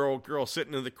that poor old girl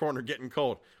sitting in the corner getting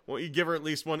cold. Won't you give her at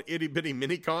least one itty-bitty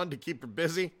mini-con to keep her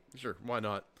busy? Sure, why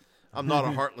not? I'm not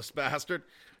a heartless bastard.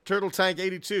 Turtle Tank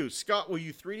 82. Scott, will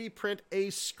you 3D print a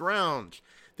scrounge?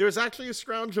 There's actually a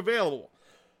scrounge available.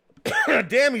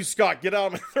 Damn you, Scott. Get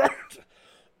out of my throat.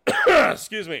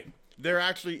 Excuse me. There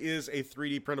actually is a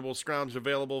 3D printable scrounge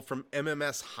available from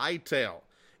MMS Hightail.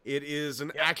 It is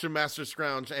an Action Master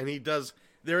scrounge, and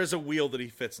there is a wheel that he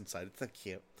fits inside. It's that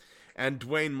cute. And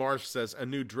Dwayne Marsh says, a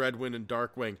new Dreadwind and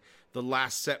Darkwing. The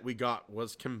last set we got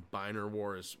was Combiner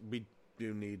Wars. We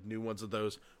do need new ones of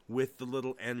those with the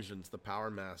little engines, the Power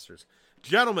Masters.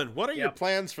 Gentlemen, what are your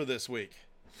plans for this week?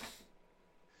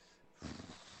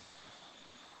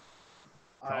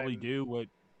 Probably do what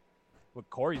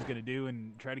Corey's going to do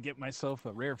and try to get myself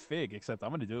a rare fig, except I'm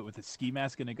going to do it with a ski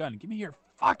mask and a gun. Give me your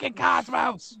fucking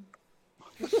Cosmos!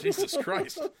 Jesus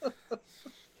Christ.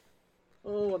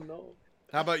 Oh, no.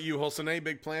 How about you, Holson? Any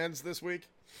big plans this week?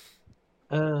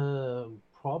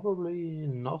 Probably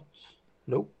not.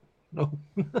 Nope. No.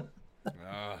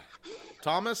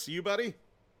 Thomas, you, buddy?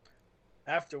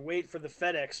 I have to wait for the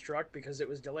FedEx truck because it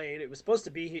was delayed. It was supposed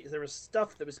to be there was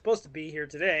stuff that was supposed to be here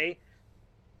today.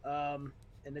 And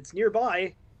it's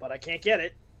nearby, but I can't get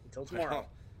it until tomorrow.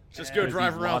 Just go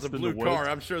drive around with a blue car.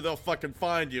 I'm sure they'll fucking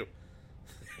find you.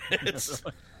 It's...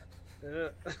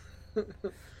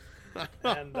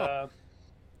 and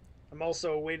I'm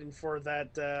also waiting for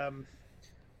that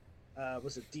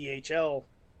was it DHL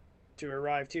to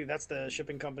arrive too. That's the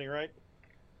shipping company, right?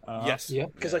 Yes. Yeah.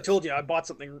 Because I told you I bought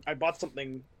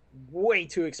something way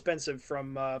too expensive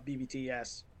from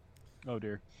BBTS. Oh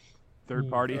dear. Third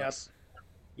party?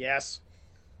 Yes.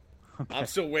 Okay. I'm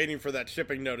still waiting for that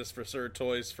shipping notice for Sir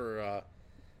Toys for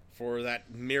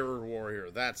that Mirror Warrior.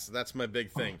 That's my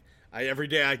big thing. Every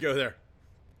day I go there.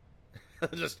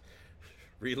 Just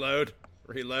reload.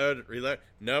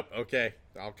 Nope. Okay.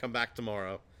 I'll come back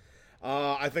tomorrow.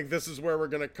 I think this is where we're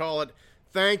going to call it.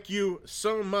 Thank you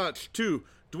so much to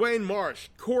Dwayne Marsh,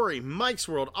 Corey, Mike's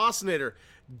World, Austinator,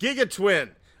 Giga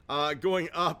Twin, going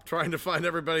up, trying to find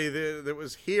everybody that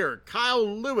was here. Kyle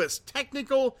Lewis,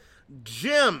 Technical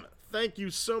Jim, thank you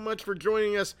so much for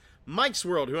joining us. Mike's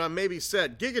World, who I maybe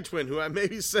said, Giga Twin, who I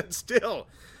maybe said still.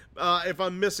 If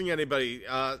I'm missing anybody,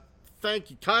 thank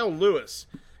you. Kyle Lewis,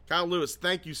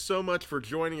 thank you so much for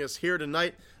joining us here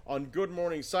tonight on Good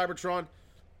Morning Cybertron.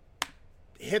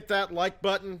 Hit that like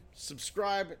button,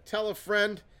 subscribe, tell a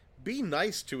friend, be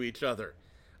nice to each other.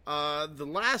 The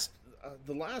last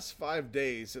 5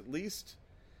 days, at least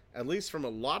at least from a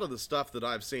lot of the stuff that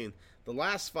I've seen, the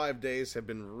last 5 days have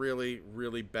been really,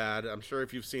 really bad. I'm sure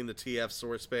if you've seen the TF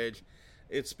source page,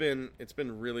 it's been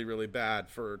really, really bad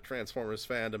for Transformers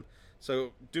fandom.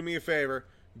 So do me a favor,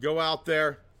 go out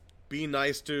there, be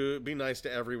nice to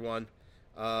everyone.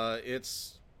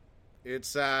 It's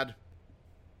sad,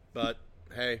 but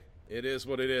hey, it is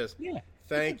what it is. Yeah.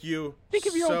 Thank you Think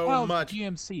of your so old pals much.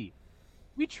 GMC.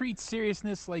 We treat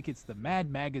seriousness like it's the Mad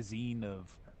Magazine of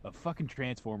fucking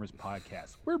Transformers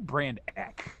podcast. We're brand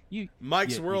X.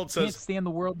 Mike's World you can't says. stand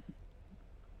the world.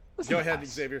 Listen Go to ahead, us.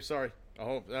 Xavier. Sorry.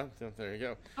 Oh, there you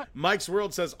go. Mike's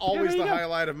World says, always there you the go.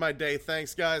 highlight of my day.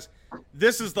 Thanks, guys.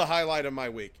 This is the highlight of my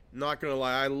week. Not going to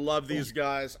lie. I love these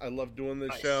guys. I love doing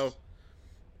this show.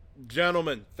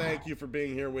 Gentlemen, thank you for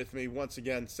being here with me. Once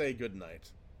again, say good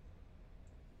night.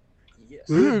 Yes.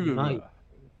 Good night.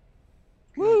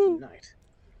 Good night.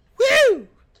 Woo!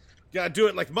 Gotta do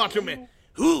it like Macho Man.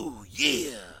 Ooh,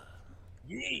 yeah.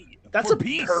 That's For a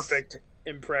peace. perfect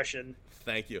impression.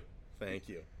 Thank you. Thank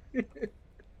you.